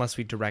 But unless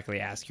we directly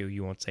ask you,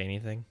 you won't say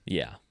anything.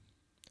 Yeah.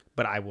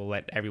 But I will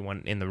let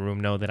everyone in the room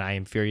know that I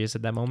am furious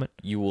at that moment.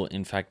 You will,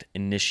 in fact,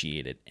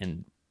 initiate it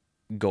and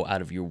go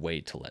out of your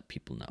way to let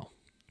people know.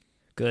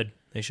 Good.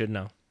 They should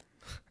know.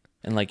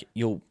 And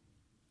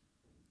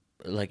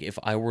if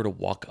I were to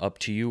walk up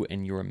to you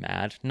and you were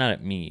mad, not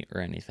at me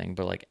or anything,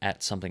 but like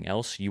at something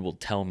else, you will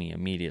tell me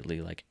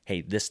immediately, like,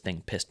 hey, this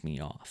thing pissed me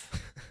off.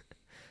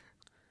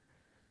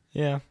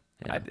 Yeah.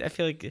 Yeah. I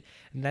feel like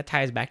that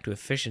ties back to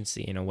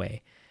efficiency in a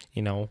way.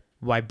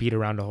 Why beat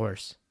around a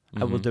horse?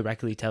 I will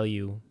directly tell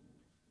you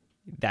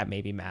that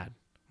made me mad.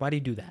 Why do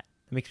you do that?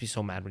 It makes me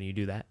so mad when you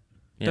do that.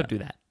 Yeah. Don't do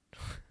that.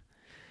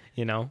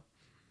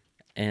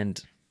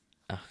 And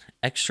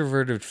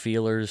extroverted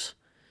feelers,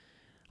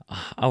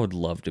 I would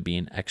love to be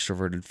an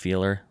extroverted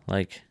feeler.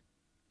 Like,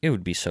 it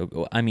would be so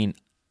good.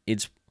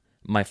 It's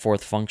my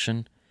fourth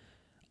function.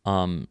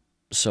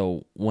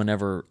 So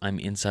whenever I'm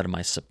inside of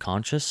my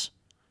subconscious,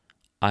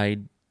 I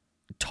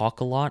talk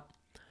a lot.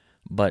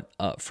 But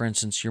for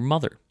instance, your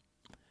mother,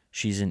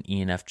 she's an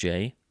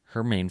ENFJ.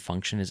 Her main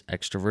function is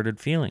extroverted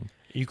feeling.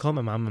 You call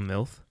my mom a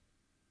MILF?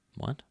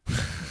 What?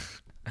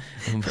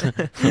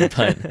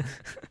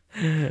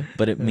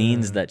 but it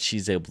means that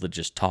she's able to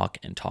just talk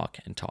and talk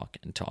and talk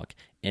and talk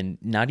and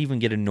not even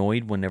get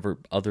annoyed whenever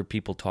other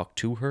people talk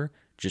to her.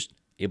 Just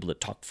able to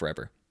talk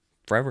forever.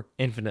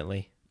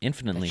 Infinitely.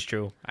 Infinitely. That's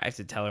true. I have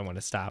to tell her when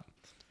to stop.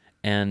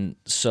 And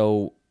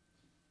so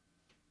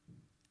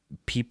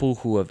people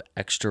who have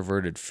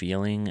extroverted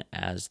feeling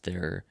as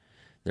their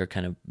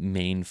kind of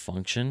main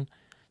function,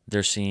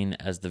 they're seen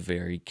as the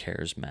very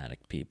charismatic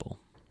people.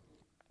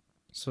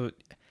 So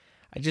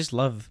I just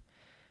love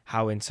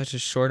how in such a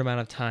short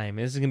amount of time,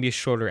 this is going to be a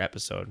shorter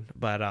episode,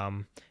 but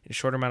in a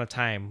short amount of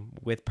time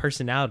with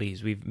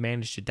personalities, we've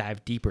managed to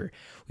dive deeper.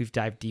 We've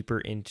dived deeper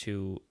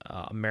into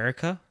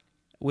America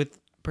with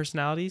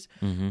personalities,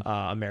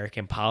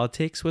 American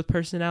politics with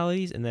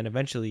personalities, and then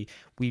eventually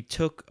we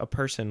took a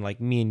person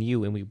like me and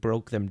you and we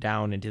broke them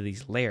down into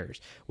these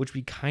layers, which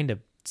we kind of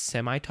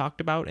semi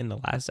talked about in the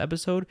last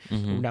episode.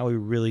 Now we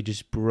really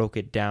just broke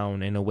it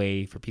down in a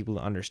way for people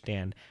to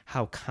understand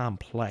how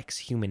complex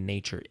human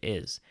nature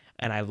is.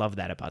 And I love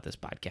that about this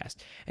podcast.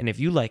 And if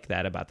you like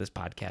that about this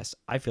podcast,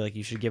 I feel like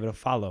you should give it a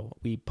follow.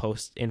 We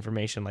post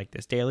information like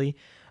this daily.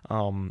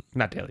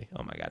 Not daily.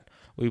 Oh my God.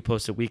 We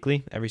post it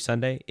weekly every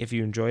Sunday. If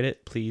you enjoyed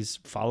it, please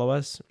follow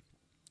us.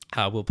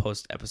 We'll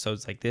post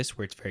episodes like this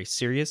where it's very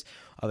serious.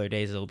 Other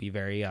days it'll be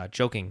very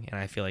joking. And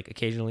I feel like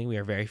occasionally we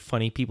are very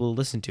funny people to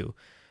listen to.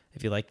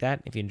 If you like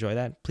that, if you enjoy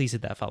that, please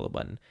hit that follow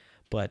button.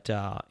 But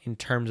in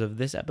terms of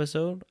this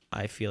episode,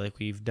 I feel like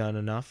we've done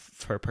enough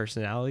for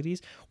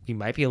personalities. We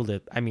might be able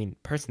to,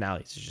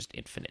 personalities is just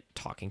infinite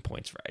talking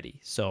points for Eddie.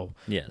 So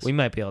Yes. we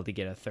might be able to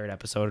get a third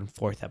episode and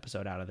fourth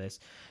episode out of this.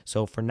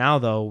 So for now,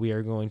 though, we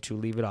are going to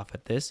leave it off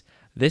at this.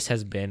 This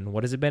has been,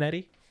 what has it been,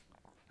 Eddie?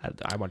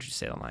 I want you to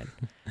say the line.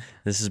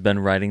 This has been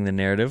Writing the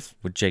Narrative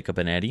with Jacob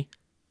and Eddie.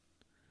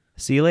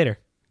 See you later.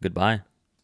 Goodbye.